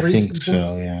 Yeah, 3 seasons.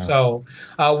 So, yeah. So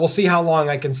we'll see how long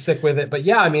I can stick with it. But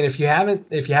yeah, if you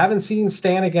haven't seen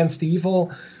Stan Against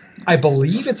Evil, I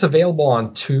believe it's available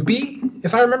on Tubi,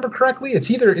 if I remember correctly.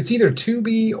 It's either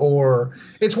Tubi or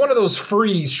it's one of those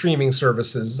free streaming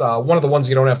services. One of the ones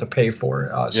you don't have to pay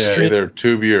for. Either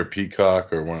Tubi or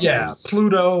Peacock or one of those. Yeah,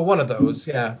 Pluto, one of those.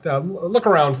 Yeah, look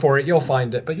around for it. You'll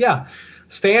find it. But yeah,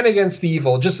 Stand Against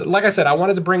Evil. Just like I said, I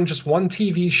wanted to bring just one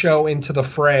TV show into the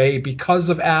fray because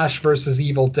of Ash versus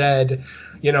Evil Dead.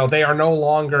 You know, they are no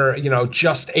longer, you know,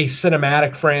 just a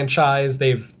cinematic franchise.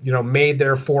 They've, you know, made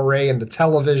their foray into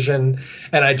television.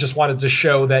 And I just wanted to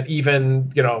show that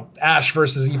even, you know, Ash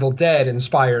versus Evil Dead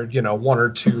inspired, you know, one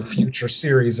or two future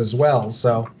series as well.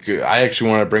 So I actually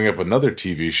want to bring up another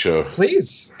TV show.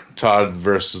 Please. Todd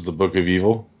versus the Book of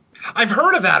Evil. I've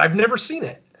heard of that. I've never seen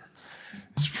it.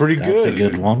 It's pretty good. That's a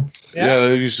good one. Yeah, I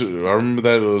remember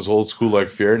that it was old school like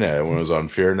FearNet when it was on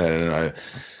FearNet, and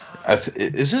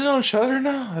is it on Shudder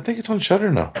now? I think it's on Shudder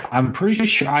now. I'm pretty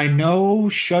sure. I know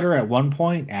Shudder at one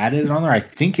point added it on there. I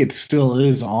think it still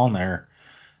is on there.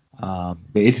 But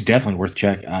it's definitely worth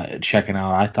checking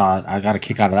out. I thought I got a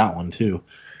kick out of that one too.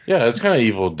 Yeah, it's kind of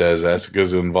Evil Dead-esque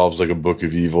because it involves like a book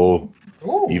of evil.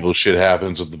 Ooh. Evil shit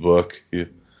happens with the book. Yeah.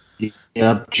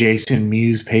 Yep, Jason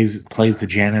Mewes plays the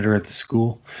janitor at the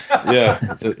school. Yeah,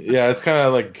 it's kind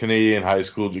of like Canadian high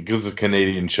school because it's a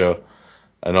Canadian show.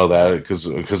 I know that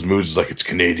because Moods is like, it's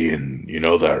Canadian. You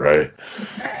know that, right?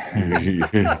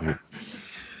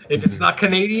 If it's not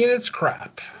Canadian, it's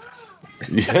crap.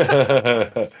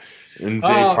 Yeah. And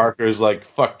Dave Parker's like,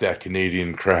 fuck that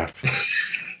Canadian crap.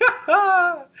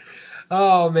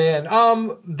 Oh, man.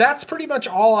 That's pretty much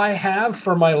all I have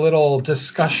for my little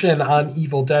discussion on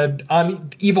Evil Dead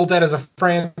as a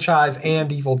franchise and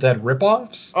Evil Dead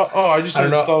ripoffs. I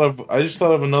just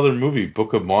thought of another movie,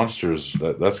 Book of Monsters.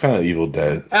 That's kind of Evil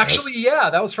Dead. Actually, yeah,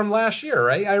 that was from last year,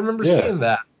 right? I remember seeing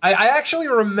that. I actually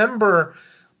remember,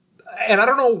 and I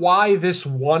don't know why this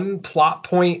one plot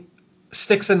point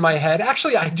sticks in my head.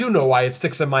 Actually, I do know why it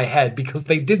sticks in my head, because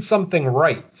they did something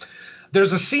right.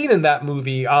 There's a scene in that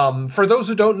movie. For those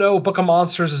who don't know, Book of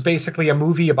Monsters is basically a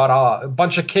movie about a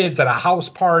bunch of kids at a house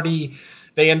party.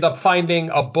 They end up finding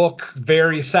a book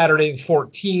very Saturday the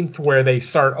 14th where they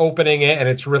start opening it and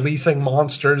it's releasing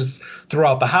monsters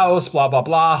throughout the house, blah, blah,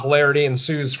 blah. Hilarity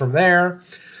ensues from there.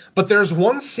 But there's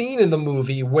one scene in the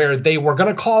movie where they were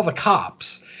going to call the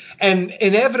cops. And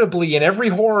inevitably, in every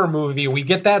horror movie, we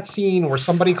get that scene where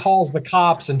somebody calls the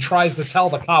cops and tries to tell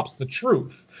the cops the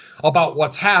truth about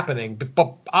what's happening.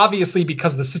 But obviously,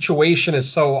 because the situation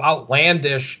is so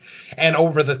outlandish and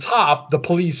over the top, the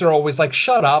police are always like,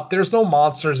 shut up, there's no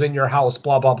monsters in your house,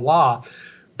 blah, blah, blah.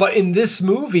 But in this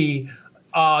movie,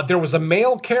 there was a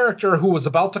male character who was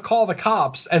about to call the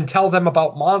cops and tell them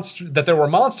about that there were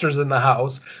monsters in the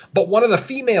house. But one of the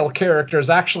female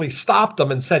characters actually stopped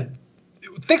them and said,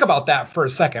 think about that for a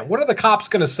second. What are the cops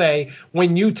going to say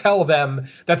when you tell them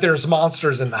that there's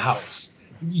monsters in the house?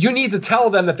 You need to tell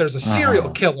them that there's a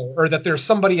serial killer or that there's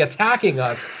somebody attacking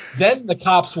us. Then the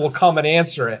cops will come and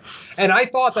answer it. And I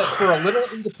thought that for a little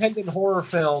independent horror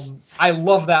film, I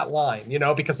love that line,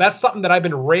 because that's something that I've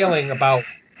been railing about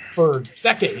for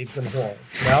decades in horror,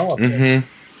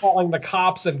 calling the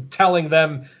cops and telling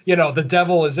them, the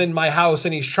devil is in my house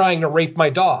and he's trying to rape my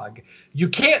dog. You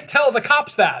can't tell the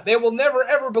cops that. They will never,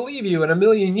 ever believe you in a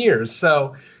million years.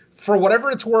 So for whatever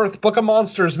it's worth, Book of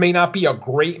Monsters may not be a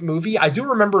great movie. I do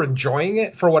remember enjoying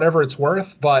it for whatever it's worth,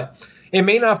 but it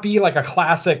may not be like a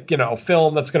classic,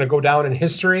 film that's going to go down in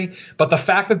history. But the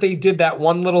fact that they did that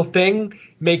one little thing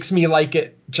makes me like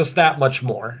it just that much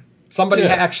more. Somebody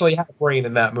actually had a brain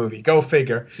in that movie. Go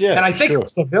figure. Yeah, and I think it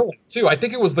was the villain, too. I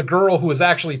think it was the girl who was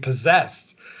actually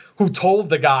possessed who told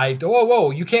the guy,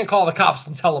 whoa, you can't call the cops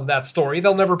and tell them that story.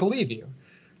 They'll never believe you.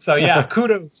 So, yeah,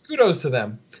 kudos to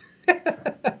them.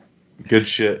 Good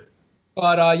shit.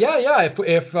 But,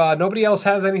 if nobody else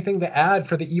has anything to add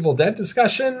for the Evil Dead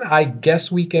discussion, I guess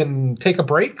we can take a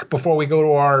break before we go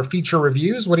to our feature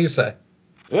reviews. What do you say?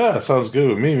 Yeah, that sounds good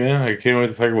with me, man. I can't wait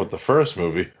to talk about the first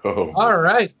movie. Oh. All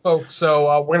right, folks.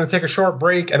 So we're going to take a short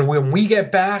break, and when we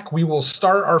get back, we will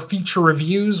start our feature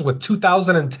reviews with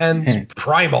 2010's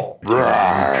Primal.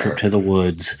 Trip to the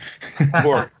woods.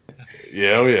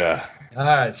 Yeah. All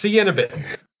right, see you in a bit.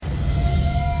 Where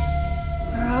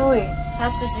are we?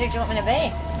 How specific do you want me to be?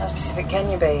 How specific can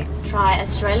you be? Try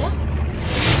Australia?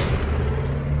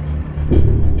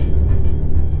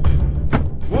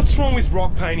 What's wrong with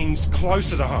rock paintings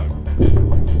closer to home?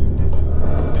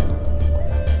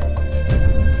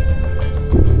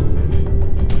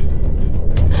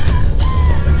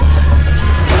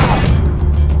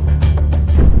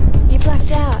 You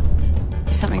blacked out.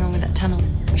 There's something wrong with that tunnel.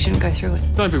 We shouldn't go through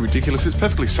it. Don't be ridiculous. It's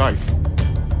perfectly safe.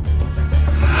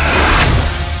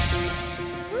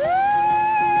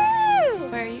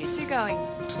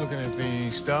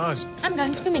 stars. I'm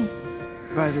going swimming.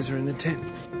 Riders are in the tent.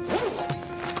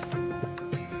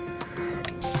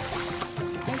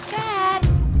 Hey, Dad.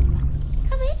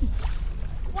 Come in.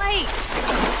 Wait.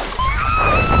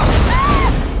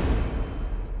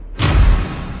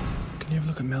 Can you have a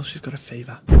look at Mel? She's got a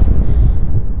fever.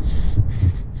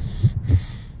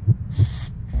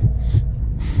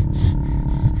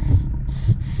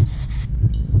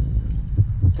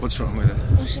 What's wrong with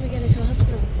her? Or should we get her to a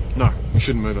hospital? No, we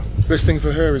shouldn't move her. Best thing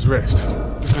for her is rest. We've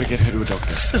got to get her to a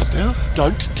doctor. Settle down.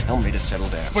 Don't tell me to settle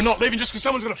down. We're not leaving just because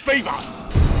someone's got a fever.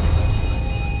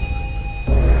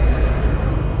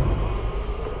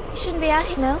 You shouldn't be out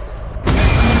here, Mel.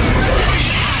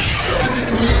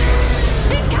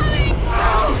 He's coming!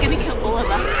 He's gonna kill all of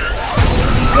us.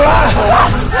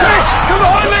 Yes! Come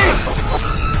on me!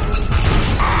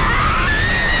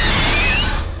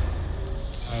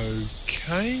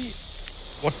 Okay.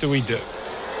 What do we do?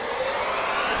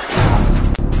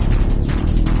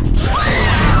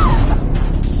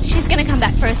 She's gonna come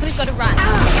back for us, so we've got to run.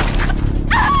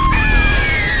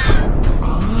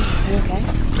 You okay?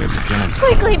 They're beginning.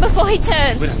 Quickly, before he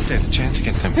turns. We don't stand a chance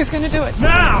against them. Who's gonna do it?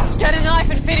 Now! Get a knife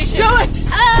and finish it. Do it!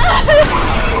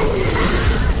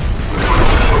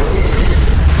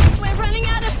 We're running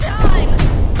out of time.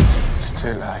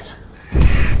 Too late.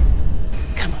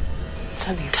 Come on. It's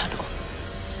only a tunnel.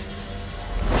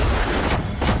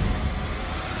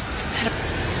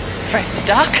 Afraid of the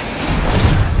dark?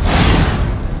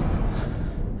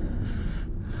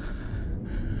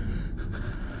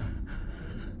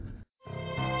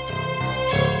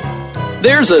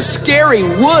 There's a scary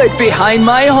wood behind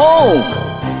my home.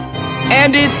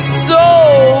 And it's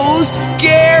so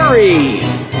scary.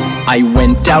 I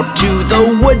went out to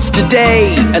the woods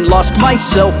today and lost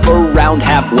myself around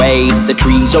halfway. The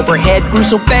trees overhead grew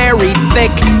so very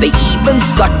thick, they even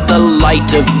sucked the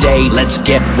light of day. Let's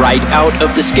get right out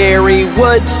of the scary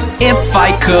woods. If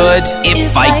I could,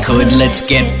 let's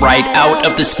get right out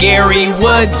of the scary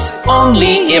woods.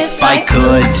 Only if I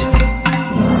could.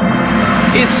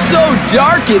 It's so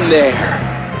dark in there.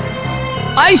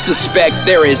 I suspect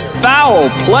there is foul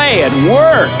play at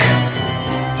work.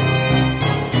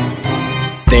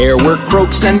 There were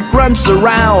croaks and grunts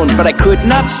around, but I could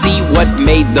not see what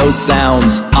made those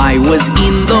sounds. I was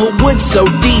in the woods so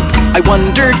deep, I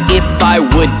wondered if I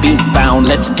would be found.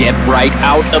 Let's get right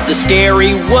out of the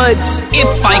scary woods.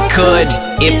 If I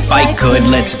could,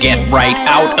 let's get right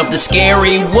out of the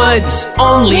scary woods.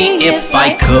 Only if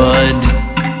I could.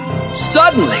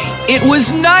 Suddenly, it was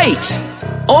night.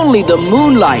 Only the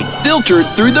moonlight filtered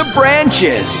through the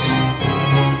branches.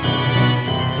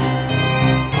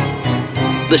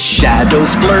 The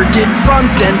shadows blurted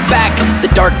front and back. The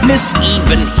darkness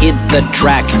even hid the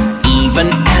track. Even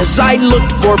as I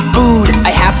looked for food,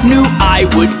 I half knew I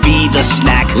would be the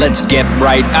snack. Let's get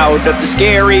right out of the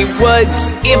scary woods.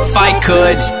 If I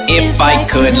could,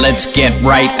 let's get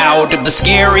right out of the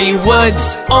scary woods.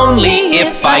 Only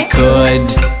if I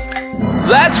could.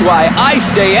 That's why I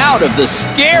stay out of the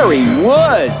scary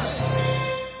woods.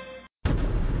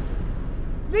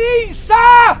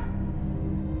 Lisa!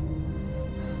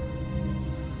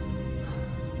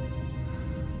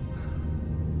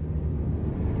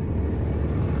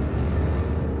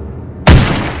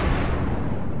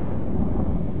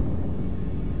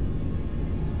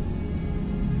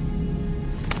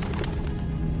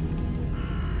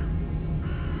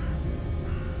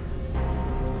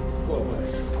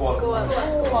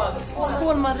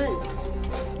 Skål, Marie.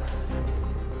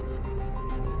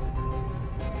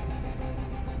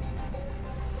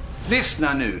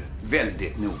 Lyssna nu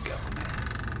väldigt noga på mig.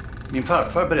 Min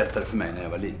farfar berättade för mig när jag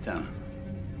var liten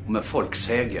om en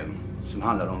folksägen som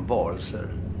handlar om varelser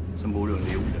som bor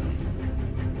under jorden.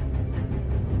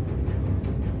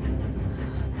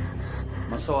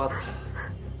 Man sa att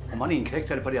om man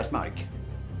inkräktade på deras mark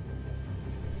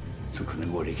så kunde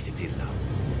det gå riktigt illa.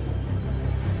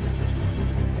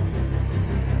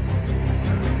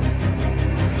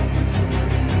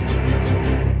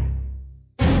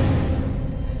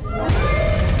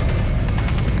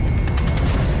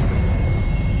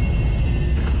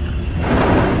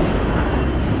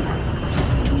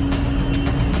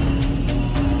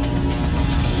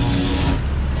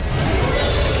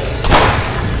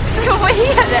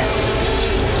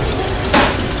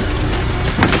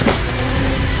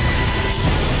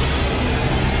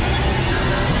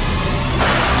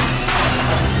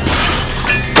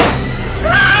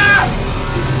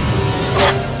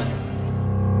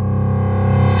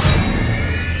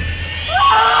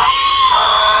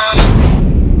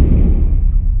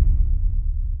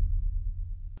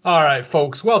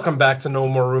 folks, welcome back to No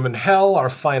More Room in Hell, our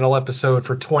final episode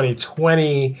for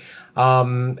 2020.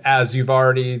 As you've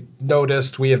already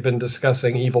noticed, we have been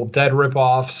discussing Evil Dead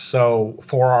ripoffs, so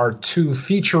for our 2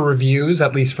 feature reviews,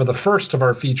 at least for the first of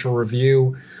our feature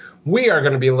review, we are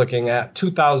going to be looking at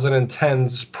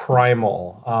 2010's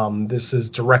Primal. This is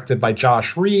directed by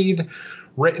Josh Reed,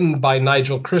 written by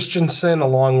Nigel Christensen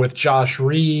along with Josh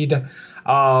Reed,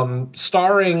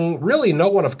 starring really no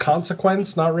one of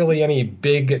consequence, not really any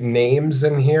big names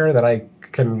in here that I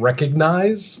can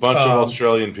recognize. Bunch of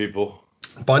Australian people.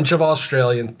 Bunch of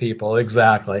Australian people,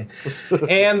 exactly.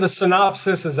 And the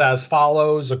synopsis is as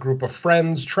follows. A group of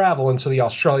friends travel into the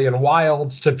Australian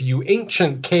wilds to view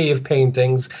ancient cave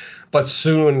paintings, but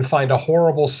soon find a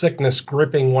horrible sickness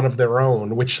gripping one of their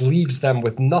own, which leaves them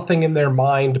with nothing in their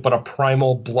mind but a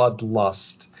primal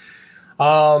bloodlust.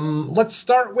 Let's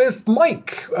start with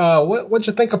Mike. What'd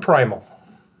you think of Primal?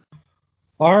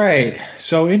 All right.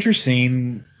 So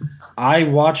interesting. I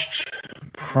watched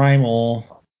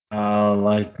Primal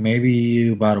like maybe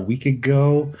about a week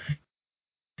ago.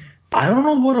 I don't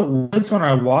know what it was when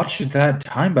I watched it that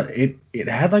time, but it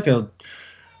had like a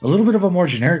little bit of a more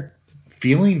generic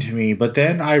feeling to me. But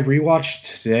then I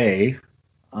rewatched today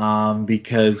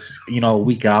because, a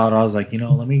week out, I was like,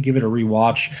 let me give it a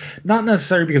rewatch. Not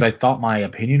necessarily because I thought my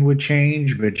opinion would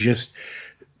change, but just,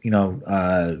 get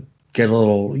a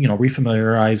little,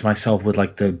 refamiliarize myself with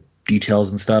like the details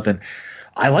and stuff. And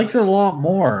I liked it a lot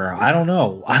more. I don't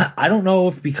know. I don't know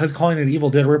if because calling it an Evil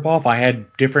Dead ripoff, I had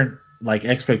different like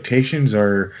expectations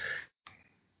or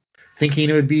thinking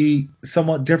it would be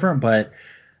somewhat different, but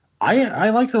I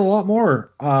liked it a lot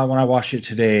more when I watched it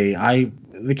today.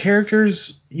 The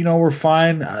characters, were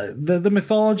fine. The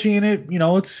mythology in it,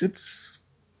 it's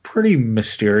pretty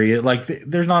mysterious. Like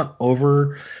there's not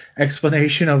over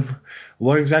explanation of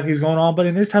what exactly is going on, but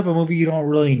in this type of movie, you don't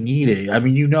really need it. I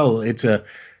mean, it's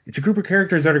a group of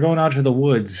characters that are going out to the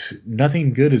woods.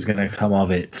 Nothing good is going to come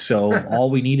of it. So all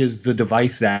we need is the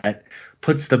device that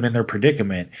puts them in their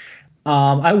predicament.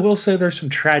 I will say there's some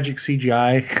tragic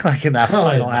CGI, like in that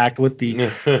final act with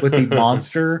the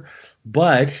monster,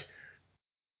 but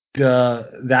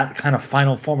that kind of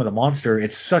final form of the monster,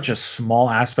 it's such a small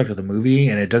aspect of the movie,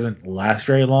 and it doesn't last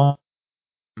very long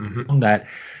that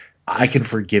I can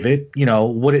forgive it.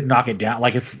 Would it knock it down?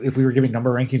 Like if we were giving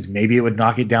number rankings, maybe it would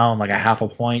knock it down like a half a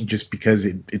point, just because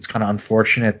it's kind of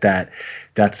unfortunate that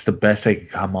that's the best they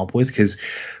could come up with. Because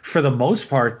for the most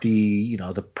part,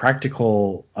 the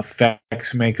practical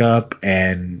effects, makeup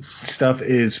and stuff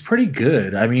is pretty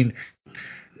good. I mean,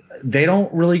 they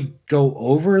don't really go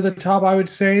over the top, I would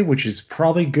say, which is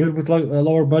probably good with like a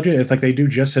lower budget. It's like they do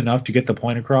just enough to get the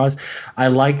point across. I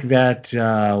like that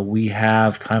we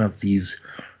have kind of these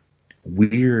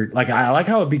weird, like I like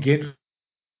how it begins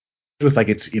with like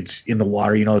it's in the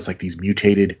water, it's like these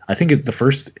mutated, I think it's the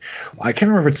first, I can't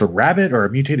remember if it's a rabbit or a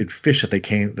mutated fish that they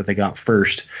got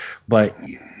first, but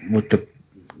with the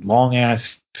long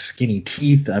ass skinny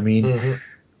teeth. I mean,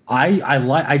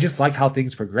 I just like how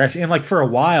things progress, and like for a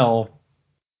while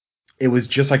it was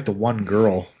just like the one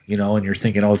girl, and you're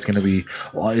thinking, it's going to be,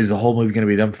 is the whole movie going to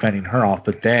be them fending her off?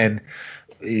 But then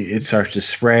it starts to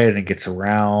spread and it gets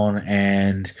around,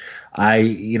 and I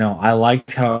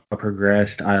liked how it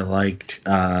progressed. I liked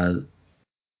when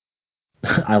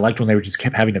they just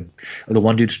kept having the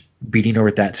one dude's beating her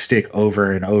with that stick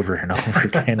over and over and over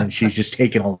again, and she's just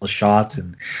taking all the shots,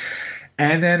 and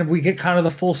then we get kind of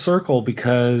the full circle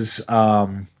because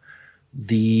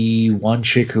the one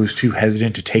chick who's too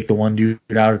hesitant to take the one dude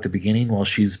out at the beginning, well,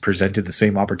 she's presented the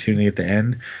same opportunity at the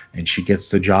end, and she gets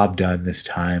the job done this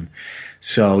time.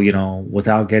 So,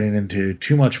 without getting into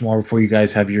too much more before you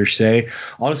guys have your say,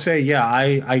 I'll just say, yeah,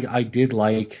 I did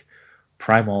like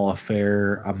Primal a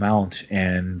fair amount,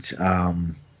 and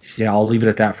I'll leave it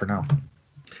at that for now.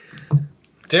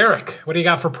 Derek, what do you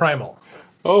got for Primal?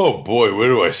 Oh boy, where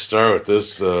do I start with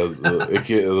this?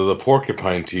 The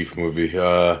Porcupine Teeth movie.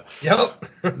 Yep.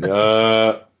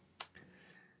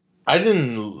 I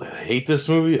didn't hate this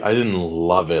movie. I didn't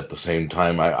love it at the same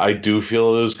time. I do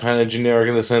feel it was kind of generic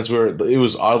in the sense where it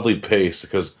was oddly paced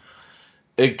because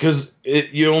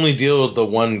you only deal with the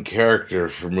one character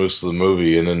for most of the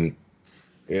movie, and then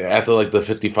after like the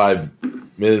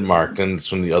 55-minute mark, then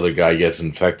it's when the other guy gets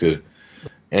infected.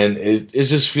 And it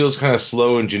just feels kind of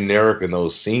slow and generic in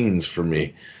those scenes for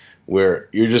me, where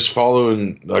you're just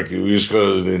following, like, you just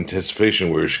go to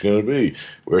anticipation, where's she going to be?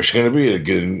 Where's she going to be?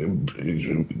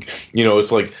 Again,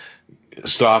 it's like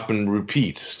stop and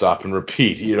repeat. It's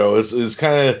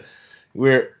kind of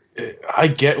where I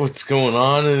get what's going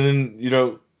on, and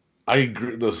then, I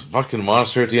agree, the fucking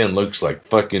monster at the end looks like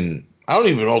fucking, I don't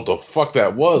even know what the fuck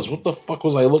that was. What the fuck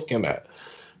was I looking at?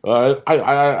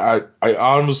 I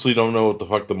honestly don't know what the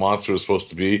fuck the monster was supposed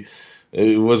to be.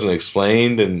 It wasn't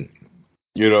explained, and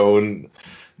and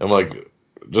I'm like,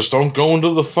 just don't go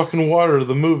into the fucking water of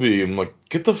the movie. I'm like,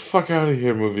 get the fuck out of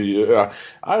here, movie.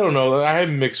 I don't know. I have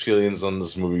mixed feelings on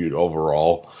this movie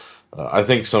overall. I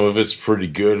think some of it's pretty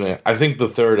good, and I think the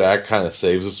third act kind of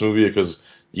saves this movie because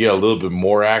you get a little bit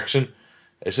more action.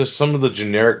 It's just some of the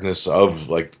genericness of,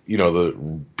 like,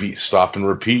 the stop and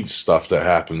repeat stuff that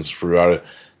happens throughout it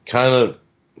kind of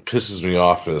pisses me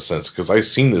off in a sense, because I've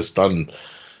seen this done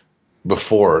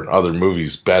before in other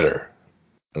movies better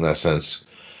in that sense.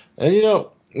 And,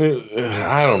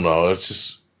 I don't know. It's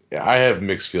just, I have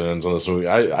mixed feelings on this movie.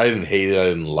 I didn't hate it. I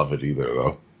didn't love it either,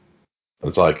 though.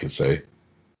 That's all I can say.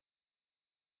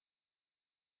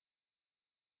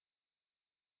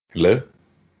 Hello?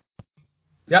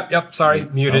 Yep. Sorry,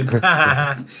 muted.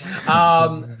 I'm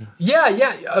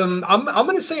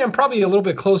going to say I'm probably a little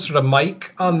bit closer to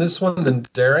Mike on this one than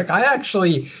Derek. I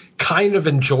actually kind of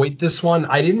enjoyed this one.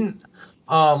 I didn't.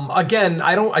 Again,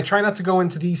 I try not to go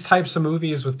into these types of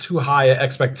movies with too high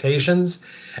expectations,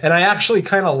 and I actually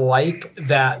kind of like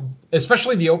that,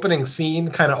 especially the opening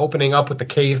scene, kind of opening up with the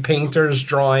cave painters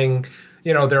drawing,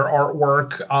 their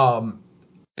artwork.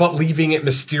 But leaving it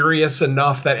mysterious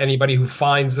enough that anybody who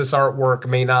finds this artwork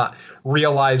may not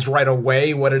realize right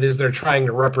away what it is they're trying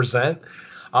to represent.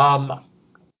 I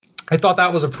thought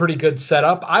that was a pretty good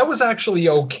setup. I was actually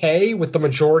okay with the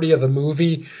majority of the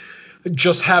movie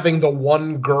just having the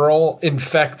one girl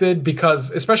infected,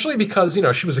 especially because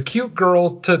she was a cute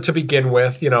girl to begin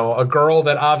with, a girl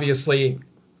that obviously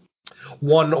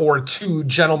one or two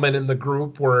gentlemen in the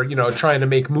group were, trying to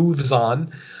make moves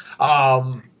on.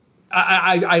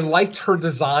 I liked her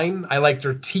design. I liked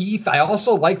her teeth. I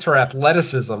also liked her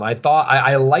athleticism.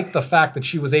 I liked the fact that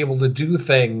she was able to do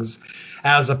things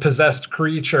as a possessed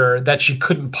creature that she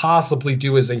couldn't possibly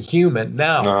do as a human.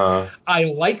 Now, I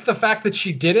like the fact that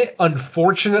she did it.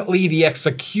 Unfortunately, the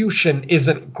execution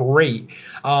isn't great.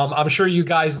 I'm sure you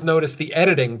guys noticed the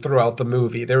editing throughout the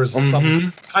movie. There was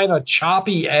some kind of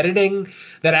choppy editing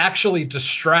that actually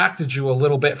distracted you a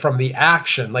little bit from the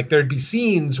action. Like, there'd be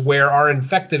scenes where our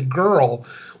infected girl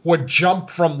would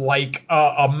jump from like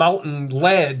a mountain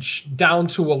ledge down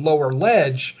to a lower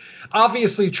ledge,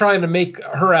 obviously trying to make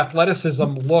her athleticism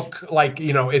look like,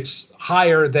 it's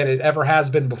higher than it ever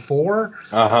has been before.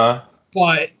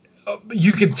 But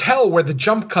you can tell where the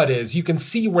jump cut is. You can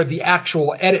see where the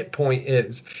actual edit point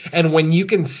is. And when you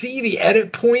can see the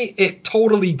edit point, it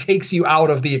totally takes you out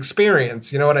of the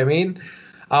experience. You know what I mean?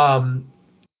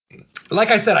 Like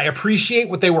I said, I appreciate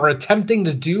what they were attempting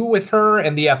to do with her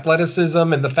and the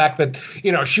athleticism and the fact that,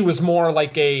 she was more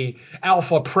like a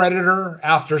alpha predator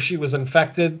after she was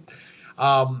infected.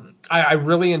 I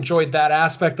really enjoyed that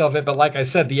aspect of it, but like I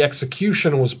said, the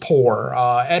execution was poor.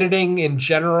 Editing in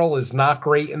general is not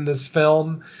great in this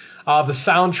film. The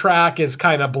soundtrack is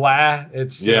kind of blah.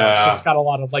 It's just got a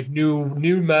lot of like new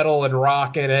metal and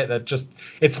rock in it that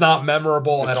it's not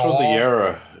memorable at all. It's from the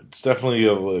era. It's definitely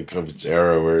of its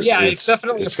era where it's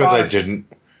definitely it's got that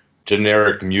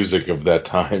generic music of that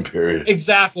time period.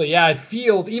 Exactly. Yeah, it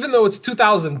feels, even though it's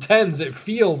 2010s, it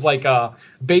feels like a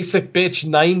basic bitch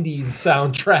 90s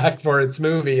soundtrack for its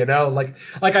movie. Like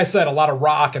I said, a lot of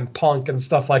rock and punk and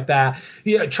stuff like that.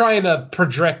 Yeah, trying to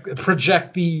project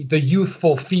the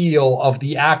youthful feel of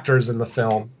the actors in the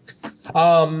film.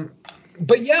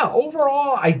 But yeah,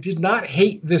 overall, I did not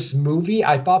hate this movie.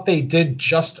 I thought they did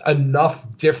just enough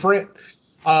different.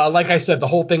 Like I said, the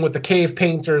whole thing with the cave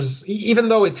painters, even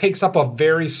though it takes up a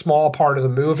very small part of the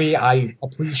movie, I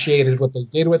appreciated what they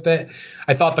did with it.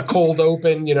 I thought the cold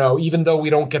open, even though we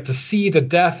don't get to see the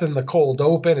death in the cold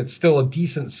open, it's still a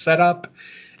decent setup.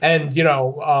 And,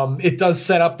 it does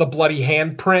set up the bloody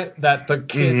handprint that the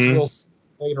kids will see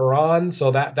later on. So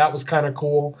that was kind of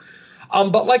cool.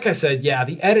 But like I said, yeah,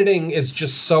 the editing is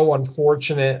just so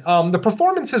unfortunate. The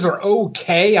performances are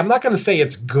okay. I'm not going to say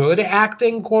it's good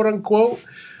acting, quote unquote,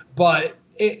 but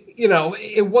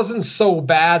it wasn't so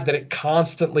bad that it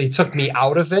constantly took me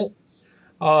out of it.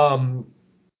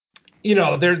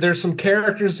 There's some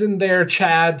characters in there,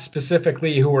 Chad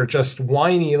specifically, who are just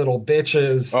whiny little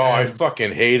bitches. Oh, I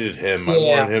fucking hated him. Yeah. I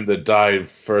wanted him to die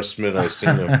first minute I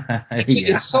seen him.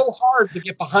 It's so hard to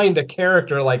get behind a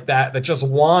character like that just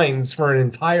whines for an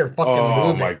entire fucking movie.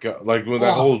 Oh my god! Like with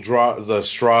that whole the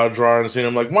straw drawing scene,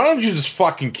 I'm like, why don't you just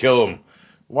fucking kill him?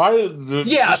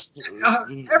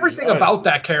 Everything about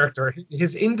that character,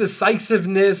 his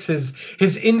indecisiveness, his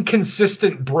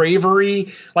inconsistent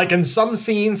bravery. Like in some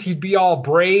scenes, he'd be all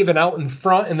brave and out in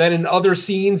front, and then in other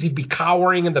scenes, he'd be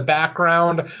cowering in the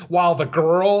background while the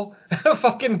girl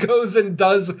fucking goes and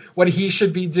does what he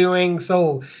should be doing.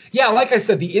 So, yeah, like I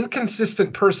said, the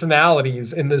inconsistent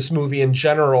personalities in this movie in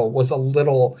general was a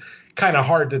little kind of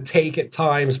hard to take at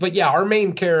times. But yeah, our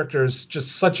main character is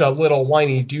just such a little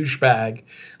whiny douchebag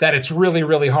that it's really,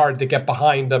 really hard to get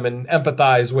behind him and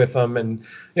empathize with him and,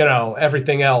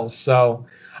 everything else. So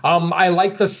I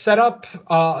like the setup,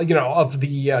 of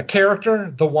the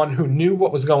character, the one who knew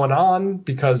what was going on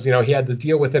because, he had to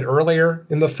deal with it earlier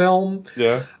in the film.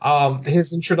 Yeah.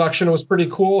 His introduction was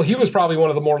pretty cool. He was probably one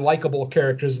of the more likable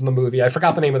characters in the movie. I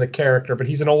forgot the name of the character, but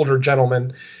he's an older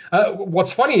gentleman.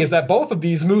 What's funny is that both of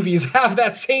these movies have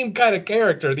that same kind of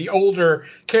character, the older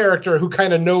character who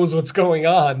kind of knows what's going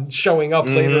on, showing up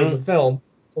later in the film.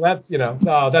 So that's,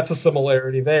 that's a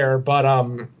similarity there.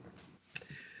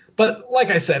 But like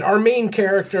I said, our main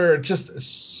character, just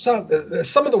some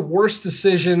of the worst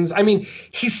decisions. I mean,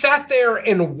 he sat there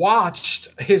and watched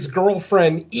his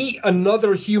girlfriend eat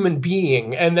another human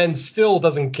being and then still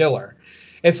doesn't kill her.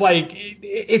 It's like,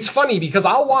 it's funny because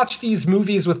I'll watch these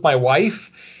movies with my wife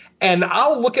and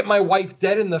I'll look at my wife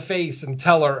dead in the face and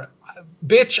tell her,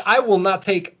 bitch, I will not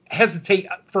hesitate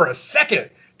for a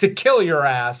second to kill your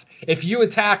ass if you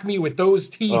attack me with those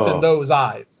teeth and those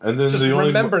eyes. And then just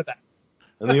remember that.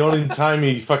 And the only time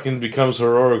he fucking becomes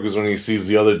heroic is when he sees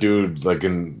the other dude, like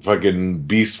in fucking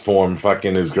beast form,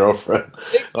 fucking his girlfriend.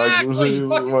 Exactly.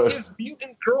 His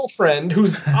mutant girlfriend,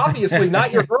 who's obviously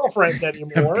not your girlfriend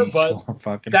anymore, but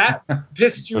that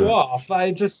pissed you off.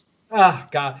 I just,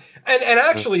 God. And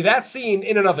actually, that scene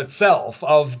in and of itself,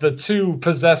 of the two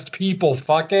possessed people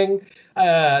fucking,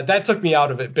 that took me out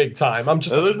of it big time. I'm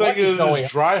just. It looked like it was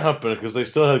dry humping because they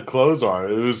still had clothes on.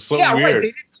 It was so weird.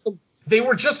 Right. They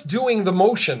were just doing the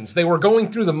motions. They were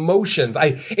going through the motions.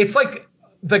 It's like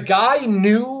the guy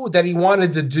knew that he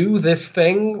wanted to do this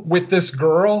thing with this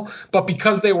girl, but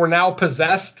because they were now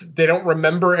possessed, they don't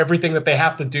remember everything that they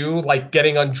have to do, like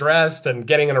getting undressed and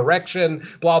getting an erection,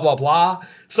 blah, blah, blah.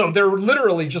 So they're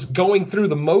literally just going through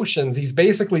the motions. He's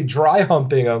basically dry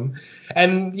humping them.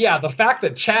 And yeah, the fact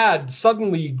that Chad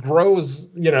suddenly grows,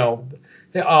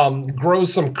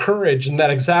 grows some courage in that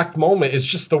exact moment is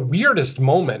just the weirdest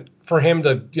moment for him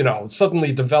to,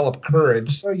 suddenly develop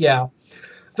courage. So yeah,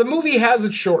 the movie has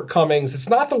its shortcomings. It's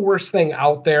not the worst thing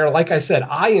out there. Like I said,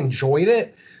 I enjoyed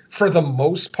it for the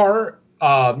most part.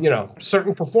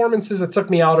 Certain performances that took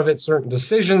me out of it, certain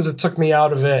decisions that took me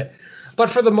out of it. But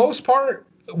for the most part,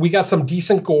 we got some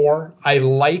decent gore. I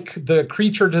like the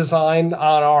creature design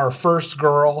on our first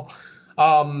girl.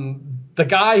 The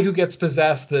guy who gets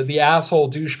possessed, the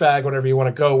asshole douchebag, whatever you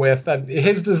want to go with,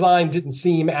 his design didn't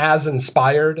seem as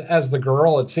inspired as the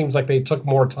girl. It seems like they took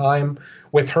more time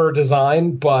with her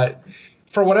design. But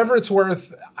for whatever it's worth,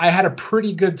 I had a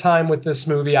pretty good time with this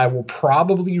movie. I will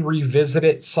probably revisit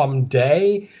it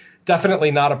someday.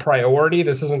 Definitely not a priority.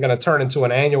 This isn't going to turn into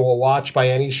an annual watch by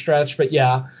any stretch. But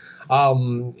yeah,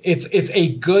 it's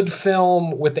a good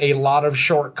film with a lot of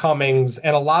shortcomings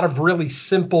and a lot of really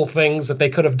simple things that they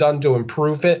could have done to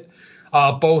improve it,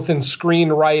 both in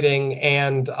screenwriting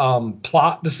and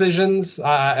plot decisions.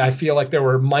 I feel like there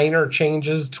were minor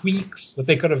changes, tweaks that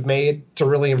they could have made to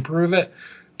really improve it.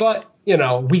 But,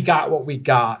 we got what we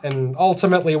got. And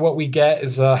ultimately what we get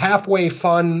is a halfway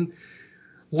fun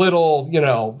little,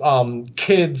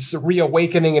 kids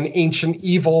reawakening an ancient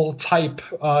evil type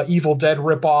Evil Dead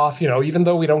ripoff. Even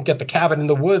though we don't get the cabin in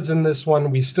the woods in this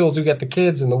one, we still do get the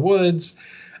kids in the woods.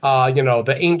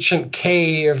 The ancient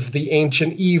cave, the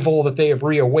ancient evil that they have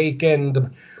reawakened.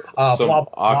 Some blah, blah,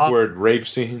 awkward rape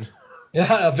scene.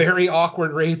 Yeah, a very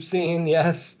awkward rape scene,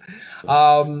 yes.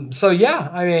 So yeah,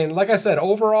 I mean, like I said,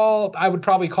 overall, I would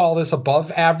probably call this above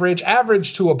average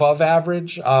to above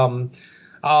average.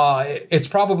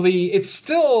 It's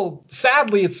still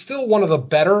one of the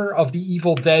better of the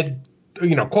Evil Dead,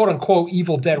 quote unquote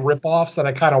Evil Dead ripoffs that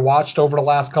I kind of watched over the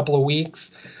last couple of weeks.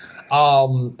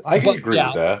 I can agree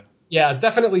with that. Yeah,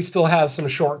 definitely still has some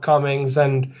shortcomings.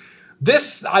 And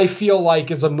this, I feel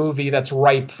like, is a movie that's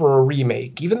ripe for a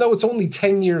remake. Even though it's only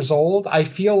 10 years old, I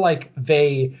feel like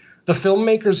the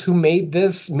filmmakers who made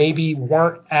this maybe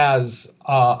weren't as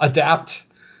adept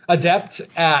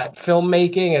at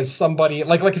filmmaking as somebody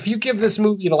like if you give this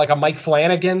movie like a Mike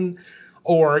Flanagan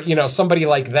or somebody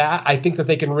like that, I think that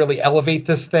they can really elevate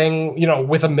this thing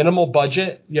with a minimal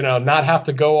budget, not have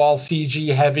to go all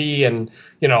CG heavy and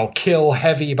kill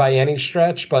heavy by any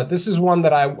stretch. But this is one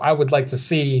that I would like to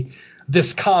see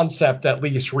this concept at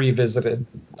least revisited.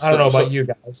 I don't know about you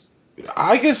guys.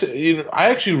 I guess I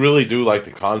actually really do like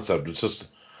the concept. It's just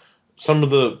some of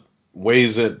the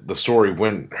ways that the story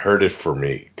went hurt it for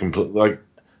me. Like,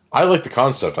 I like the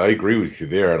concept. I agree with you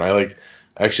there, and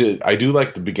I do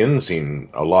like the beginning scene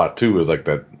a lot too. With like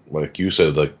that, like you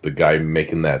said, like the guy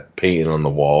making that painting on the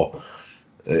wall.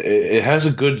 It has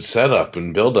a good setup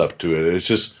and build up to it. It's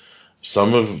just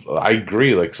I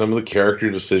agree. Like some of the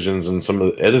character decisions and some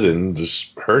of the editing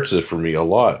just hurts it for me a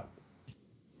lot.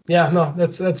 Yeah, no,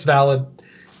 that's valid.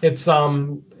 It's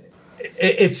some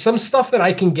stuff that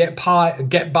I can get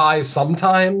by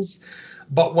sometimes,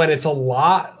 but when it's a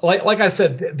lot, like I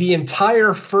said, the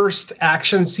entire first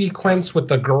action sequence with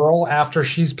the girl after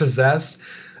she's possessed,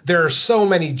 there are so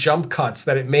many jump cuts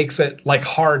that it makes it like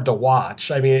hard to watch.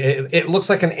 I mean, it looks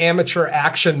like an amateur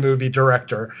action movie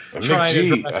director trying to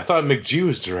direct. I thought McG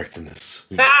was directing this.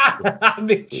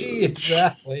 McG,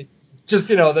 exactly. Just,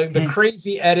 the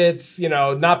crazy edits,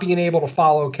 not being able to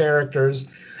follow characters.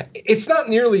 It's not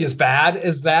nearly as bad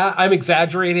as that. I'm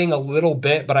exaggerating a little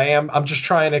bit, but I'm just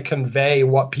trying to convey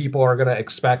what people are going to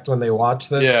expect when they watch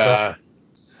this. Yeah.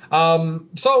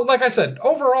 So like I said,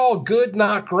 overall good,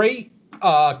 not great.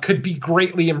 Could be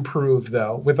greatly improved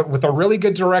though. With a really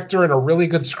good director and a really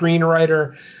good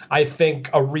screenwriter, I think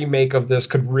a remake of this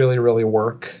could really, really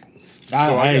work.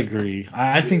 I agree.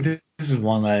 I think this is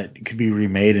one that could be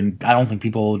remade, and I don't think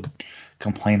people would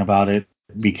complain about it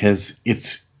because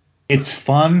it's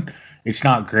fun. It's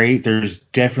not great. There's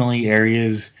definitely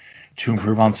areas to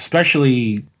improve on,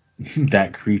 especially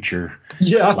that creature.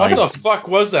 Yeah. What the fuck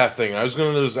was that thing? I was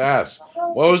going to just ask.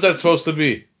 What was that supposed to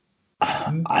be?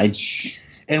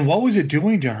 And what was it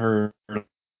doing to her?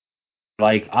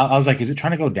 Like, I was like, is it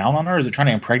trying to go down on her? Is it trying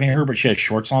to impregnate her? But she had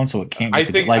shorts on, so it can't. I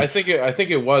think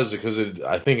it was because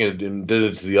I think it did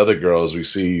it to the other girls we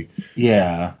see.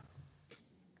 Yeah.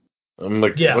 I'm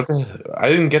like, what I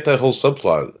didn't get that whole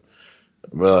subplot.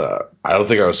 But I don't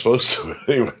think I was supposed to.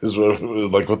 Anyways,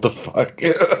 like, what the fuck?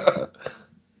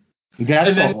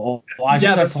 That's the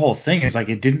whole thing. It's like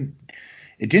it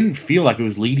didn't feel like it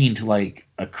was leading to like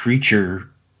a creature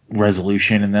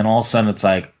resolution, and then all of a sudden it's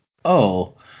like,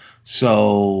 oh,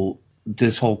 so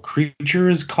this whole creature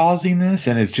is causing this,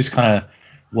 and it's just kind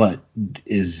of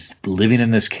is living in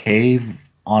this cave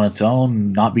on its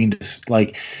own, not being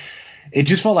like. It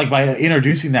just felt like by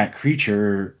introducing that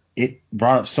creature, it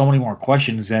brought up so many more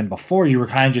questions than before. You were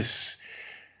kind of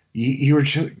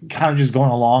just going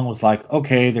along with like,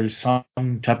 okay, there's some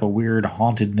type of weird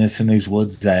hauntedness in these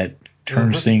woods that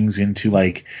turns things into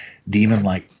like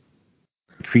demon-like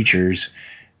creatures.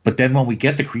 But then when we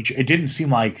get the creature, it didn't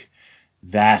seem like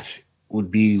that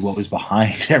would be what was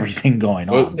behind everything going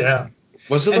on. Yeah.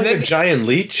 Was it a giant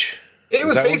leech? It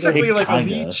was basically like a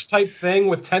leech type thing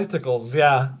with tentacles.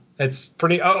 Yeah. It's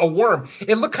pretty a worm.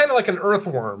 It looked kind of like an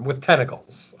earthworm with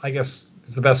tentacles, I guess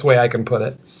is the best way I can put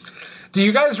it. Do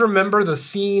you guys remember the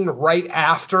scene right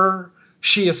after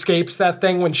she escapes that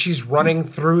thing when she's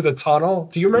running through the tunnel?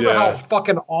 Do you remember how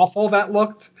fucking awful that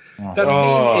looked? That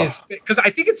scene is, because I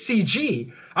think it's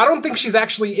CG. I don't think she's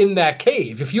actually in that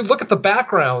cave. If you look at the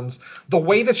backgrounds, the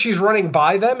way that she's running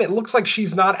by them, it looks like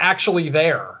she's not actually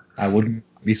there. I wouldn't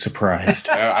be surprised.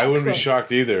 I wouldn't be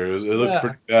shocked either. It looked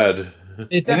pretty bad.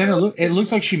 And then it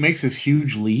looks like she makes this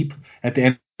huge leap at the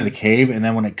end of the cave, and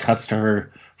then when it cuts to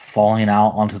her falling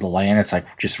out onto the land, it's like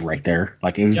just right there.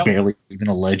 Like it was barely even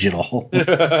a ledge at all. and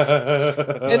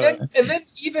then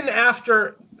even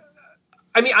after,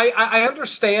 I mean, I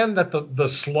understand that the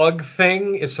slug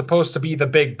thing is supposed to be the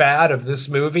big bad of this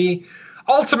movie.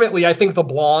 Ultimately, I think the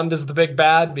blonde is the big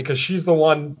bad because she's the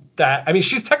one that, I mean,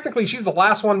 she's the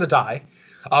last one to die.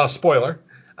 Spoiler.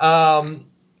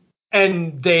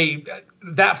 And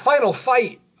that final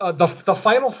fight, the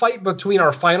final fight between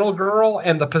our final girl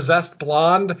and the possessed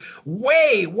blonde,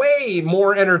 way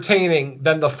more entertaining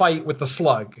than the fight with the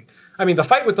slug. I mean, the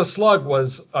fight with the slug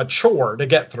was a chore to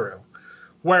get through.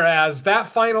 Whereas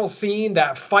that final scene,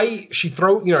 that fight, she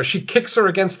kicks her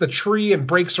against the tree and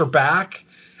breaks her back,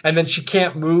 and then she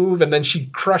can't move, and then she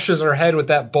crushes her head with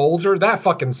that boulder. That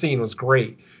fucking scene was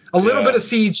great. A little bit of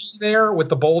CG there with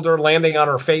the boulder landing on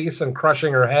her face and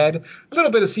crushing her head. A little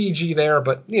bit of CG there,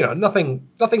 but nothing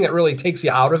that really takes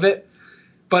you out of it.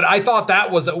 But I thought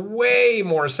that was a way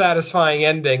more satisfying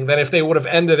ending than if they would have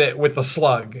ended it with the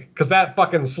slug, because that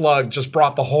fucking slug just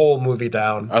brought the whole movie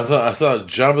down. I thought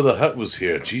Jabba the Hutt was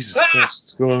here. Jesus Christ,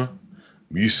 what's going on?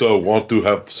 Misa want to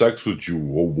have sex with you.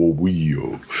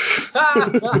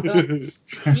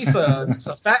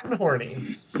 Misa fat and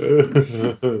horny.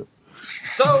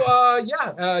 So,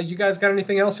 you guys got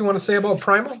anything else you want to say about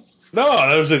Primal? No,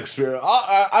 that was an experience.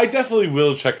 I definitely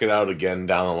will check it out again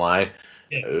down the line.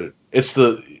 Yeah. It's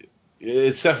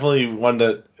definitely one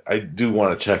that I do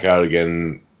want to check out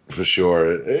again for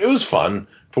sure. It was fun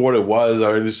for what it was.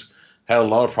 I just had a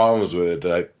lot of problems with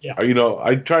it.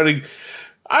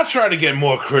 I try to get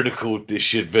more critical with this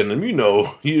shit, Venom. You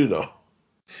know.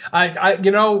 I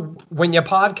when you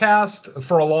podcast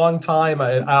for a long time,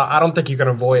 I don't think you can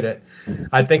avoid it.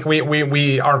 I think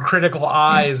we our critical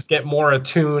eyes get more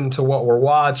attuned to what we're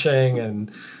watching,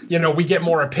 and we get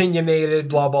more opinionated.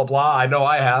 Blah blah blah. I know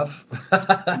I have.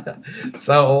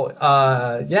 So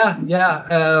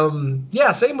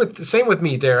Same with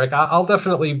me, Derek. I'll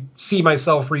definitely see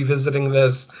myself revisiting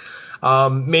this.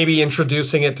 Maybe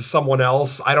introducing it to someone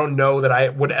else. I don't know that I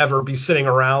would ever be sitting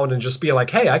around and just be like,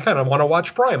 hey, I kind of want to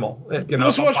watch Primal.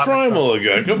 Let's watch Primal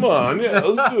again. Come on. Yeah,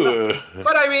 let's do it.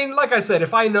 But I mean, like I said,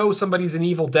 if I know somebody's an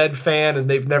Evil Dead fan and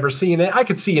they've never seen it, I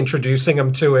could see introducing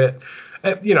them to it.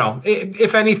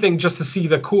 If anything, just to see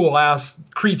the cool-ass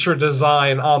creature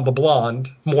design on the blonde,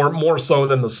 more so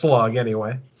than the slug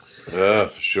anyway. Yeah,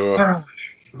 for sure. All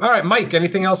right, Mike,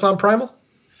 anything else on Primal?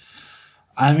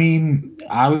 I mean,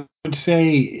 I would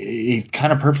say it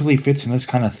kind of perfectly fits in this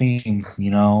kind of theme,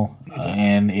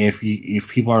 and if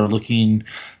people are looking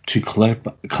to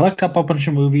collect up a bunch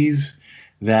of movies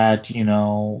that,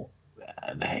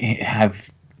 have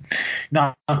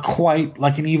not quite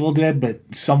like an Evil Dead, but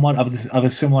somewhat of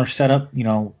a similar setup,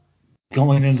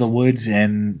 going into the woods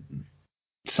and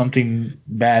something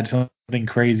bad, something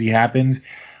crazy happens,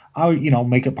 I would,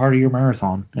 make it part of your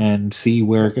marathon and see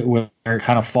where it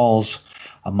kind of falls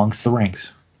amongst the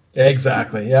ranks.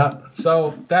 Exactly, yeah.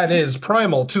 So that is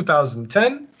Primal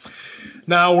 2010.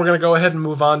 Now we're going to go ahead and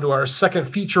move on to our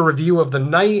second feature review of the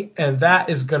night, and that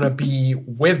is going to be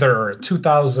Wither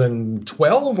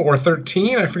 2012 or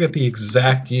 13. I forget the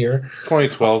exact year.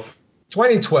 2012.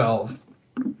 2012.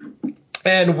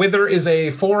 And Wither is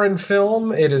a foreign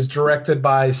film. It is directed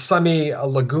by Sonny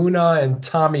Laguna and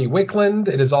Tommy Wickland.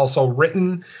 It is also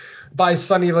written by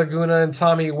Sonny Laguna and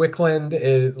Tommy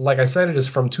Wickland. Like I said, it is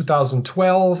from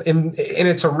 2012 in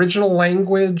its original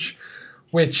language,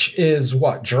 which is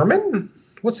what, German?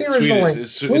 What's the original language?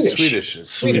 It's Swedish.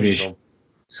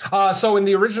 So in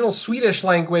the original Swedish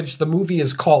language, the movie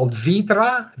is called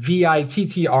Vitra,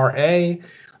 Vittra.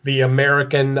 The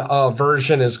American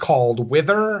version is called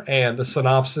Wither, and the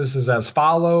synopsis is as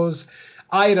follows.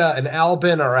 Ida and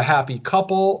Albin are a happy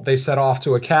couple. They set off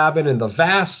to a cabin in the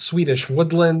vast Swedish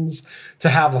woodlands to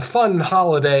have a fun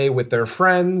holiday with their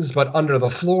friends, but under the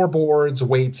floorboards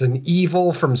waits an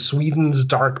evil from Sweden's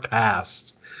dark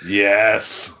past.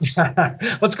 Yes.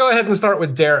 Let's go ahead and start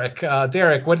with Derek.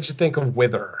 Derek, what did you think of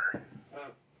Wither?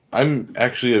 I'm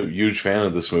actually a huge fan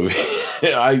of this movie.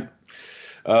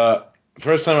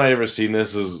 First time I ever seen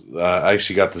this is I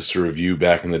actually got this to review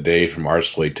back in the day from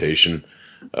Artsploitation.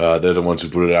 They're the ones who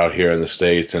put it out here in the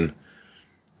States, and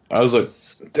I was like,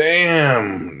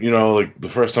 damn, like the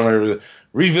first time I ever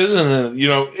revisited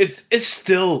it, it's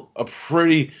still a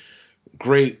pretty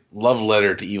great love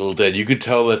letter to Evil Dead. You could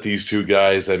tell that these two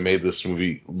guys that made this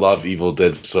movie love Evil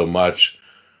Dead so much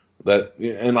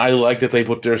and I like that they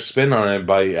put their spin on it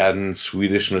by adding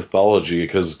Swedish mythology,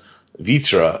 because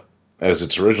Vitra, as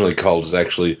it's originally called, is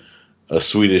actually a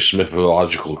Swedish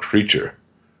mythological creature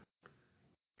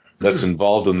that's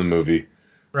involved in the movie.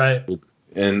 Right.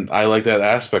 And I like that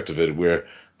aspect of it, where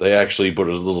they actually put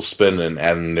a little spin and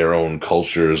add in their own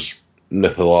culture's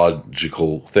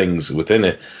mythological things within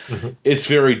it. Mm-hmm. It's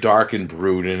very dark and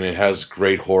brooding, and it has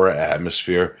great horror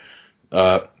atmosphere.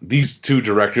 These two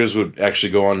directors would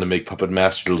actually go on to make Puppet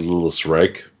Master Louis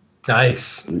Reich.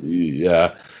 Nice.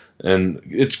 Yeah. And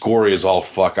it's gory as all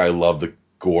fuck. I love the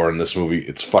gore in this movie.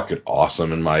 It's fucking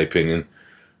awesome, in my opinion.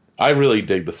 I really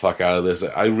dig the fuck out of this.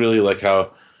 I really like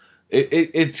how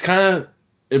it's kind of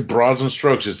in broads and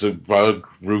strokes. It's about a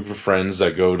group of friends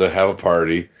that go to have a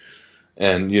party,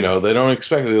 and they don't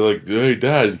expect it. They're like, "Hey,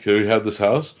 Dad, can we have this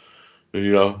house?" And,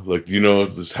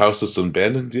 this house that's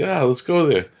abandoned. Yeah, let's go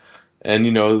there. And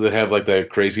they have like that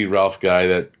crazy Ralph guy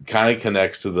that kind of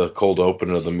connects to the cold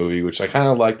open of the movie, which I kind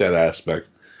of like that aspect.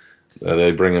 They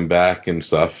bring him back and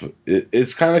stuff.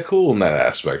 It's kind of cool in that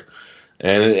aspect.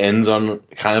 And it ends on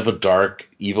kind of a dark,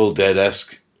 Evil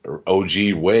Dead-esque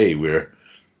OG way, where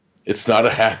it's not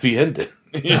a happy ending.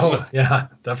 No, yeah,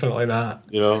 definitely not.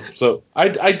 So I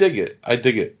dig it. I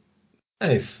dig it.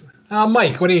 Nice.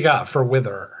 Mike, what do you got for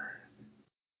Wither?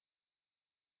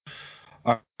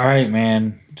 All right,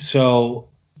 man. So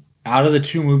out of the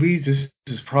two movies, this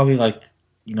is probably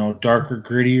darker,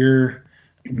 grittier.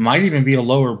 It might even be a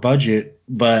lower budget,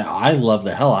 but I love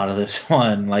the hell out of this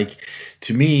one.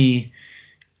 To me,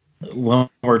 when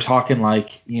we're talking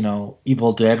like,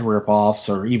 Evil Dead ripoffs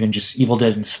or even just Evil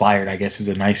Dead inspired, I guess is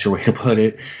a nicer way to put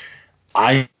it.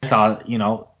 I thought,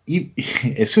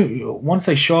 once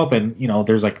they show up and,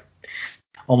 there's like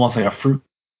almost like a fruit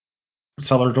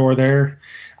cellar door there,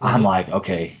 I'm like,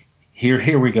 okay,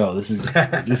 here we go. This is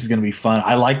going to be fun.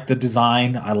 I liked the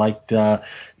design. I liked,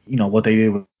 what they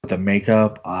did with the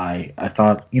makeup. I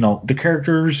thought, the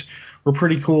characters were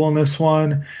pretty cool in this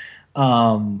one.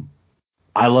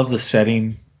 I love the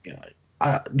setting.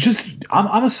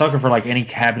 I'm a sucker for like any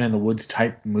cabin in the woods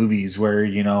type movies where,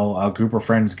 a group of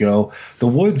friends go. The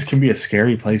woods can be a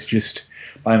scary place just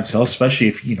by themselves, especially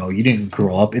if, you didn't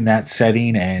grow up in that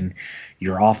setting and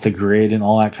you're off the grid and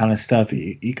all that kind of stuff.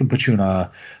 You can put you in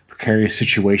a precarious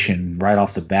situation right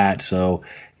off the bat. So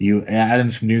you add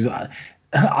in some news.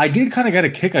 I did kind of get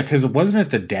a kick out because wasn't it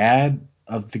the dad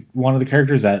of one of the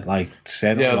characters that like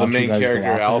said, yeah, the main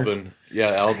character, Albin.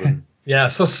 Yeah, Albin. Yeah,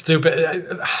 so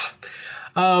stupid.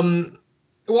 Well,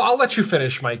 I'll let you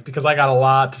finish, Mike, because I got a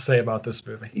lot to say about this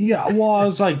movie. Yeah, well, I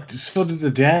was like, so did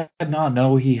the dad not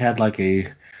know he had like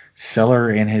a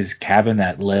cellar in his cabin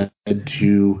that led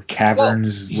to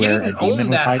caverns where a demon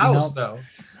was hiding out? Though.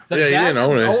 He didn't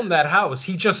own that house.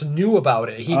 He just knew about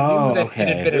it. He knew that it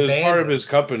had been abandoned. It was part of his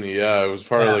company. Yeah, it was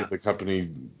part of like the company.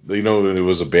 It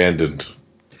was abandoned.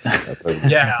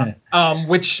 Yeah,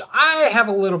 which I have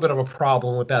a little bit of a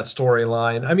problem with that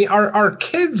storyline. I mean, are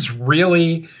kids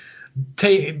really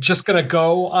just going to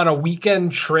go on a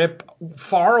weekend trip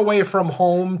far away from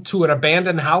home to an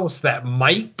abandoned house that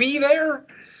might be there?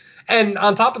 And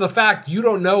on top of the fact, you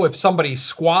don't know if somebody's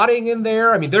squatting in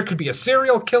there. I mean, there could be a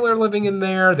serial killer living in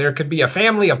there. There could be a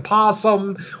family of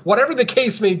possum, whatever the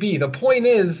case may be. The point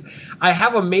is, I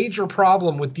have a major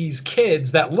problem with these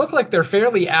kids that look like they're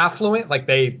fairly affluent, like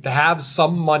they have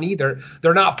some money. They're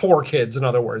not poor kids, in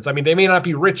other words. I mean, they may not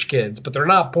be rich kids, but they're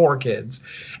not poor kids.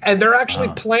 And they're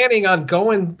actually planning on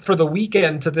going for the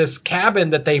weekend to this cabin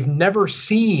that they've never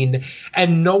seen,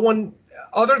 and no one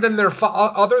other than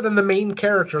the main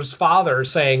character's father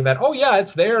saying that, oh yeah,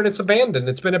 it's there and it's abandoned.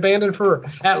 It's been abandoned for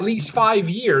at least 5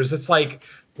 years. It's like,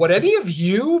 would any of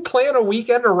you plan a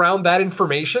weekend around that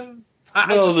information? That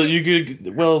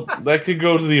could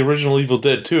go to the original Evil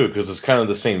Dead too, because it's kind of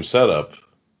the same setup.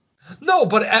 No,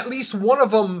 but at least one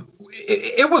of them,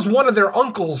 it was one of their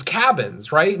uncle's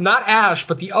cabins, right? Not Ash,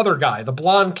 but the other guy, the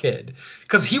blonde kid,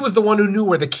 because he was the one who knew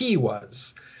where the key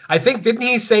was. I think, didn't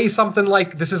he say something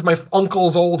like, this is my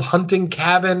uncle's old hunting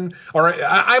cabin? Or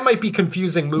I might be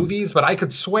confusing movies, but I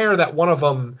could swear that one of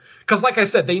them, because like I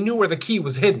said, they knew where the key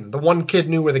was hidden. The one kid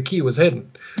knew where the key was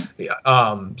hidden.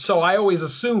 So I always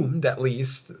assumed, at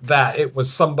least, that it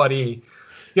was somebody,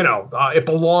 it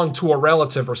belonged to a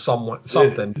relative or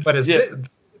something. But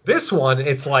this one,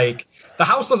 it's like, the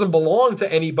house doesn't belong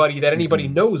to anybody that anybody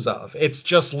knows of. It's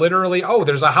just literally, oh,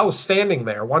 there's a house standing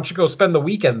there. Why don't you go spend the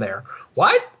weekend there?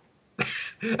 What?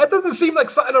 That doesn't seem like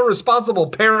something a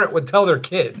responsible parent would tell their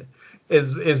kid,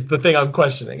 is the thing I'm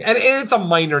questioning. And it's a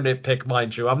minor nitpick,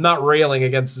 mind you. I'm not railing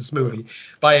against this movie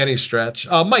by any stretch.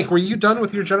 Mike, were you done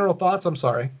with your general thoughts? I'm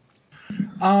sorry.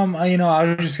 I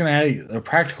was just going to add the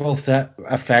practical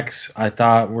effects I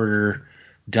thought were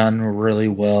done really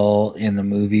well in the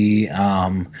movie.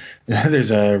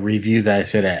 There's a review that I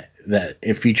said that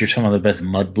it features some of the best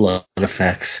mud blood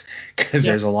effects because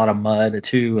there's a lot of mud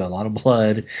too, a lot of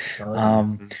blood.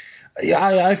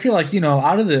 I feel like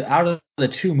out of the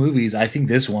two movies, I think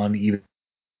this one even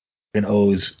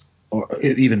owes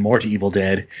even more to Evil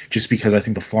Dead, just because I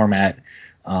think the format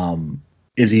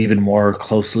is even more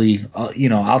closely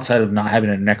outside of not having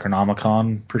a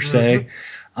Necronomicon per se.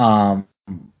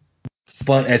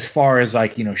 But as far as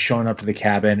like, showing up to the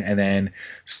cabin and then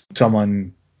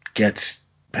someone gets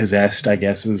possessed, I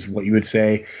guess is what you would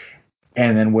say,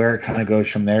 and then where it kind of goes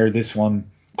from there, this one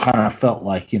kind of felt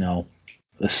like, the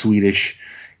Swedish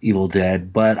Evil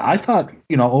Dead. But I thought,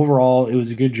 overall it was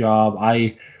a good job.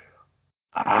 I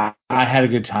had a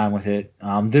good time with it.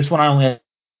 This one I only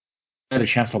had a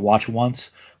chance to watch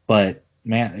once, but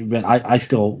I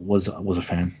still was a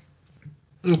fan.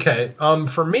 Okay.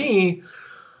 For me,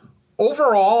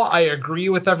 overall, I agree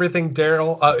with everything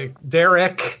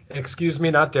Derek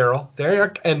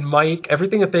and Mike,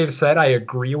 everything that they've said, I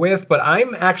agree with, but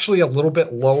I'm actually a little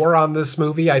bit lower on this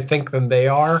movie, I think, than they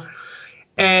are.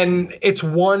 And it's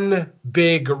one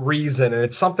big reason, and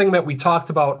it's something that we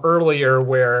talked about earlier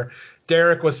where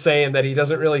Derek was saying that he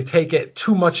doesn't really take it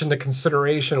too much into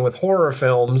consideration with horror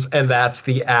films, and that's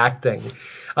the acting.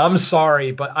 I'm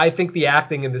sorry, but I think the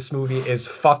acting in this movie is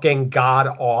fucking god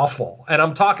awful. And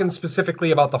I'm talking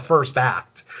specifically about the first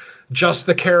act. just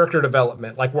the character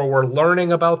development, like where we're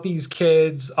learning about these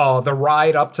kids, the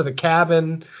ride up to the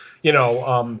cabin,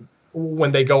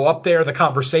 when they go up there, the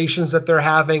conversations that they're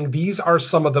having. These are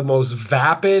some of the most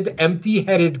vapid,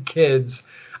 empty-headed kids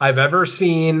I've ever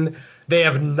seen. They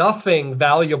have nothing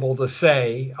valuable to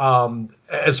say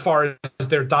as far as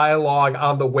their dialogue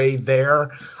on the way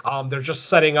there. They're just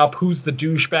setting up who's the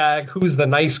douchebag, who's the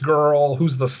nice girl,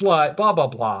 who's the slut, blah, blah,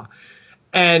 blah.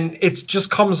 And it just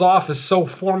comes off as so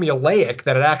formulaic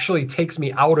that it actually takes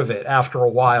me out of it after a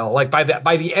while. Like by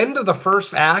the end of the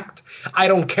first act, I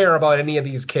don't care about any of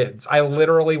these kids. I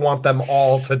literally want them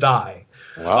all to die.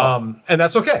 Wow. And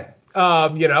that's okay.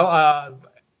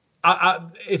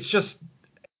 It's just...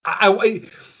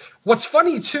 What's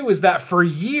funny, too, is that for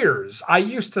years, I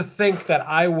used to think that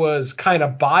I was kind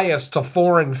of biased to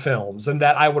foreign films and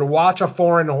that I would watch a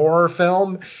foreign horror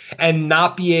film and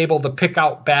not be able to pick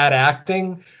out bad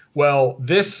acting. Well,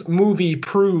 this movie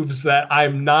proves that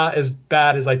I'm not as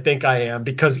bad as I think I am,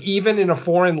 because even in a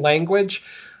foreign language,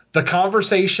 the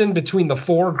conversation between the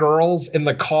four girls in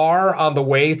the car on the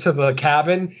way to the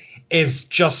cabin is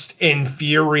just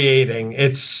infuriating.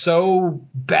 It's so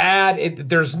bad.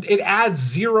 It adds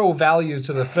zero value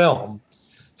to the film.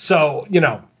 So,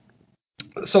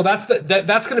 so that's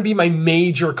going to be my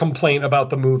major complaint about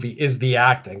the movie, is the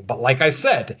acting. But like I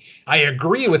said, I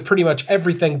agree with pretty much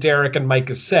everything Derek and Mike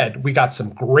has said. We got some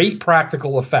great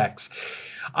practical effects.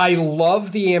 I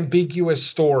love the ambiguous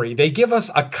story. They give us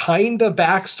a kind of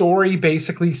backstory,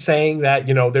 basically saying that,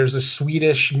 there's a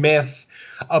Swedish myth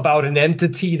about an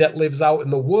entity that lives out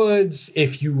in the woods.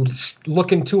 If you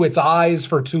look into its eyes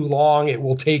for too long, it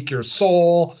will take your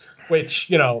soul, which,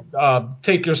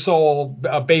 take your soul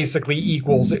basically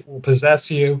equals it will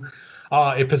possess you.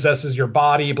 It possesses your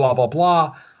body, blah, blah,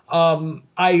 blah.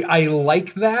 I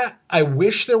like that. I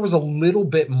wish there was a little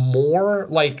bit more,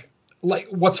 like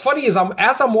what's funny is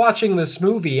as I'm watching this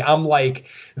movie, I'm like,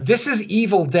 this is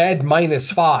Evil Dead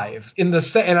 -5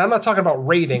 and I'm not talking about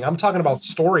rating. I'm talking about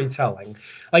storytelling.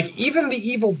 Like, even the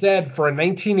Evil Dead for a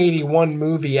 1981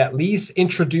 movie at least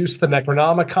introduced the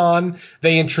Necronomicon.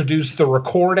 They introduced the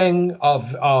recording of,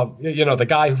 the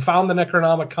guy who found the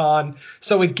Necronomicon.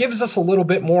 So it gives us a little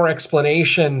bit more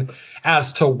explanation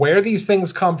as to where these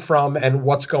things come from and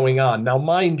what's going on. Now,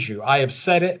 mind you, I have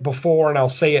said it before and I'll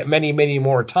say it many, many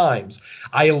more times.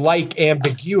 I like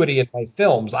ambiguity in my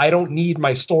films. I don't need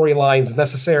my storylines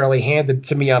necessarily handed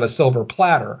to me on a silver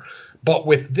platter. But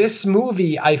with this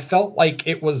movie, I felt like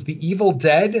it was the Evil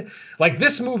Dead. Like,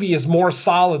 this movie is more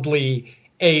solidly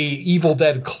a Evil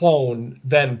Dead clone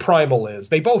than Primal is.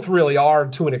 They both really are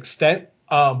to an extent,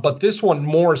 but this one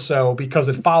more so because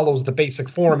it follows the basic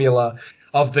formula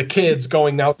of the kids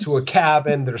going out to a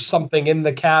cabin. There's something in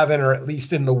the cabin, or at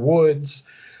least in the woods,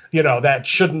 that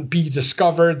shouldn't be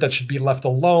discovered, that should be left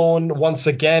alone. Once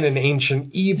again, an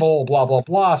ancient evil, blah, blah,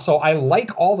 blah. So I like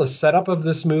all the setup of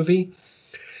this movie.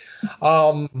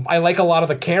 I like a lot of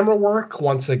the camera work.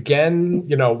 Once again,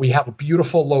 we have a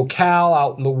beautiful locale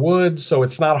out in the woods, so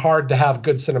it's not hard to have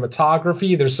good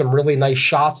cinematography. There's some really nice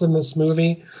shots in this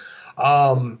movie.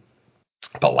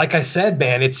 But like I said,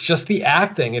 man, it's just the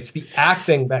acting. It's the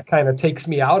acting that kind of takes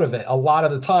me out of it a lot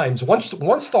of the times. Once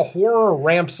the horror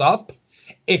ramps up,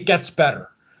 it gets better.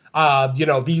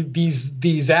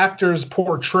 These actors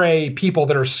portray people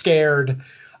that are scared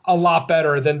a lot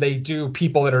better than they do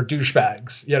people that are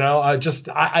douchebags.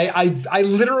 I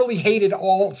literally hated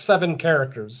all 7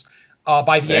 characters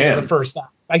by the end of the first act.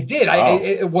 I did.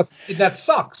 Wow. That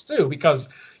sucks too, because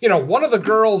one of the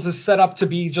girls is set up to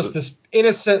be just this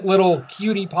innocent little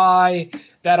cutie pie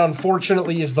that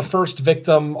unfortunately is the first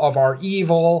victim of our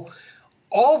evil.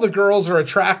 All the girls are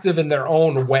attractive in their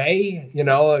own way.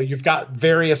 You've got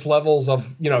various levels of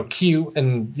cute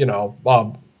and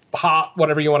hot,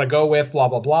 whatever you want to go with, blah,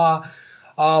 blah, blah.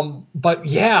 But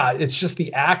yeah, it's just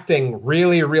the acting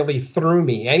really, really threw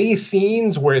me. Any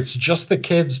scenes where it's just the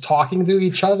kids talking to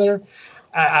each other,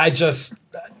 I just,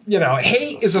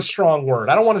 hate is a strong word.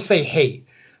 I don't want to say hate,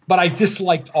 but I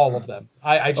disliked all of them.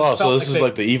 I just so this is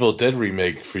like the Evil Dead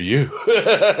remake for you.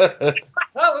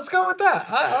 Well, let's go with that.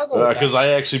 Because I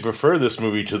actually prefer this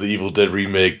movie to the Evil Dead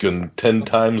remake and 10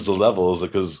 times the levels,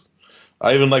 because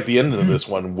I even like the ending of this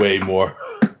one way more.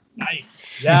 Nice.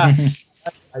 Yeah.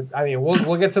 I mean,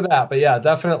 we'll get to that, but yeah,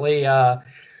 definitely.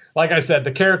 Like I said,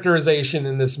 the characterization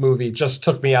in this movie just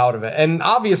took me out of it. And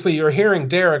obviously, you're hearing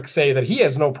Derek say that he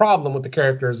has no problem with the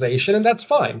characterization, and that's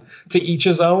fine. To each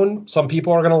his own. Some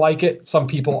people are going to like it. Some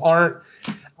people aren't.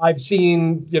 I've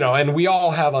seen, and we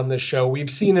all have on this show, we've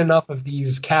seen enough of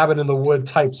these cabin in the wood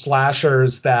type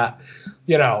slashers that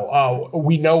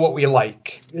we know what we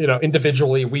like,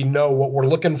 individually. We know what we're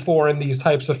looking for in these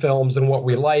types of films and what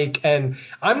we like. And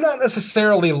I'm not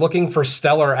necessarily looking for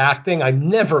stellar acting. I'm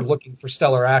never looking for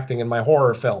stellar acting in my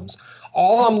horror films.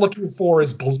 All I'm looking for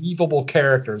is believable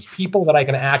characters, people that I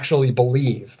can actually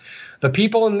believe. The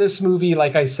people in this movie,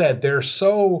 like I said, they're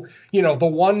so, the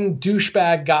one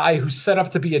douchebag guy who's set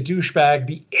up to be a douchebag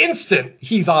the instant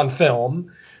he's on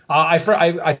film.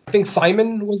 I think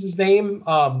Simon was his name.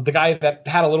 The guy that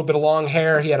had a little bit of long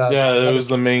hair. He had it was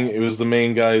the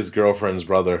main guy's girlfriend's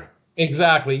brother.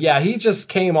 Exactly. Yeah, he just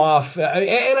came off,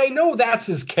 and I know that's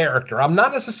his character. I'm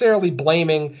not necessarily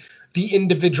blaming the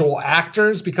individual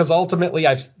actors, because ultimately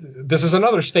this is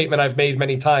another statement I've made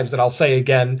many times that I'll say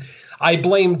again. I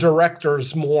blame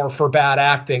directors more for bad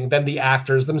acting than the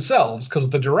actors themselves, because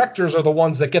the directors are the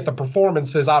ones that get the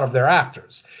performances out of their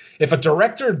actors. If a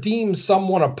director deems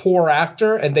someone a poor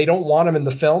actor and they don't want him in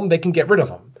the film, they can get rid of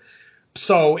him.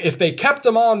 So if they kept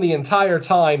him on the entire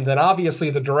time, then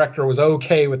obviously the director was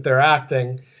okay with their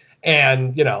acting.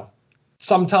 And,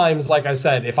 sometimes, like I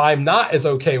said, if I'm not as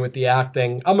okay with the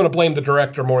acting, I'm going to blame the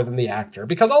director more than the actor,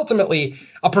 because ultimately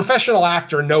a professional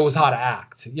actor knows how to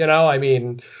act.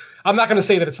 I'm not going to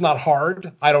say that it's not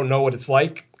hard. I don't know what it's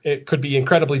like. It could be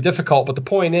incredibly difficult, but the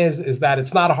point is that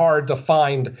it's not hard to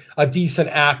find a decent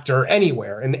actor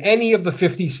anywhere. In any of the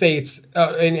 50 states,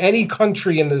 in any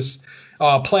country in this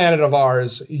planet of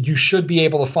ours, you should be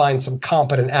able to find some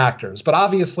competent actors. But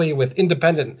obviously with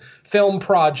independent film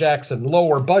projects and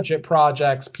lower budget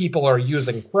projects, people are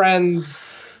using friends,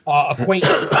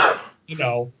 acquaintances,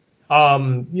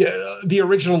 the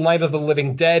original Night of the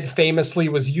Living Dead famously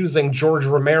was using George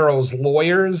Romero's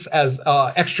lawyers as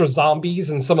extra zombies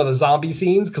in some of the zombie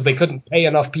scenes because they couldn't pay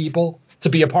enough people to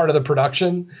be a part of the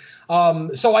production.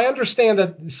 So I understand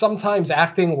that sometimes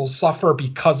acting will suffer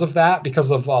because of that,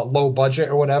 because of low budget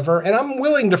or whatever, and I'm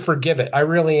willing to forgive it. I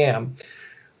really am.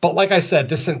 But like I said,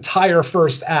 this entire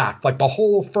first act, like the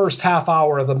whole first half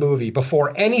hour of the movie,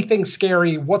 before anything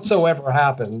scary whatsoever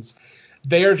happens,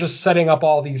 they are just setting up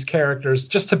all these characters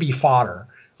just to be fodder.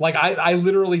 Like, I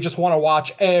literally just want to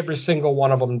watch every single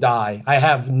one of them die. I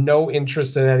have no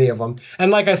interest in any of them. And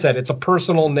like I said, it's a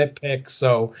personal nitpick,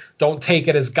 so don't take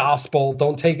it as gospel.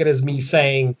 Don't take it as me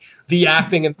saying the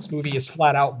acting in this movie is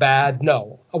flat out bad.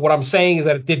 No. What I'm saying is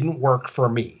that it didn't work for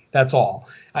me. That's all.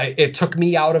 It took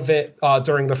me out of it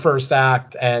during the first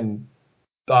act, and,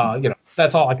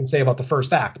 that's all I can say about the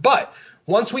first act. But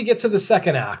once we get to the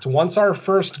second act, once our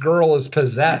first girl is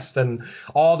possessed and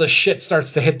all the shit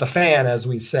starts to hit the fan, as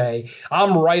we say,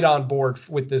 I'm right on board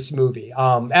with this movie.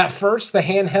 At first, the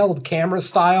handheld camera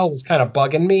style was kind of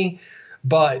bugging me,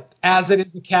 but as it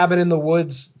is a cabin in the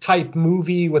woods type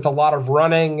movie with a lot of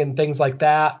running and things like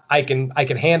that, I can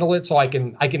handle it, so I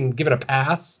can give it a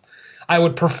pass. I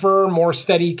would prefer more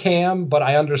steady cam, but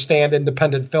I understand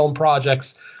independent film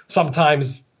projects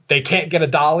sometimes they can't get a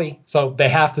dolly, so they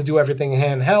have to do everything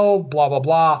handheld, blah, blah,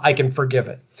 blah. I can forgive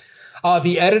it.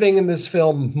 The editing in this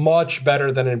film, much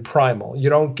better than in Primal. You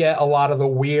don't get a lot of the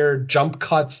weird jump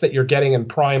cuts that you're getting in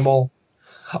Primal.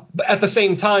 At the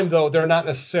same time, though, they're not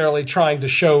necessarily trying to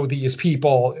show these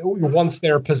people, once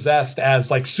they're possessed, as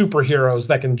like superheroes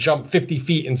that can jump 50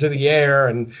 feet into the air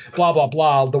and blah, blah,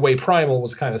 blah, the way Primal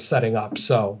was kind of setting up.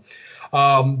 So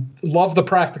love the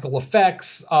practical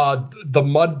effects. The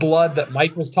mud blood that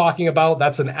Mike was talking about,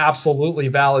 that's an absolutely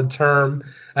valid term.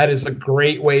 That is a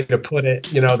great way to put it.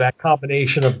 That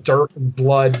combination of dirt and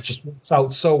blood just works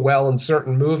out so well in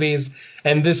certain movies,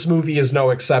 and this movie is no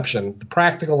exception. The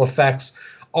practical effects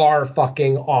are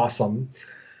fucking awesome.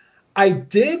 I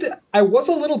was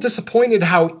a little disappointed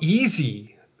how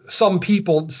easy some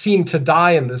people seem to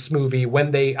die in this movie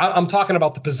when I'm talking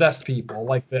about the possessed people,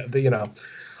 like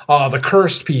the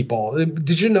cursed people.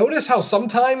 Did you notice how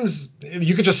sometimes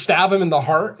you could just stab them in the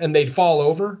heart and they'd fall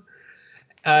over?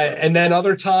 And then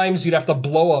other times you'd have to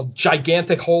blow a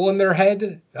gigantic hole in their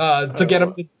head to get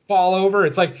them to fall over.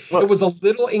 It's like it was a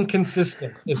little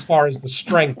inconsistent as far as the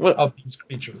strength of these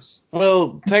creatures.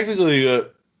 Well, technically,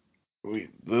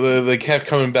 they kept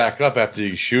coming back up after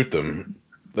you shoot them.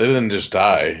 They didn't just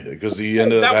die, because he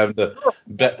ended up having to...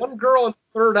 One girl in the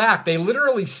third act, they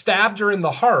literally stabbed her in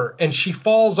the heart, and she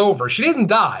falls over. She didn't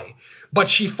die, but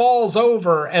she falls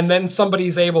over, and then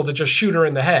somebody's able to just shoot her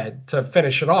in the head to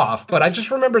finish it off. But I just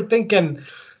remember thinking,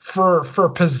 for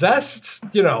possessed,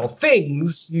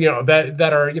 things, that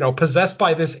are, possessed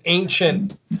by this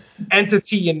ancient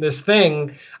entity in this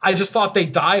thing, I just thought they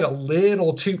died a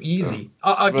little too easy.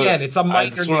 Again, it's a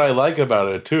minor... That's what I like about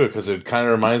it, too, because it kind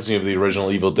of reminds me of the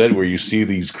original Evil Dead, where you see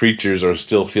these creatures are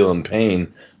still feeling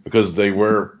pain because they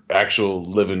were actual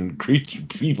living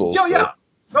people. Yeah.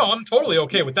 No, I'm totally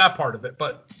okay with that part of it,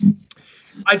 but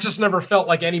I just never felt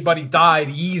like anybody died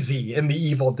easy in The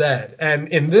Evil Dead. And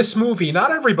in this movie,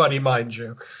 not everybody, mind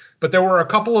you, but there were a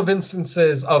couple of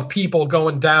instances of people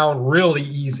going down really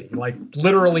easy, like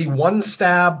literally one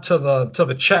stab to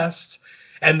the chest,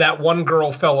 and that one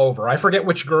girl fell over. I forget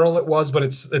which girl it was, but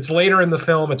it's later in the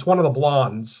film. It's one of the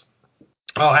blondes.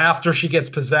 After she gets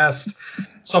possessed,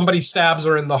 somebody stabs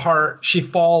her in the heart. She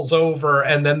falls over,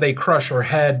 and then they crush her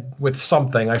head with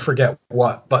something. I forget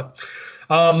what. But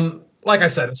like I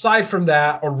said, aside from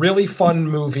that, a really fun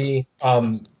movie,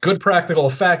 good practical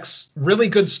effects, really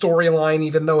good storyline,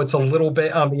 even though it's a little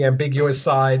bit on the ambiguous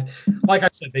side. Like I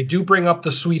said, they do bring up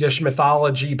the Swedish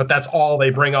mythology, but that's all they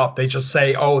bring up. They just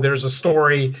say, oh, there's a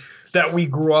story that we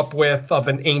grew up with of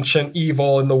an ancient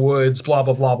evil in the woods, blah,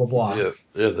 blah, blah, blah, blah. Yeah,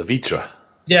 the Vitra.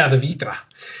 Yeah, the Vitra.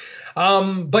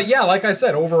 But yeah, like I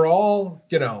said, overall,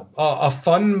 a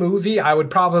fun movie. I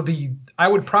would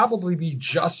probably be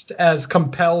just as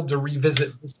compelled to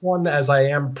revisit this one as I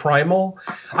am Primal.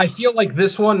 I feel like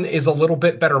this one is a little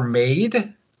bit better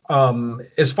made,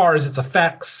 as far as its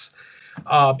effects,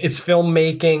 its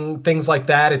filmmaking, things like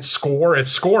that. Its score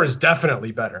is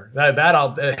definitely better.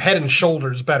 That head and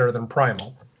shoulders better than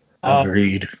Primal.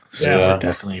 Agreed. Yeah,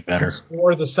 definitely better. The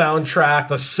score, the soundtrack,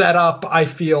 the setup, I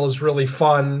feel is really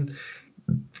fun.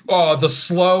 The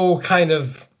slow kind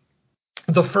of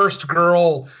the first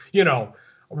girl,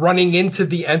 running into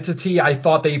the entity. I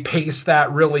thought they paced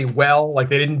that really well. Like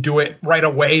they didn't do it right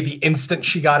away. The instant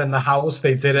she got in the house,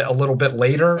 they did it a little bit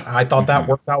later. I thought that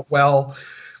worked out well.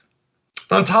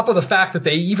 On top of the fact that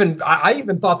I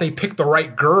even thought they picked the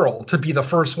right girl to be the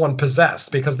first one possessed,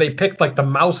 because they picked like the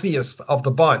mousiest of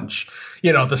the bunch,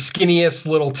 the skinniest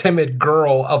little timid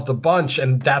girl of the bunch.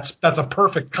 And that's a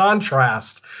perfect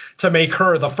contrast to make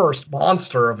her the first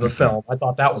monster of the film. I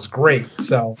thought that was great.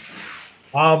 So,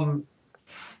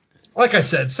 like I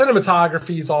said,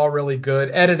 cinematography is all really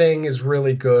good. Editing is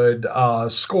really good.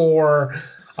 Score.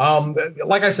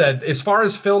 Like I said, as far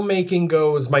as filmmaking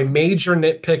goes, my major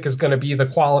nitpick is going to be the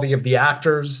quality of the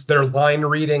actors, their line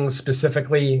reading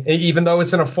specifically, even though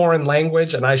it's in a foreign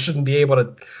language and I shouldn't be able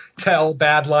to tell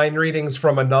bad line readings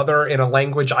from another in a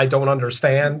language I don't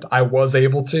understand. I was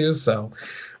able to, so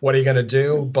what are you going to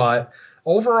do? But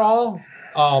overall,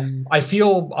 I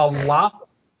feel a lot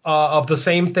of the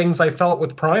same things I felt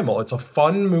with Primal. It's a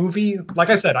fun movie. Like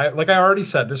I said, I already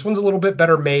said, this one's a little bit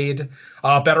better made,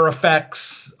 better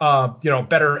effects,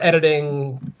 better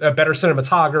editing, better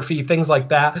cinematography, things like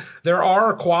that. There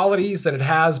are qualities that it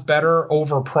has better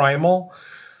over Primal.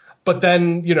 But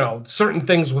then, certain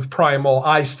things with Primal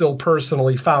I still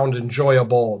personally found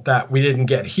enjoyable that we didn't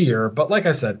get here. But like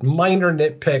I said, minor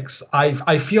nitpicks.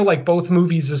 I feel like both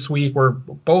movies this week were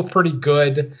both pretty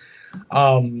good.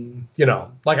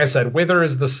 Like I said, Wither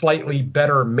is the slightly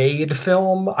better made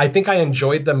film. I think I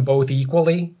enjoyed them both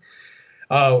equally.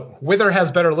 Wither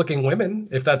has better looking women,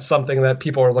 if that's something that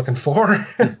people are looking for.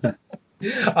 The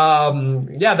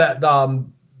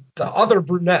other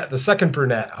brunette, the second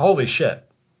brunette, holy shit.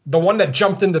 The one that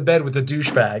jumped into bed with the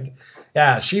douchebag.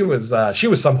 Yeah, she was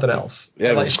something else.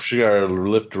 Yeah, she got her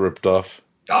lip ripped off.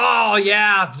 Oh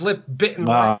yeah, lip bitten.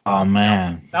 Oh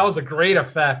man. That was a great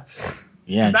effect.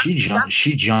 Yeah,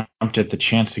 she jumped at the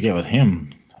chance to get with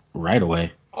him right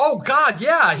away. Oh, God,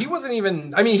 yeah. He wasn't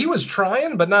even... I mean, he was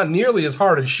trying, but not nearly as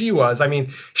hard as she was. I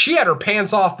mean, she had her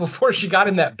pants off before she got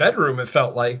in that bedroom, it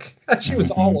felt like. She was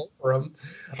all over him.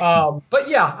 But,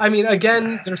 yeah, I mean,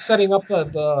 again, they're setting up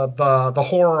the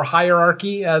horror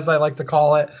hierarchy, as I like to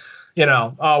call it,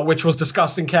 which was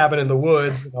discussed in Cabin in the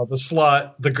Woods. The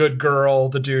slut, the good girl,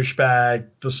 the douchebag,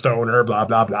 the stoner, blah,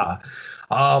 blah, blah.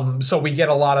 So we get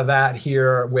a lot of that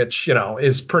here, which,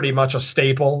 is pretty much a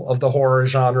staple of the horror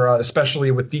genre,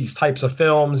 especially with these types of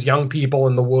films, young people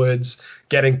in the woods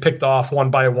getting picked off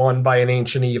one by one by an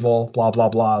ancient evil, blah, blah,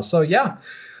 blah. So, yeah,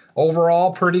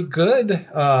 overall, pretty good.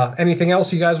 Anything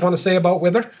else you guys want to say about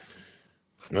Wither?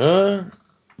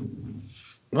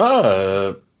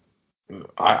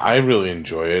 I really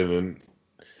enjoy it. And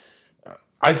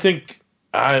I think,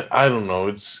 I don't know,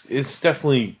 it's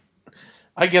definitely...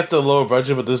 I get the lower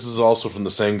budget, but this is also from the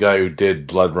same guy who did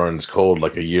Blood Runs Cold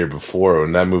like a year before,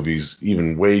 and that movie's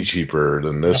even way cheaper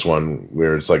than this one,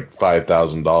 where it's like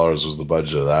 $5,000 was the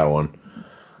budget of that one.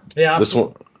 Yeah. This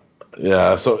one,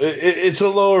 yeah. So it's a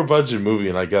lower budget movie,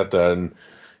 and I get that. And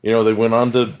they went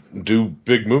on to do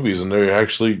big movies, and they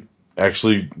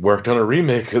actually worked on a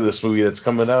remake of this movie that's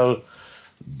coming out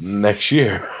next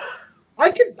year.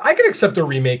 I could accept a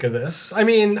remake of this. I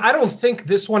mean, I don't think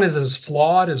this one is as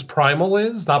flawed as Primal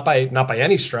is, not by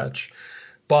any stretch.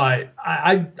 But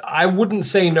I wouldn't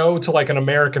say no to like an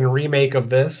American remake of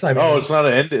this. I mean, it's not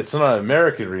an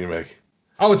American remake.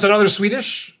 Oh, it's another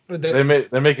Swedish. They're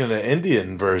making an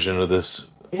Indian version of this.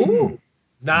 Ooh,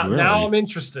 now I'm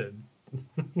interested.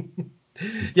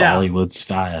 Yeah, Bollywood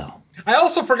style. I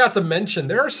also forgot to mention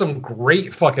there are some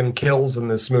great fucking kills in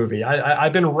this movie.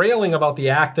 I've been railing about the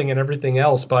acting and everything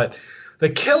else, but the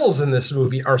kills in this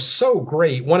movie are so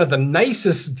great. One of the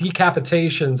nicest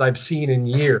decapitations I've seen in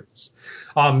years.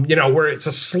 Where it's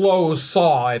a slow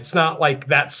saw. It's not like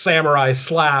that samurai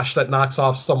slash that knocks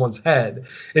off someone's head.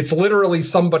 It's literally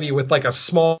somebody with like a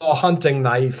small hunting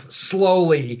knife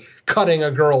slowly cutting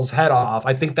a girl's head off.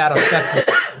 I think that effect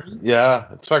was yeah,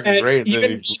 it's fucking great.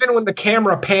 Even when the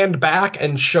camera panned back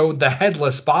and showed the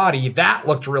headless body, that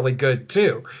looked really good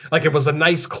too. Like it was a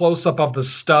nice close up of the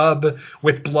stub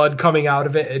with blood coming out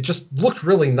of it. It just looked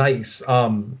really nice.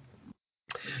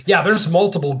 Yeah, there's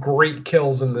multiple great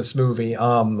kills in this movie. A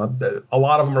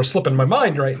lot of them are slipping my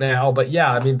mind right now, but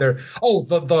yeah, I mean,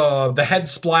 the head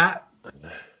splat.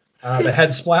 The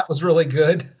head splat was really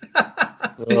good.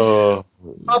 But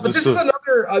this is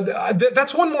another.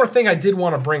 That's one more thing I did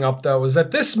want to bring up, though, is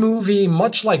that this movie,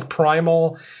 much like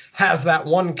Primal, has that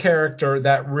one character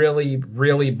that really,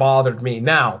 really bothered me.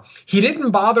 Now, he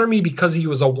didn't bother me because he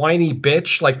was a whiny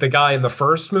bitch like the guy in the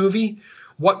first movie.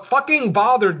 What fucking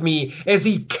bothered me is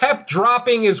he kept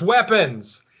dropping his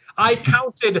weapons. I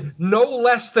counted no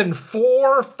less than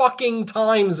 4 fucking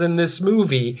times in this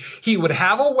movie. He would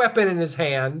have a weapon in his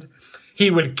hand.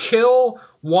 He would kill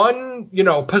one,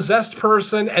 possessed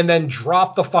person and then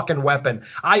drop the fucking weapon.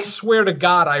 I swear to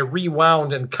God, I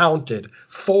rewound and counted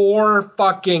 4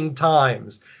 fucking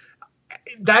times.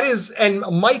 That is, and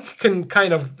Mike can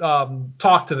kind of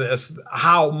talk to this,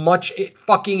 how much it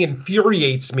fucking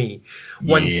infuriates me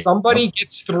when somebody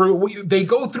gets through, they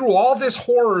go through all this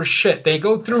horror shit. They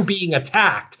go through being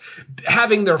attacked,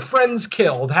 having their friends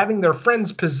killed, having their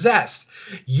friends possessed,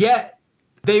 yet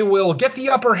they will get the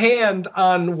upper hand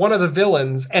on one of the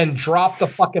villains and drop the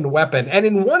fucking weapon. And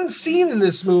in one scene in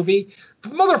this movie, the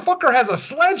motherfucker has a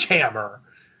sledgehammer.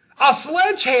 A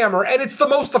sledgehammer, and it's the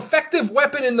most effective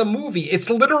weapon in the movie.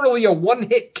 It's literally a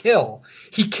one-hit kill.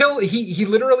 He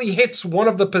literally hits one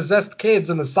of the possessed kids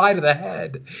in the side of the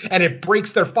head, and it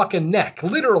breaks their fucking neck.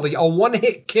 Literally a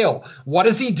one-hit kill. What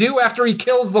does he do after he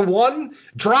kills the one?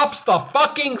 Drops the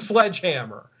fucking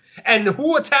sledgehammer. And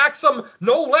who attacks him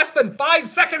no less than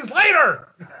 5 seconds later?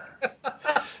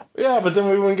 Yeah, but then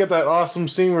we wouldn't get that awesome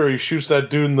scene where he shoots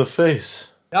that dude in the face.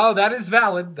 No, that is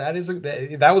valid. That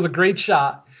was a great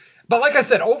shot. But like I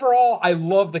said, overall, I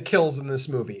love the kills in this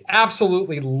movie.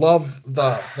 Absolutely love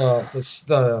the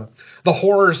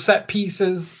horror set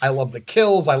pieces. I love the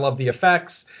kills. I love the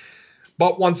effects.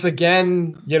 But once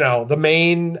again, the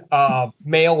main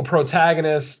male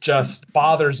protagonist just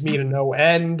bothers me to no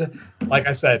end. Like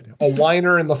I said, a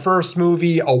whiner in the first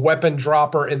movie, a weapon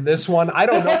dropper in this one. I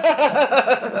don't know.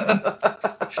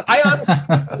 I honestly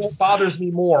what bothers me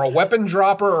more, a weapon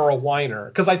dropper or a whiner?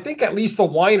 Because I think at least the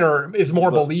whiner is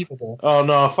more believable. Oh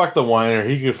no, fuck the whiner.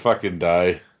 He could fucking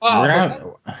die. Because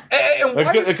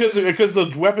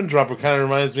the weapon dropper kind of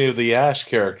reminds me of the Ash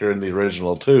character in the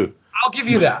original too. I'll give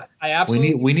you that. I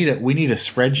absolutely. We need a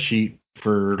spreadsheet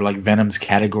for like Venom's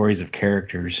categories of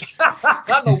characters.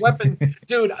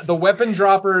 The weapon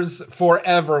droppers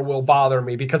forever will bother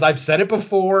me because I've said it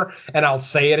before and I'll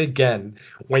say it again.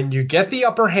 When you get the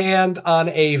upper hand on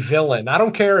a villain, I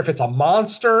don't care if it's a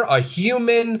monster, a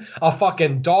human, a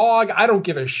fucking dog, I don't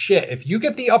give a shit. If you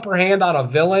get the upper hand on a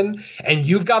villain and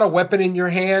you've got a weapon in your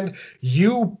hand,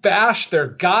 you bash their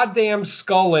goddamn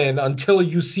skull in until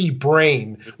you see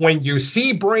brain. When you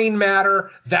see brain matter,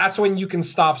 that's when you can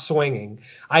stop swinging.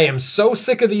 I am so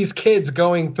sick of these kids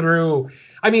going through.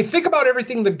 I mean, think about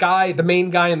everything the main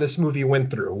guy in this movie went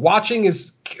through. Watching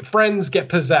his friends get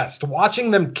possessed,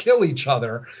 watching them kill each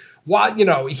other.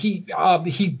 He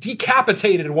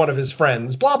decapitated one of his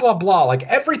friends, blah, blah, blah. Like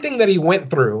everything that he went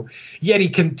through, yet he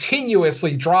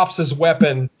continuously drops his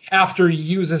weapon after he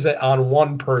uses it on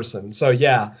one person. So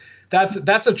yeah,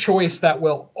 that's a choice that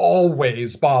will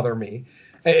always bother me.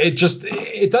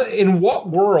 In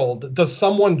what world does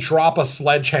someone drop a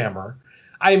sledgehammer?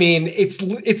 I mean, it's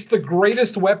the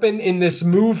greatest weapon in this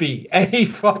movie, and he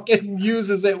fucking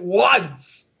uses it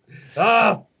once.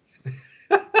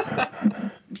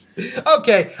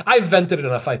 Okay, I've vented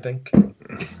enough, I think.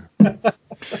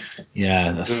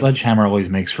 Yeah, the sledgehammer always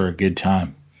makes for a good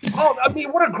time. Oh, I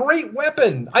mean, what a great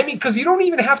weapon. I mean, because you don't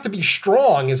even have to be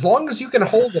strong. As long as you can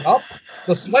hold it up,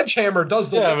 the sledgehammer does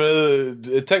the Yeah,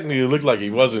 but it technically looked like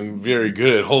he wasn't very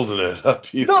good at holding it up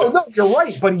either. No, you're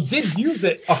right, but he did use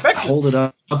it effectively. Hold it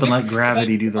up and let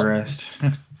gravity do the rest.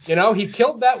 You know, he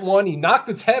killed that one. He knocked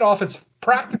its head off. It's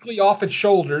practically off its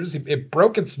shoulders. It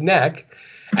broke its neck.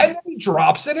 And then he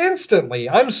drops it instantly.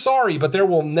 I'm sorry, but there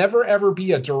will never, ever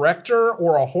be a director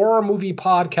or a horror movie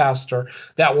podcaster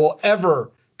that will ever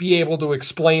be able to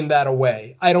explain that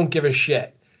away. I don't give a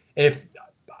shit. If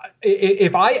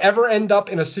I ever end up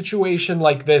in a situation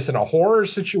like this, in a horror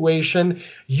situation,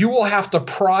 you will have to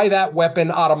pry that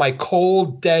weapon out of my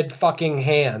cold, dead fucking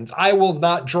hands. I will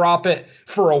not drop it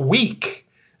for a week.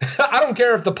 I don't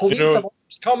care if the police have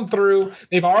come through.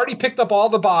 They've already picked up all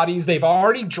the bodies. They've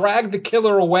already dragged the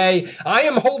killer away. I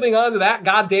am holding on to that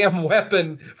goddamn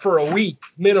weapon for a week,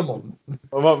 minimum.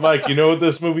 Mike, you know what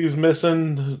this movie's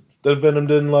missing that Venom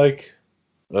didn't like?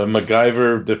 A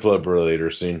MacGyver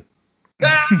defibrillator scene.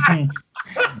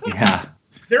 Yeah.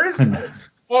 There is...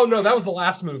 Oh, no, that was the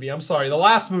last movie. I'm sorry. The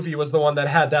last movie was the one that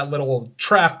had that little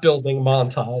trap building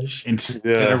montage.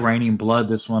 Instead of raining blood,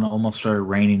 this one almost started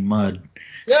raining mud.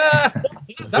 Yeah,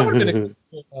 that would have been a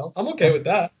cool film. I'm okay with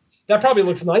that. That probably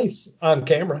looks nice on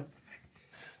camera.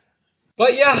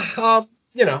 But yeah,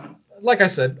 you know, like I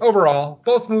said, overall,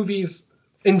 both movies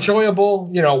enjoyable.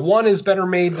 You know, one is better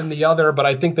made than the other, but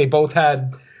I think they both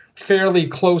had fairly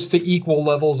close to equal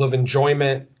levels of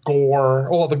enjoyment, gore.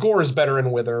 Well, the gore is better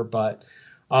in Wither, but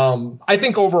I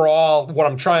think overall, what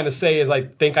I'm trying to say is I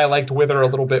think I liked Wither a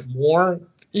little bit more,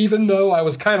 even though I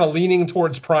was kind of leaning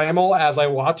towards Primal as I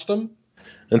watched them.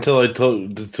 Until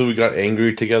we got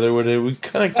angry together with it, we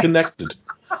kind of connected.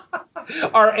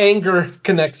 Our anger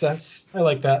connects us. I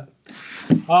like that.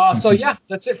 So yeah,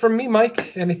 that's it from me,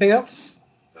 Mike. Anything else?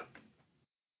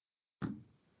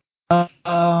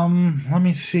 Let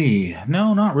me see.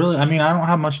 No, not really. I mean, I don't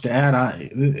have much to add.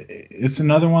 It's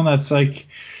another one that's like,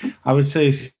 I would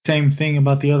say same thing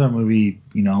about the other movie.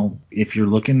 You know, if you're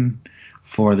looking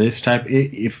for this type,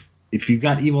 if you've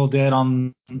got Evil Dead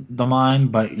on the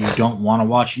mind, but you don't want to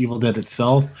watch Evil Dead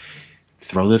itself,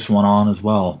 throw this one on as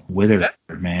well. Wither,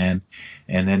 man.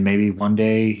 And then maybe one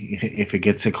day, if it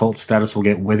gets a cult status, we'll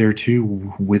get Wither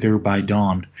 2, Wither by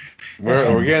Dawn.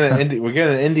 We're getting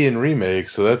an Indian remake,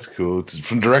 so that's cool. It's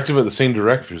directed by the same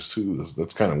directors too.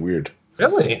 That's kind of weird.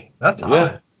 Really? That's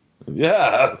odd.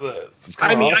 Yeah.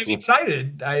 I mean, awesome. I'm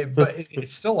excited, but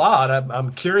it's still odd.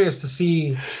 I'm curious to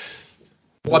see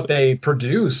what they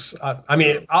produce. I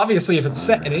mean, obviously, if it's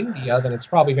set in India, then it's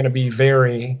probably going to be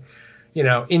very, you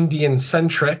know, Indian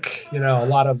centric. You know, a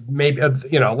lot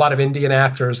of Indian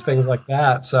actors, things like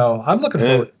that. So I'm looking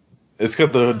forward. It's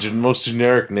got the most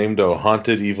generic name though,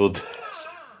 Haunted Evil Dead.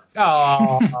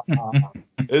 Oh,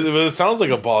 it sounds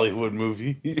like a Bollywood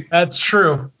movie. That's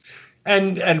true.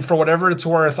 And for whatever it's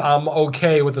worth, I'm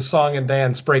okay with the song and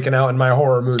dance breaking out in my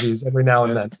horror movies every now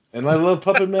and then. And I love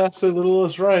Puppet Master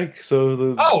Littlest Reich.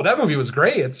 Oh, that movie was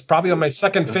great. It's probably my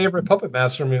second favorite Puppet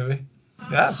Master movie.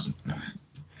 Yeah.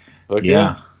 Okay.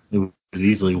 Yeah, it was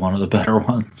easily one of the better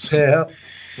ones. Yeah.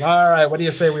 All right. What do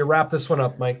you say we wrap this one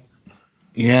up, Mike?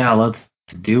 Yeah, let's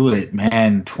do it,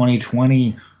 man.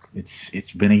 2020.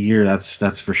 It's been a year.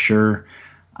 That's for sure.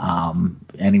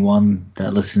 Anyone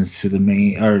that listens to the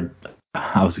main, or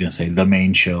I was gonna say the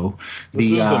main show. This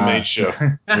is the main show.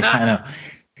 I know.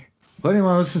 But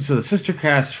anyone listens to the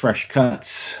Sistercast Fresh Cuts,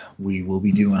 we will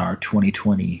be doing our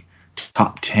 2020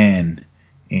 top 10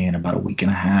 in about a week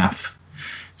and a half.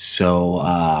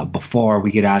 So before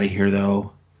we get out of here,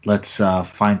 though, let's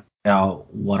find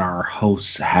out what our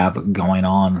hosts have going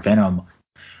on. Venom,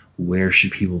 where should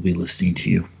people be listening to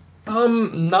you?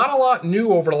 Not a lot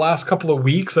new over the last couple of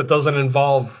weeks that doesn't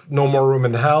involve No More Room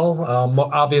in Hell.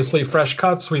 Obviously, Fresh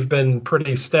Cuts, we've been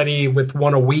pretty steady with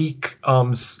one a week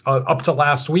up to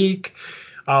last week.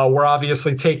 We're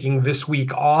obviously taking this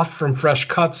week off from Fresh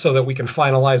Cuts so that we can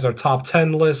finalize our top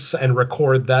 10 lists and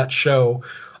record that show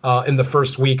in the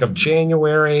first week of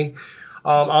January.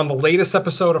 On the latest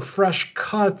episode of Fresh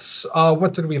Cuts,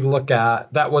 what did we look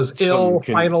at? That was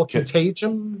Final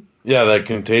Contagion. Yeah, that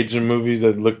Contagion movie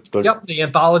that looked like... Yep, the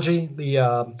anthology,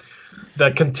 the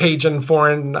Contagion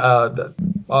foreign,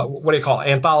 what do you call it,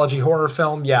 anthology horror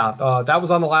film. Yeah, that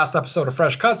was on the last episode of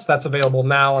Fresh Cuts. That's available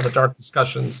now on the Dark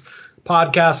Discussions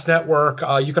podcast network.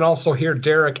 You can also hear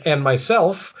Derek and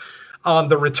myself on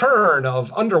the return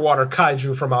of Underwater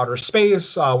Kaiju from Outer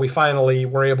Space. We finally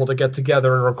were able to get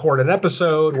together and record an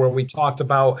episode where we talked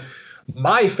about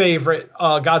my favorite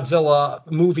Godzilla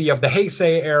movie of the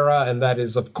Heisei era, and that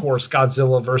is, of course,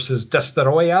 Godzilla vs.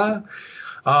 Destoroyah.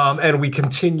 And we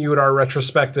continued our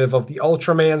retrospective of the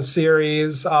Ultraman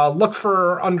series. Look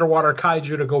for Underwater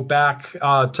Kaiju to go back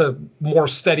to more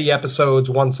steady episodes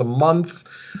once a month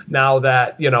now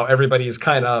that, everybody is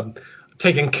kind of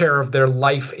taking care of their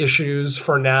life issues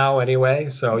for now anyway.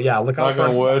 So, yeah, look out for... Knock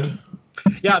on wood.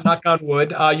 Yeah, knock on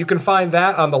wood. You can find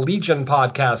that on the Legion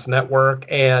Podcast Network.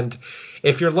 And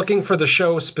if you're looking for the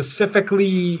show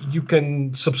specifically, you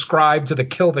can subscribe to the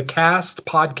Kill the Cast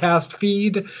podcast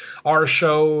feed. Our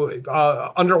show,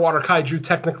 Underwater Kaiju,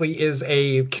 technically is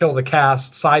a Kill the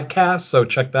Cast sidecast, so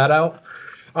check that out.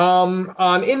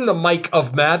 On In the Mic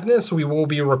of Madness, we will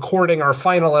be recording our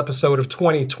final episode of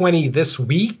 2020 this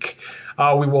week.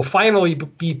 We will finally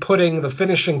be putting the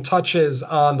finishing touches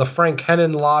on the Frank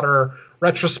Henenlotter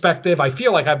retrospective. I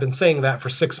feel like I've been saying that for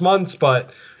 6 months,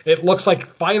 but it looks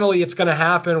like finally it's going to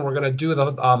happen. We're going to do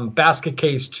the Basket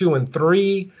Case 2 and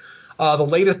 3. The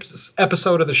latest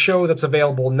episode of the show that's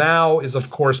available now is, of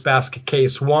course, Basket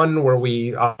Case 1, where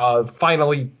we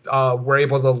finally were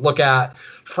able to look at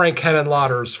Frank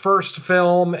Henenlotter's first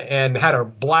film and had a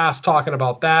blast talking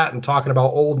about that and talking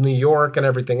about old New York and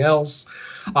everything else.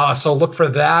 So look for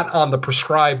that on the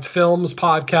Prescribed Films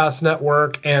Podcast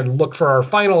Network, and look for our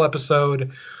final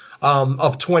episode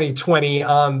of 2020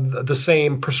 on the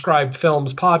same Prescribed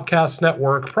Films Podcast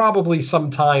Network, probably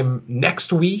sometime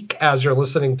next week as you're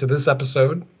listening to this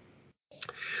episode.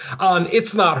 On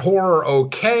It's Not Horror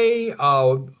Okay,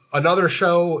 another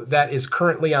show that is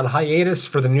currently on hiatus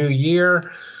for the new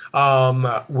year.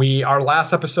 Our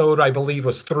last episode, I believe,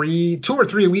 was 2 or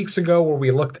 3 weeks ago, where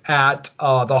we looked at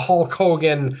the Hulk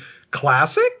Hogan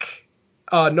classic,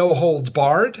 No Holds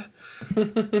Barred.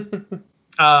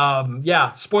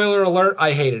 Spoiler alert,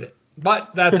 I hated it,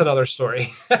 but that's another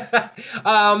story.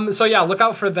 So yeah, look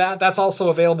out for that. That's also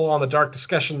available on the Dark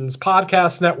Discussions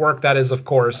Podcast Network. That is, of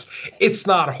course, It's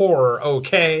Not Horror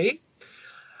Okay.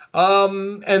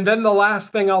 And then the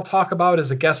last thing I'll talk about is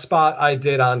a guest spot I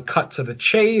did on Cut to the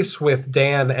Chase with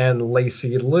Dan and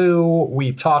Lacey Lou.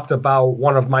 We talked about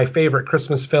one of my favorite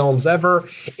Christmas films ever,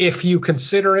 if you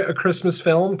consider it a Christmas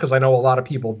film, because I know a lot of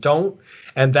people don't,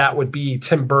 and that would be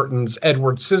Tim Burton's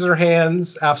Edward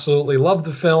Scissorhands. Absolutely love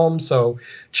the film, so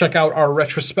check out our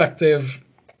retrospective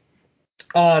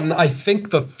on, I think,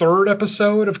 the 3rd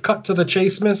episode of Cut to the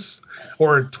Chasemas,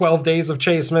 or 12 Days of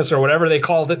Chasemas, or whatever they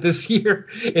called it this year.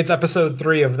 It's episode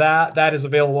 3 of that. That is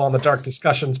available on the Dark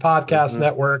Discussions Podcast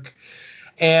Network.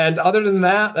 And other than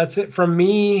that, that's it from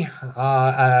me.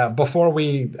 Before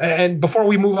we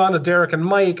move on to Derek and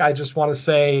Mike, I just want to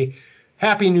say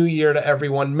Happy New Year to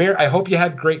everyone. I hope you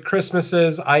had great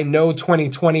Christmases. I know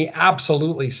 2020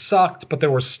 absolutely sucked, but there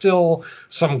was still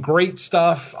some great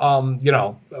stuff,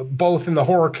 both in the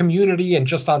horror community and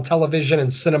just on television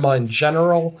and cinema in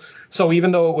general. So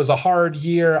even though it was a hard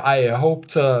year, I hope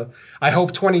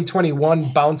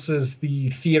 2021 bounces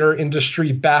the theater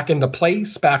industry back into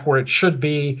place, back where it should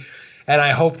be. And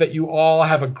I hope that you all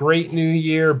have a great new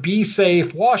year. Be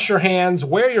safe, wash your hands,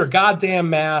 wear your goddamn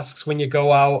masks when you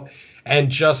go out,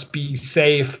 and just be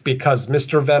safe, because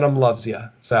Mr. Venom loves you.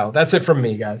 So that's it from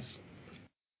me, guys.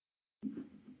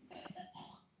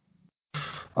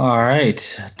 All right,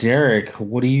 Derek,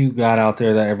 what do you got out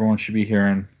there that everyone should be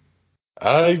hearing?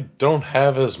 I don't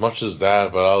have as much as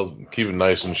that, but I'll keep it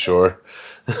nice and short.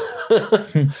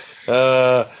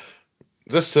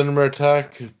 This Cinema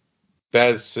Attack,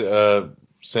 Bad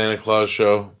Santa Claus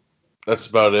show. That's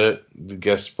about it. The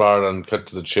guest spot on Cut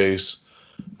to the Chase.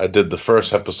 I did the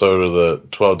first episode of the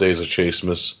 12 Days of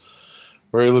Chasemas,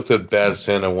 where I looked at Bad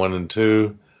Santa 1 and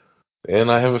 2.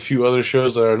 And I have a few other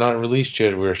shows that are not released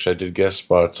yet, which I did guest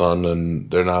spots on, and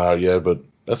they're not out yet, but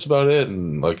that's about it.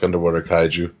 And like Underwater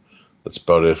Kaiju, that's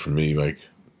about it for me, Mike.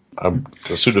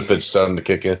 The Sudafed's starting to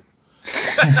kick in.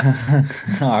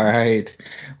 All right.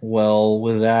 Well,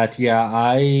 with that, yeah,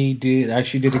 I did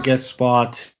a guest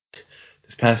spot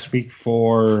this past week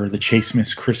for the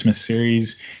Chasemas Christmas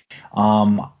series.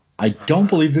 I don't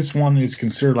believe this one is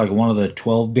considered like one of the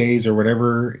 12 days or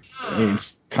whatever.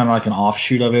 It's kind of like an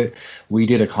offshoot of it. We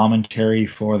did a commentary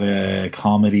for the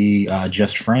comedy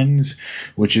Just Friends,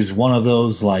 which is one of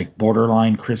those like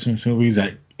borderline Christmas movies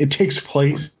that it takes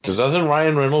place. Doesn't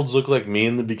Ryan Reynolds look like me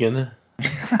in the beginning?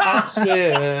 I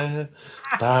swear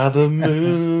by the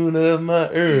moon of my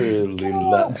early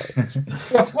life.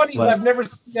 It's funny, I've never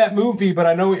seen that movie, but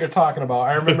I know what you're talking about.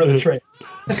 I remember the trailer.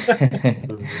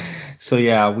 So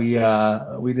yeah, we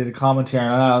did a commentary.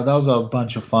 That was a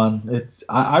bunch of fun.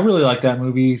 I really like that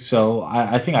movie, so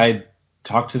I think I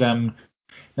talked to them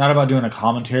not about doing a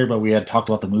commentary, but we had talked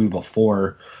about the movie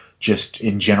before, just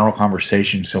in general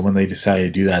conversation. So when they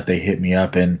decided to do that, they hit me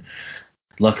up, and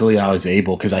luckily I was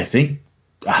able, because I think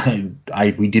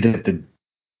we did it the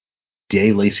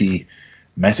day Lacey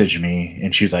messaged me,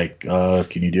 and she's like,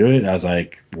 can you do it? I was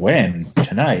like, when?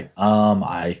 Tonight?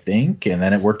 I think, and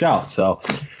then it worked out. So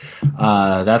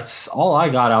that's all I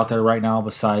got out there right now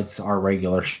besides our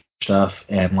regular stuff.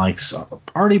 And like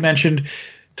already mentioned,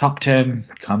 top 10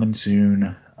 coming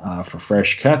soon for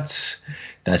Fresh Cuts.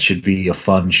 That should be a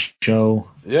fun show.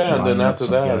 Yeah, and then after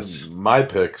that, my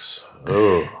picks.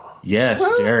 Oh. Yes,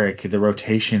 Derek, the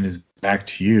rotation is back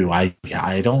to you. I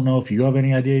don't know if you have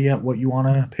any idea yet what you want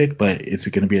to pick, but it's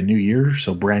going to be a new year,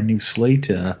 so brand new slate.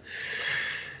 So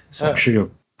I'm sure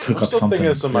you'll cook up something. I'm still thinking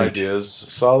of some ideas.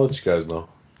 So I'll let you guys know.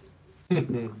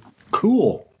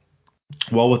 Cool.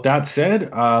 Well, with that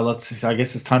said, I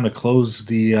guess it's time to close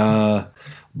the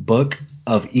book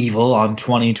of evil on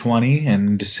 2020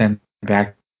 and descend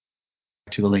back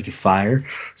to the Lake of Fire.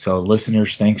 So,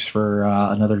 listeners, thanks for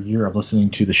another year of listening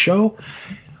to the show.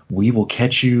 We will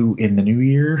catch you in the new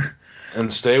year.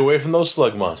 And stay away from those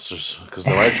slug monsters, because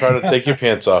they might try to take your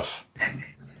pants off.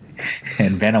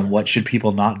 And Venom, what should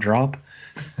people not drop?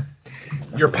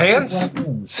 Your pants?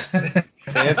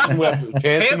 Pants and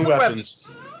weapons.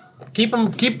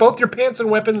 Keep both your pants and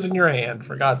weapons in your hand,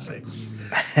 for God's sakes.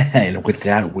 And with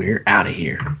that, we're out of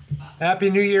here. Happy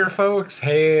New Year, folks.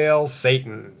 Hail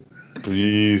Satan.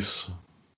 Peace.